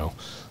this, you know,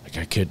 like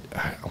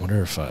I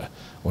wonder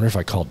if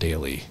I call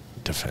daily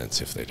defense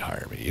if they'd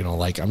hire me, you know,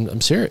 like I'm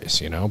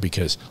serious, you know,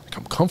 because like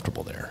I'm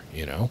comfortable there,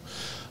 you know,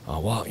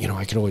 well, you know,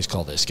 I could always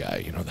call this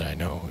guy, you know, that I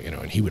know, you know,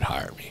 and he would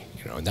hire me,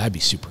 you know, and that'd be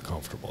super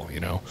comfortable, you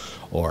know,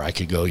 or I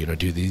could go, you know,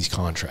 do these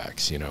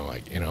contracts, you know,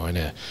 like, you know,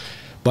 and,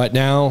 but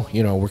now,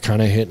 you know, we're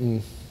kind of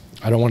hitting,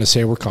 I don't want to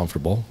say we're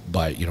comfortable,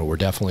 but, you know, we're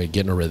definitely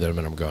getting a rhythm,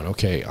 and I'm going,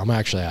 okay, I'm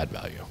actually add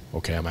value.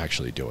 Okay, I'm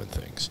actually doing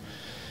things.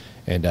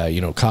 And, you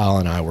know, Kyle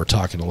and I were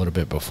talking a little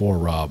bit before,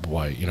 Rob,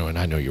 why, you know, and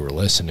I know you were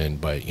listening,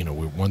 but, you know,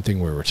 one thing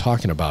we were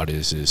talking about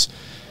is,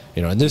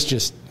 you know, and this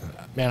just,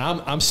 man,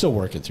 I'm still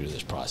working through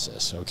this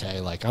process,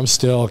 okay? Like, I'm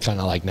still kind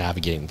of like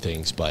navigating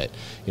things, but,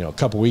 you know, a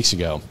couple weeks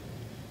ago,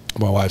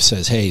 my wife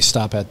says, hey,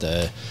 stop at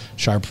the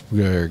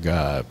Sharpsburg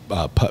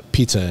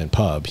Pizza and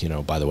Pub. You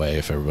know, by the way,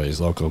 if everybody's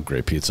local,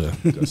 great pizza,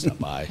 go stop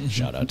by.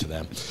 Shout out to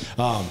them.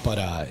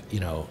 You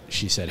know,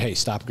 she said, hey,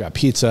 stop and grab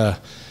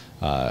pizza.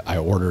 I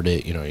ordered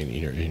it, you know, and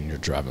you're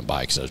driving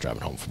by because I was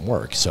driving home from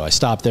work. So I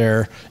stopped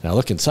there, and I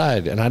look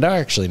inside, and I'd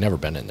actually never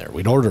been in there.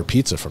 We'd order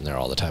pizza from there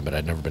all the time, but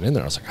I'd never been in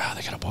there. I was like, oh,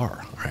 they got a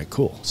bar. All right,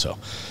 cool. So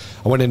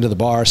I went into the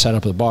bar, sat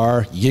up at the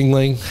bar,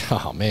 Yingling.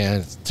 Oh,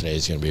 man,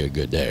 today's going to be a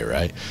good day,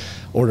 right?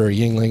 Order a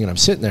Yingling, and I'm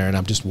sitting there, and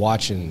I'm just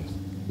watching,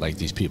 like,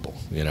 these people,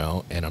 you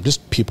know, and I'm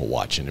just people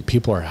watching, and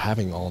people are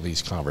having all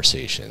these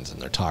conversations, and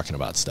they're talking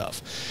about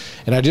stuff.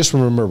 And I just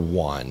remember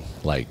one,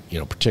 like, you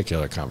know,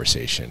 particular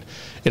conversation.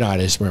 You know, I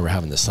just remember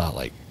having this thought,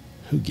 like,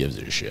 who gives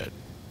a shit?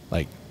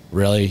 Like,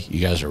 Really? You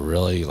guys are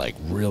really, like,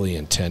 really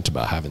intent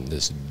about having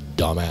this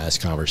dumbass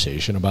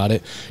conversation about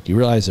it? Do you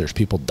realize there's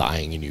people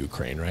dying in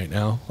Ukraine right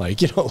now?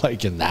 Like, you know,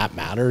 like, and that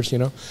matters, you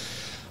know?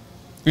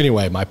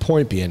 Anyway, my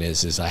point being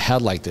is I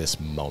had, like, this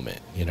moment,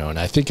 you know, and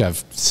I think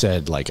I've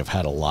said, like, I've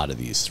had a lot of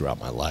these throughout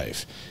my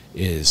life,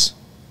 is,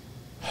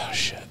 oh,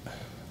 shit.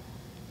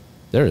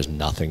 There is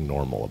nothing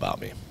normal about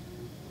me.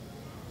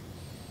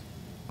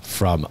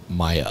 From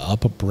my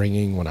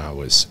upbringing when I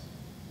was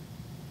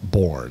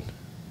born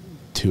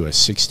to a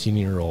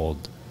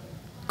 16-year-old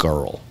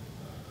girl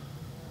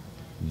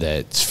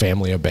that's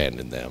family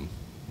abandoned them,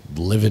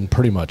 living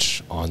pretty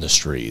much on the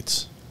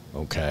streets,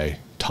 okay,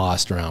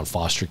 tossed around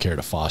foster care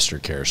to foster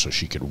care so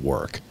she could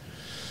work,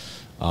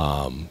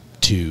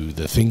 to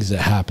the things that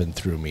happened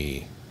through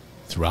me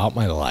throughout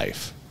my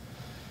life,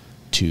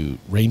 to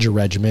Ranger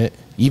Regiment.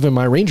 Even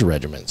my Ranger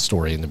Regiment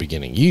story in the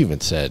beginning, you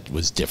even said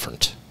was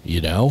different,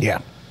 you know?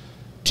 Yeah.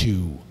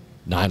 To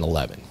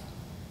 9/11,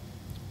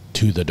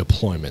 to the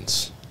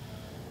deployments,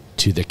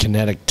 to the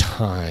kinetic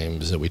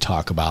times that we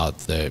talk about,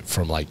 that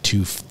from like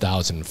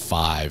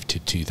 2005 to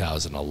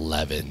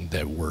 2011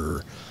 that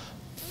were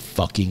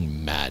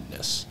fucking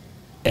madness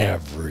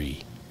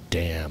every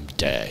damn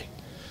day,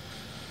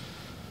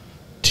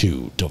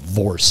 to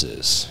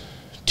divorces,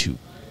 to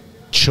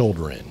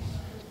children,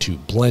 to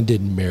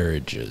blended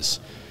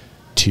marriages,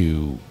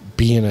 to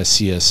being a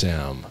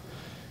CSM,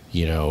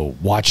 you know,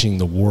 watching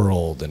the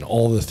world and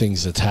all the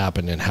things that's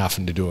happened and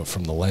having to do it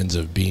from the lens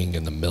of being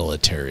in the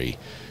military,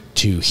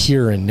 to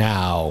here and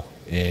now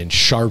in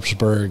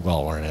Sharpsburg,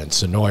 well, we're in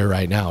Sonoy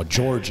right now,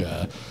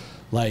 Georgia.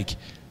 Like,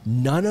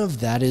 none of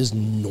that is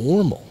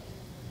normal.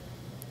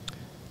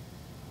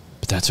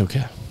 But that's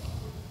okay.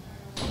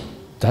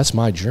 That's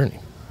my journey.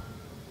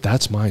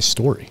 That's my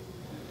story.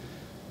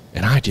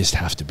 And I just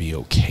have to be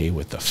okay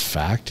with the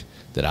fact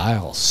that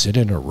I'll sit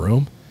in a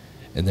room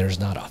and there's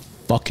not a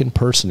fucking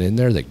person in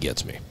there that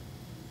gets me.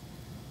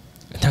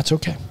 And that's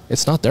okay.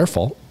 It's not their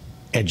fault.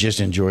 And just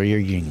enjoy your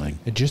Yingling.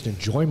 And just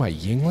enjoy my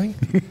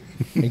Yingling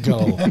and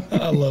go,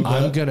 I love that.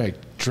 I'm going to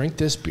drink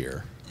this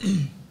beer.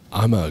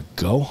 I'm going to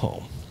go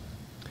home.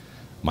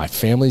 My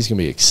family's going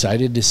to be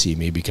excited to see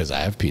me because I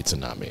have pizza,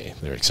 not me.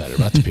 They're excited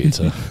about the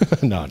pizza.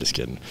 No, I'm just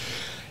kidding.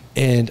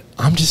 And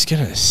I'm just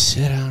going to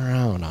sit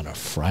around on a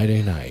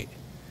Friday night,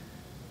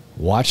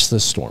 watch the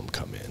storm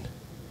come in,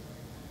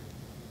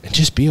 and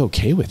just be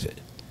okay with it.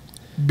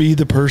 Be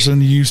the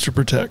person you used to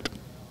protect.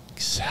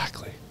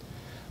 Exactly.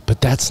 But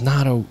that's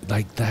not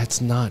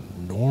that's not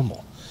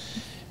normal.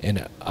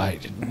 And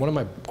one of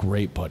my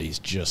great buddies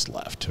just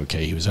left.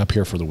 Okay, he was up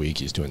here for the week.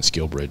 He's doing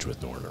Skill Bridge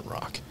with Northern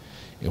Rock,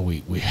 and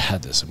we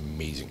had this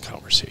amazing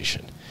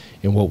conversation.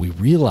 And what we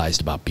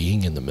realized about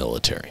being in the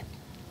military,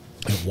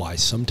 and why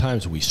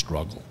sometimes we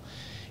struggle,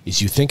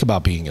 is you think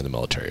about being in the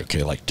military.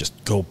 Okay, like just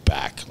go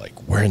back,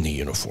 like wearing the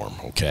uniform.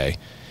 Okay.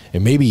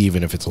 And maybe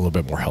even if it's a little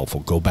bit more helpful,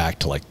 go back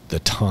to like the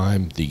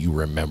time that you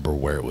remember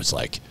where it was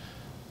like,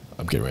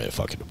 I'm getting ready to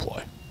fucking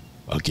deploy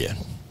again,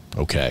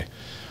 okay?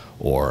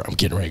 Or I'm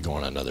getting ready to go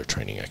on another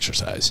training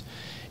exercise.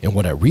 And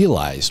what I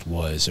realized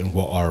was,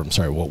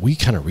 what we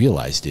kind of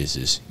realized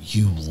is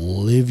you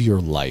live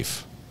your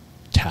life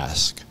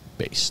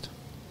task-based.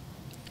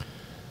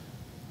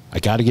 I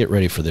got to get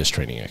ready for this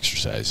training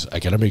exercise. I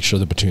got to make sure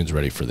the platoon's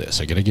ready for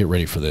this. I got to get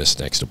ready for this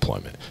next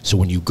deployment. So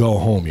when you go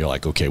home, you're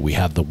like, okay, we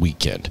have the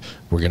weekend.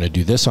 We're going to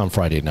do this on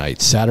Friday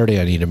night. Saturday,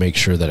 I need to make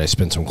sure that I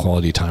spend some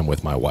quality time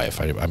with my wife.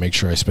 I make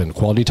sure I spend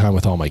quality time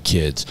with all my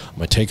kids. I'm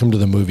going to take them to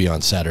the movie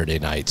on Saturday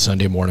night.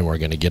 Sunday morning, we're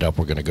going to get up.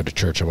 We're going to go to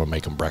church. I'm going to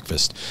make them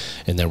breakfast.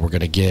 And then we're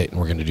going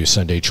to do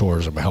Sunday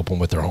chores. I'm going to help them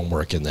with their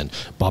homework. And then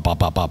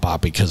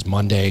because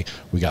Monday,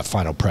 we got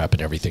final prep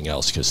and everything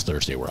else because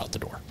Thursday, we're out the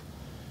door.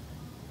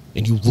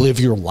 And you live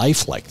your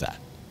life like that.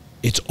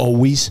 It's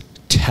always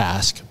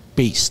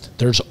task-based.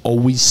 There's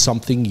always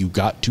something you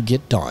got to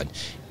get done.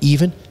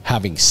 Even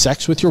having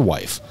sex with your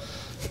wife,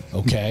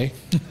 okay?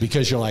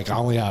 Because you're like,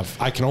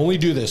 I can only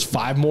do this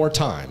 5 more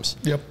times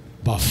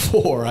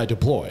before I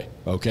deploy,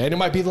 okay? And it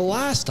might be the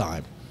last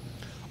time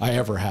I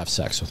ever have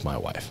sex with my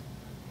wife,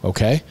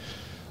 okay?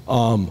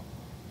 Or,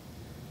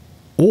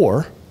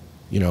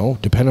 you know,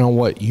 depending on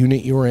what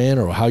unit you were in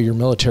or how your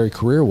military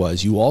career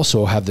was, you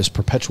also have this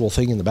perpetual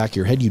thing in the back of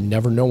your head. You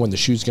never know when the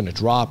shoe's going to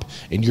drop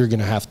and you're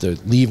going to have to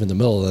leave in the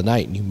middle of the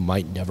night and you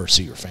might never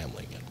see your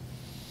family again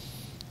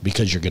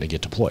because you're going to get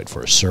deployed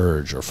for a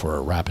surge or for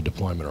a rapid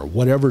deployment or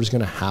whatever is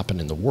going to happen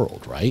in the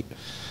world, right?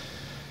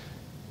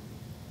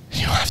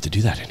 You don't have to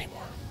do that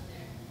anymore.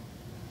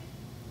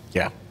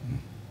 Yeah.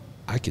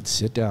 I could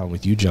sit down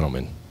with you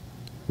gentlemen,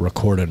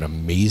 record an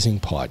amazing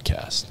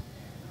podcast.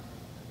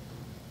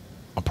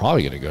 I'm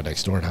probably going to go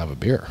next door and have a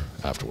beer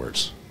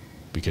afterwards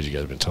because you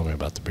guys have been telling me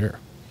about the beer.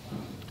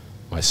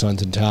 My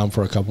son's in town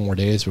for a couple more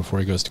days before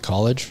he goes to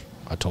college.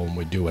 I told him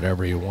we'd do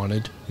whatever he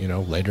wanted, you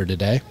know, later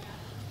today.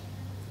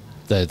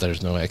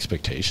 There's no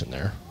expectation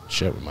there.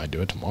 Shit, we might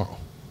do it tomorrow.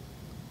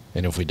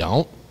 And if we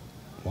don't,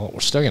 well,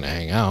 we're still going to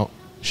hang out.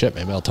 Shit,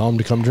 maybe I'll tell him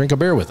to come drink a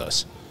beer with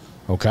us.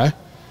 Okay?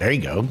 There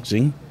you go.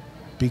 See?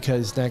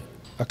 Because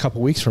a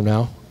couple weeks from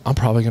now, I'm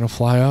probably going to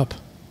fly up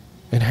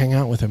and hang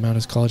out with him at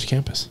his college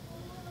campus.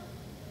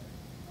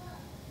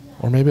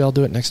 Or maybe I'll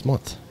do it next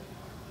month.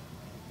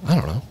 I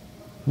don't know.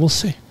 We'll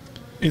see.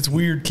 It's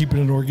weird keeping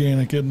it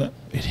organic, isn't it?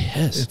 It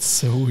is. It's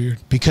so weird.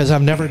 Because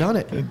I've never done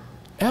it.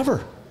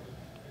 Ever.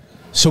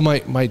 So my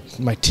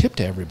tip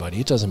to everybody,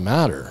 it doesn't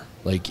matter.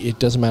 Like, it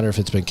doesn't matter if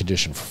it's been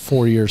conditioned for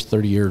 4 years,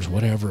 30 years,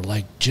 whatever.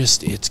 Like,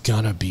 just, it's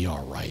going to be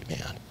all right,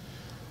 man.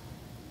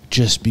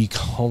 Just be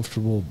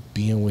comfortable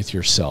being with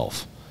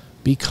yourself.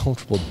 Be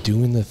comfortable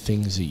doing the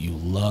things that you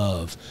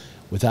love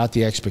without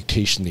the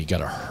expectation that you got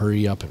to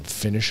hurry up and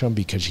finish them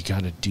because you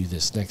got to do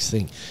this next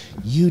thing.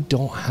 You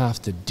don't have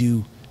to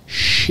do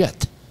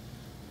shit.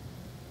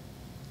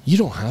 You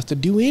don't have to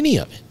do any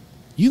of it.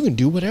 You can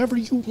do whatever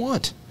you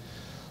want.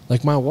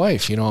 Like my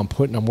wife, you know,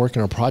 I'm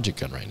working on Project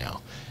Gun right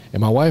now.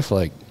 And my wife,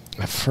 like,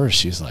 at first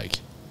she's like,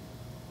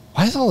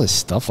 why is all this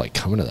stuff like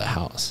coming to the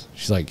house?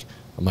 She's like,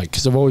 I'm like,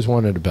 because I've always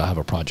wanted to have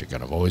a project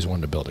gun. I've always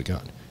wanted to build a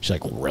gun. She's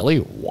like, really?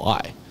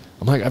 Why?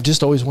 I'm like, I've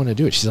just always wanted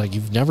to do it. She's like,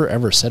 you've never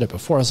ever said it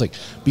before. I was like,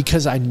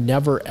 because I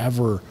never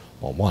ever,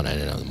 well, one, I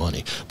didn't have the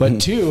money, but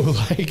two,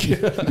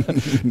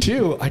 like,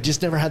 two, I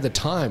just never had the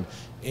time.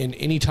 And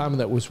any time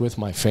that was with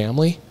my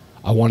family,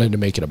 I wanted to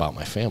make it about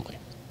my family.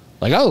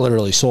 Like, I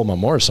literally sold my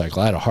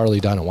motorcycle. I had a Harley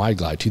Dyna Wide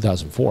Glide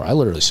 2004. I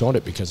literally sold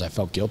it because I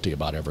felt guilty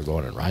about ever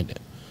going and riding it.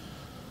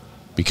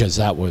 Because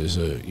that was,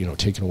 you know,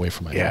 taken away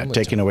from my family. Yeah,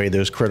 taking away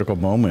those critical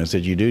moments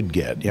that you did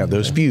get. Yeah,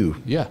 those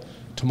few. Yeah.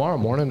 Tomorrow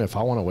morning, if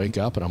I want to wake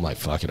up and I'm like,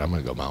 fuck it, I'm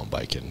going to go mountain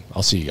biking.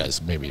 I'll see you guys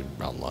maybe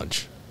around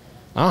lunch.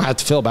 I don't have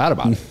to feel bad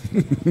about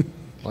it.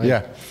 Like,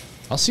 yeah.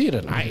 I'll see you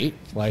tonight.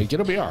 Like,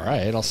 it'll be all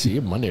right. I'll see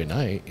you Monday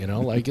night. You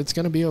know, like, it's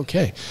going to be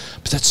okay.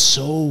 But that's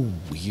so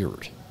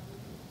weird.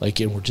 Like,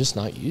 and we're just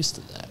not used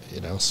to that, you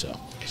know? So,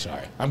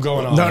 sorry. I'm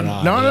going on and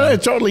on. No,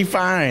 it's totally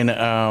fine.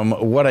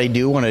 What I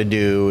do want to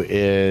do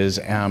is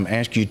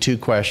ask you two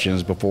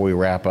questions before we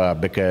wrap up,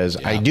 because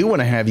I do want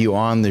to have you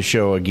on the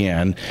show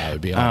again. That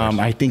would be honored.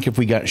 I think if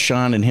we got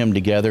Sean and him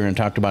together and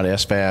talked about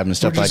SFAB and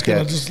stuff like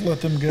that. Just let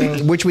them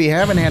go. Which we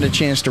haven't had a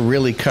chance to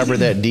really cover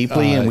that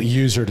deeply. And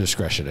user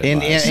discretion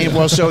advice. And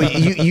well, so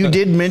you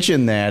did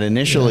mention that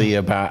initially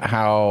about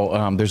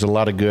how there's a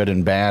lot of good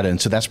and bad, and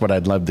so that's what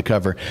I'd love to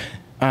cover.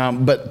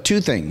 But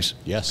two things.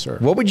 Yes, sir.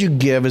 What would you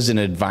give as an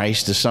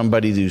advice to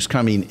somebody who's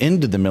coming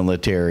into the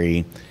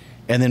military?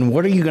 And then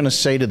what are you going to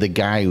say to the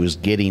guy who's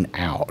getting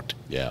out?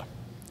 Yeah,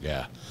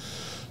 yeah.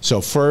 So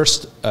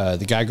first,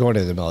 the guy going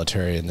into the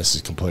military, and this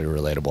is completely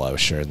relatable, I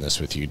was sharing this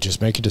with you,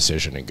 just make a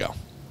decision and go.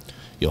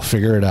 You'll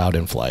figure it out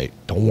in flight.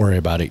 Don't worry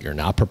about it. You're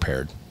not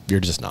prepared. You're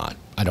just not.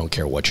 I don't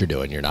care what you're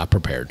doing. You're not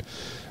prepared.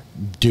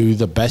 Do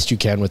the best you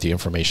can with the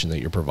information that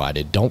you're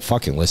provided. Don't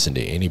fucking listen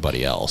to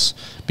anybody else,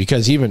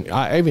 because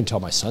I even tell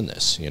my son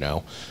this, you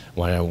know,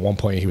 when at one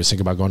point he was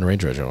thinking about going to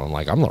Ranger Regiment. I'm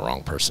like, I'm the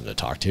wrong person to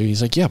talk to.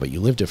 He's like, yeah, but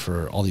you lived it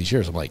for all these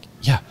years. I'm like,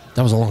 yeah,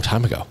 that was a long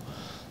time ago.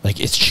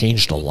 Like, it's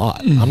changed a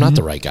lot. I'm not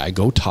the right guy.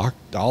 Go talk.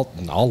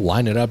 I'll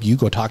line it up. You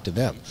go talk to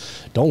them.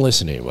 Don't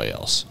listen to anybody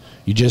else.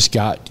 You just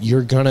okay,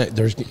 I'll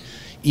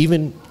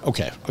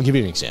give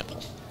you an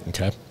example.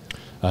 Okay.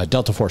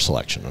 Delta Force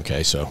selection,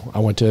 okay? So I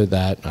went to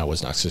that. I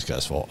was not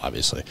successful,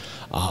 obviously.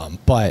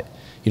 But,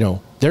 you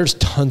know, there's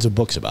tons of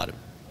books about it.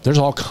 There's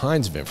all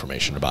kinds of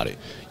information about it.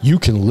 You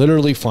can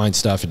literally find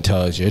stuff and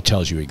it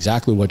tells you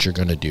exactly what you're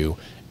going to do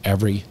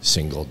every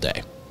single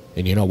day.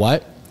 And you know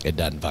what? It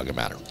doesn't fucking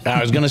matter.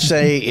 I was going to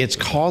say, it's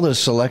called a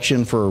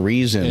selection for a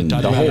reason.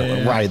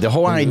 Right. The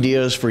whole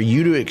idea is for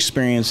you to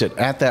experience it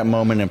at that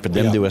moment and for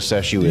them to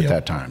assess you at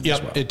that time. Yep.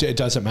 As well. It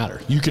doesn't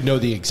matter. You could know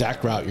the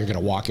exact route you're going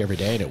to walk every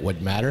day and it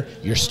wouldn't matter.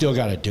 You still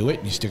got to do it.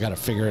 And you still got to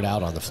figure it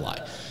out on the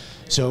fly.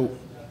 So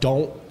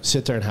don't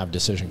sit there and have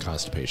decision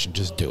constipation.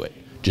 Just do it.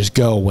 Just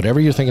go. Whatever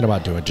you're thinking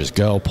about doing, just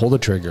go. Pull the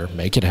trigger.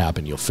 Make it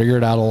happen. You'll figure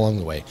it out along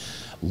the way.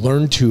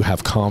 Learn to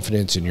have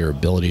confidence in your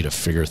ability to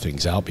figure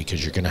things out,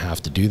 because you're going to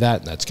have to do that,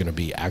 and that's going to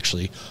be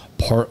actually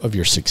part of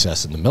your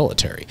success in the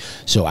military.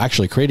 So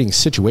actually creating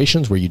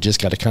situations where you just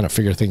got to kind of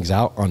figure things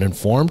out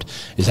uninformed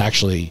is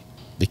actually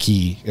the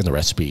key in the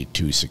recipe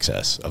to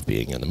success of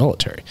being in the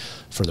military.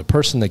 For the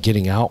person that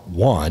getting out,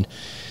 one,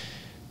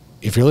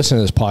 if you're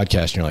listening to this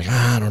podcast and you're like,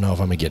 I don't know if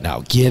I'm going to get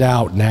out. Get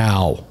out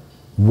now.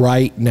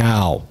 Right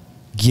now.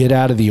 Get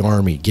out of the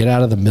Army. Get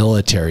out of the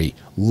military.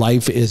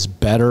 Life is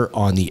better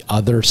on the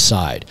other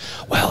side.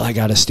 Well, I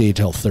got to stay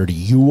till 30.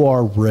 You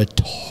are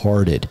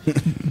retarded.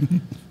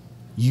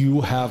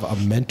 You have a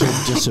mental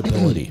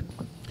disability.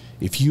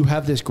 If you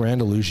have this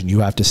grand illusion you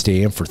have to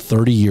stay in for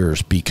 30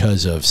 years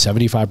because of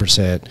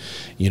 75%,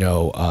 you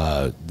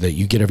know, that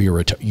you get of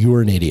your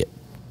you're an idiot.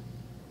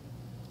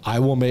 I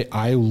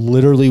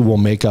literally will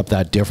make up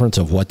that difference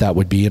of what that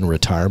would be in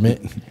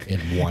retirement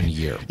in 1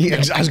 year.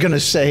 Yeah, I was going to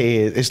say,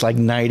 it's like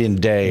night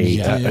and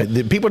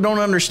day. People don't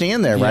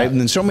understand that, right? And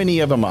then so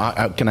many of them,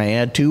 can I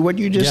add to what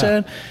you just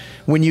said?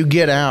 when you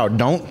get out,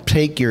 don't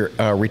take your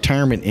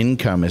retirement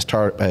income as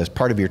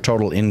part of your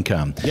total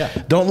income. Yeah.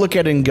 Don't look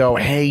at it and go,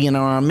 hey, you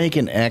know, I'm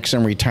making X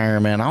in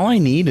retirement. All I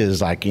need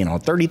is like, you know,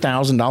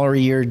 $30,000 a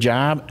year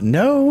job.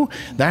 No,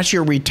 that's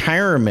your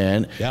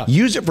retirement. Yeah.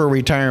 Use it for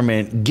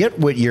retirement. Get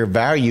what your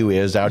value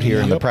is out here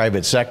in the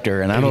private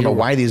sector. And I don't know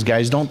why these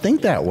guys don't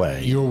think that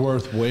way. You're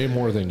worth way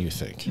more than you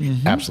think.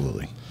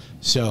 Absolutely.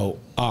 So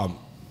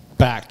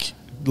back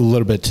a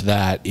little bit to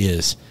that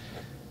is,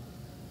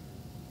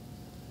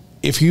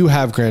 if you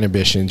have grand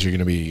ambitions, you're going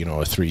to be, you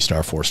know, a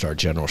 3-star, 4-star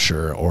general,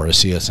 sure, or a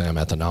CSM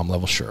at the nom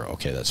level, sure,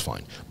 okay, that's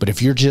fine. But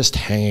if you're just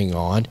hanging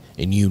on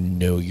and you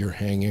know you're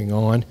hanging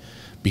on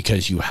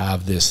because you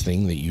have this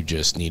thing that you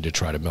just need to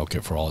try to milk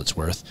it for all it's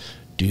worth,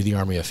 do the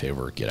Army a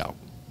favor, get out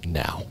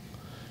now.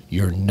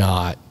 You're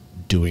not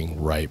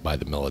doing right by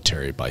the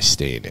military by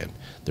staying in.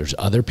 There's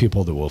other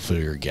people that will fill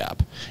your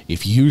gap.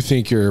 If you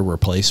think you're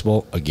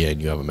replaceable, again,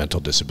 you have a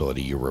mental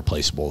disability, you're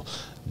replaceable.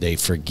 They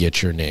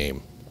forget your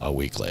name a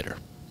week later.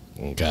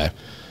 Okay,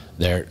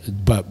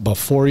 but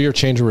before your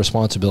change of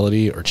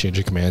responsibility or change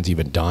of command's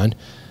even done,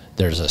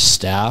 there's a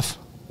staff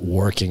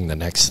working the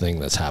next thing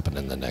that's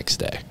happening the next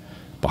day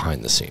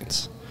behind the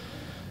scenes.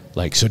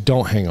 Like, so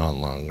don't hang on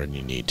longer than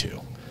you need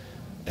to.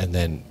 And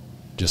then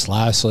just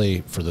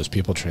lastly, for those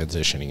people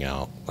transitioning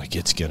out, like,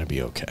 it's going to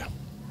be okay.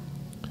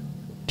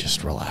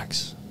 Just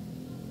relax.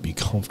 Be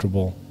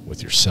comfortable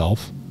with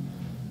yourself.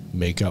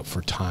 Make up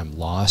for time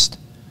lost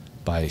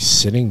by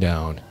sitting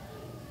down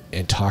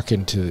and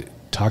talking to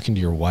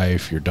your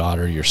wife, your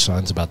daughter, your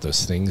sons about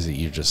those things that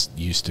you just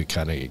used to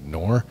kind of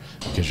ignore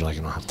because you're like,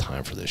 I don't have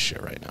time for this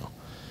shit right now.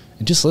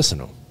 And just listen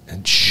to them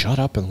and shut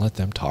up and let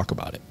them talk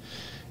about it.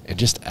 And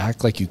just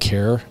act like you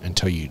care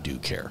until you do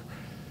care.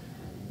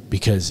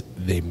 Because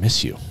they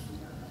miss you.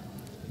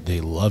 They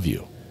love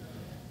you.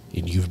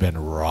 And you've been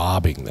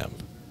robbing them.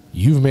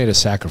 You've made a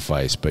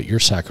sacrifice, but your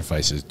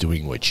sacrifice is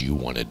doing what you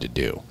wanted to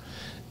do.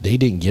 They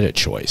didn't get a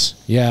choice.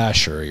 Yeah,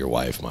 sure, your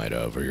wife might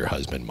have, or your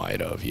husband might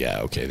have.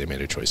 Yeah, okay, they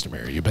made a choice to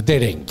marry you, but they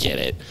didn't get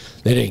it.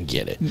 They didn't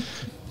get it.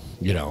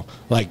 You know,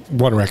 like,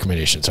 one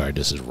recommendation, sorry,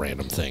 this is a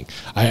random thing.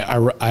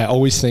 I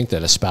always think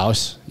that a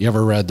spouse, you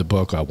ever read the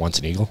book Once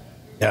an Eagle?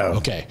 No.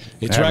 Okay.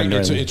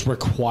 It's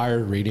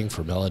required reading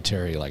for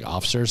military, like,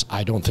 officers.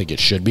 I don't think it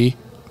should be.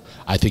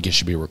 I think it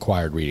should be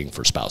required reading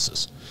for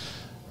spouses.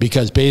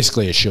 Because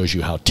basically it shows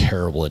you how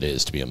terrible it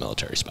is to be a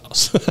military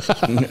spouse.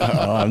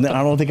 I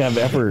don't think I've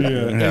ever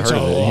heard it's a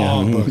of it.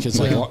 long book. It's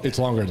like, it's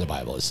longer than the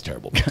Bible. It's a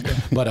terrible book.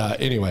 But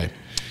anyway,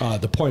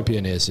 the point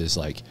being is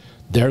like,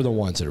 they're the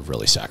ones that have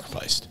really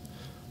sacrificed.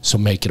 So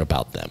make it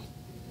about them.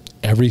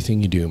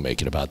 Everything you do,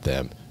 make it about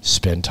them.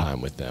 Spend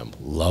time with them.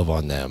 Love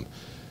on them.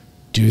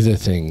 Do the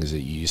things that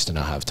you used to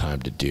not have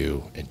time to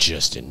do, and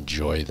just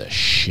enjoy the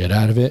shit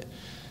out of it,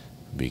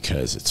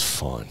 because it's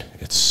fun.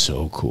 It's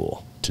so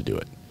cool to do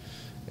it.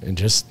 And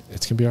just,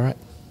 it's going to be all right.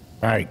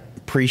 All right.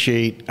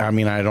 Appreciate, I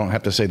mean, I don't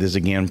have to say this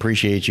again,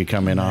 appreciate you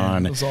coming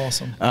on. It was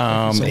awesome.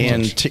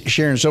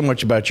 Sharing so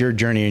much about your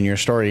journey and your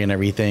story and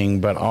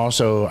everything, but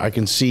also I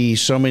can see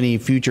so many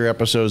future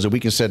episodes that we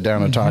can sit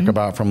down and talk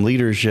about, from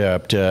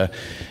leadership to,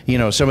 you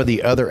know, some of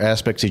the other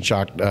aspects you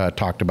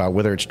talked about,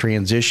 whether it's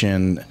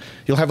transition.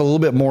 You'll have a little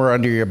bit more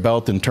under your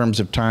belt in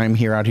terms of time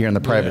out here in the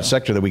private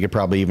sector that we could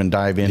probably even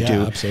dive into.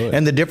 Yeah, absolutely.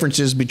 And the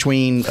differences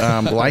between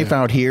life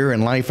out here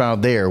and life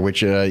out there, which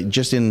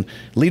just in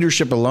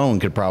leadership alone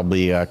could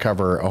probably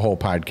cover a whole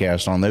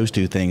podcast on those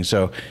two things.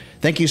 So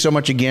thank you so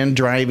much again,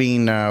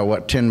 driving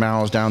 10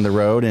 miles down the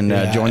road and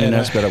joining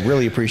us, but I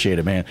really appreciate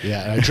it, man.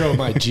 Yeah, and I drove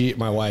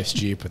my wife's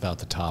Jeep without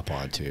the top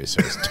on too,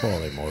 so it's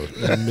totally more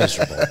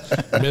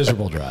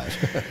miserable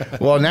drive.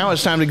 Well, now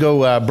it's time to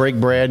go break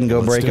bread and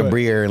go break a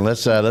beer, and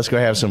let's go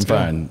have some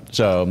fun.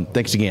 So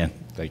thanks again.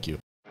 Thank you.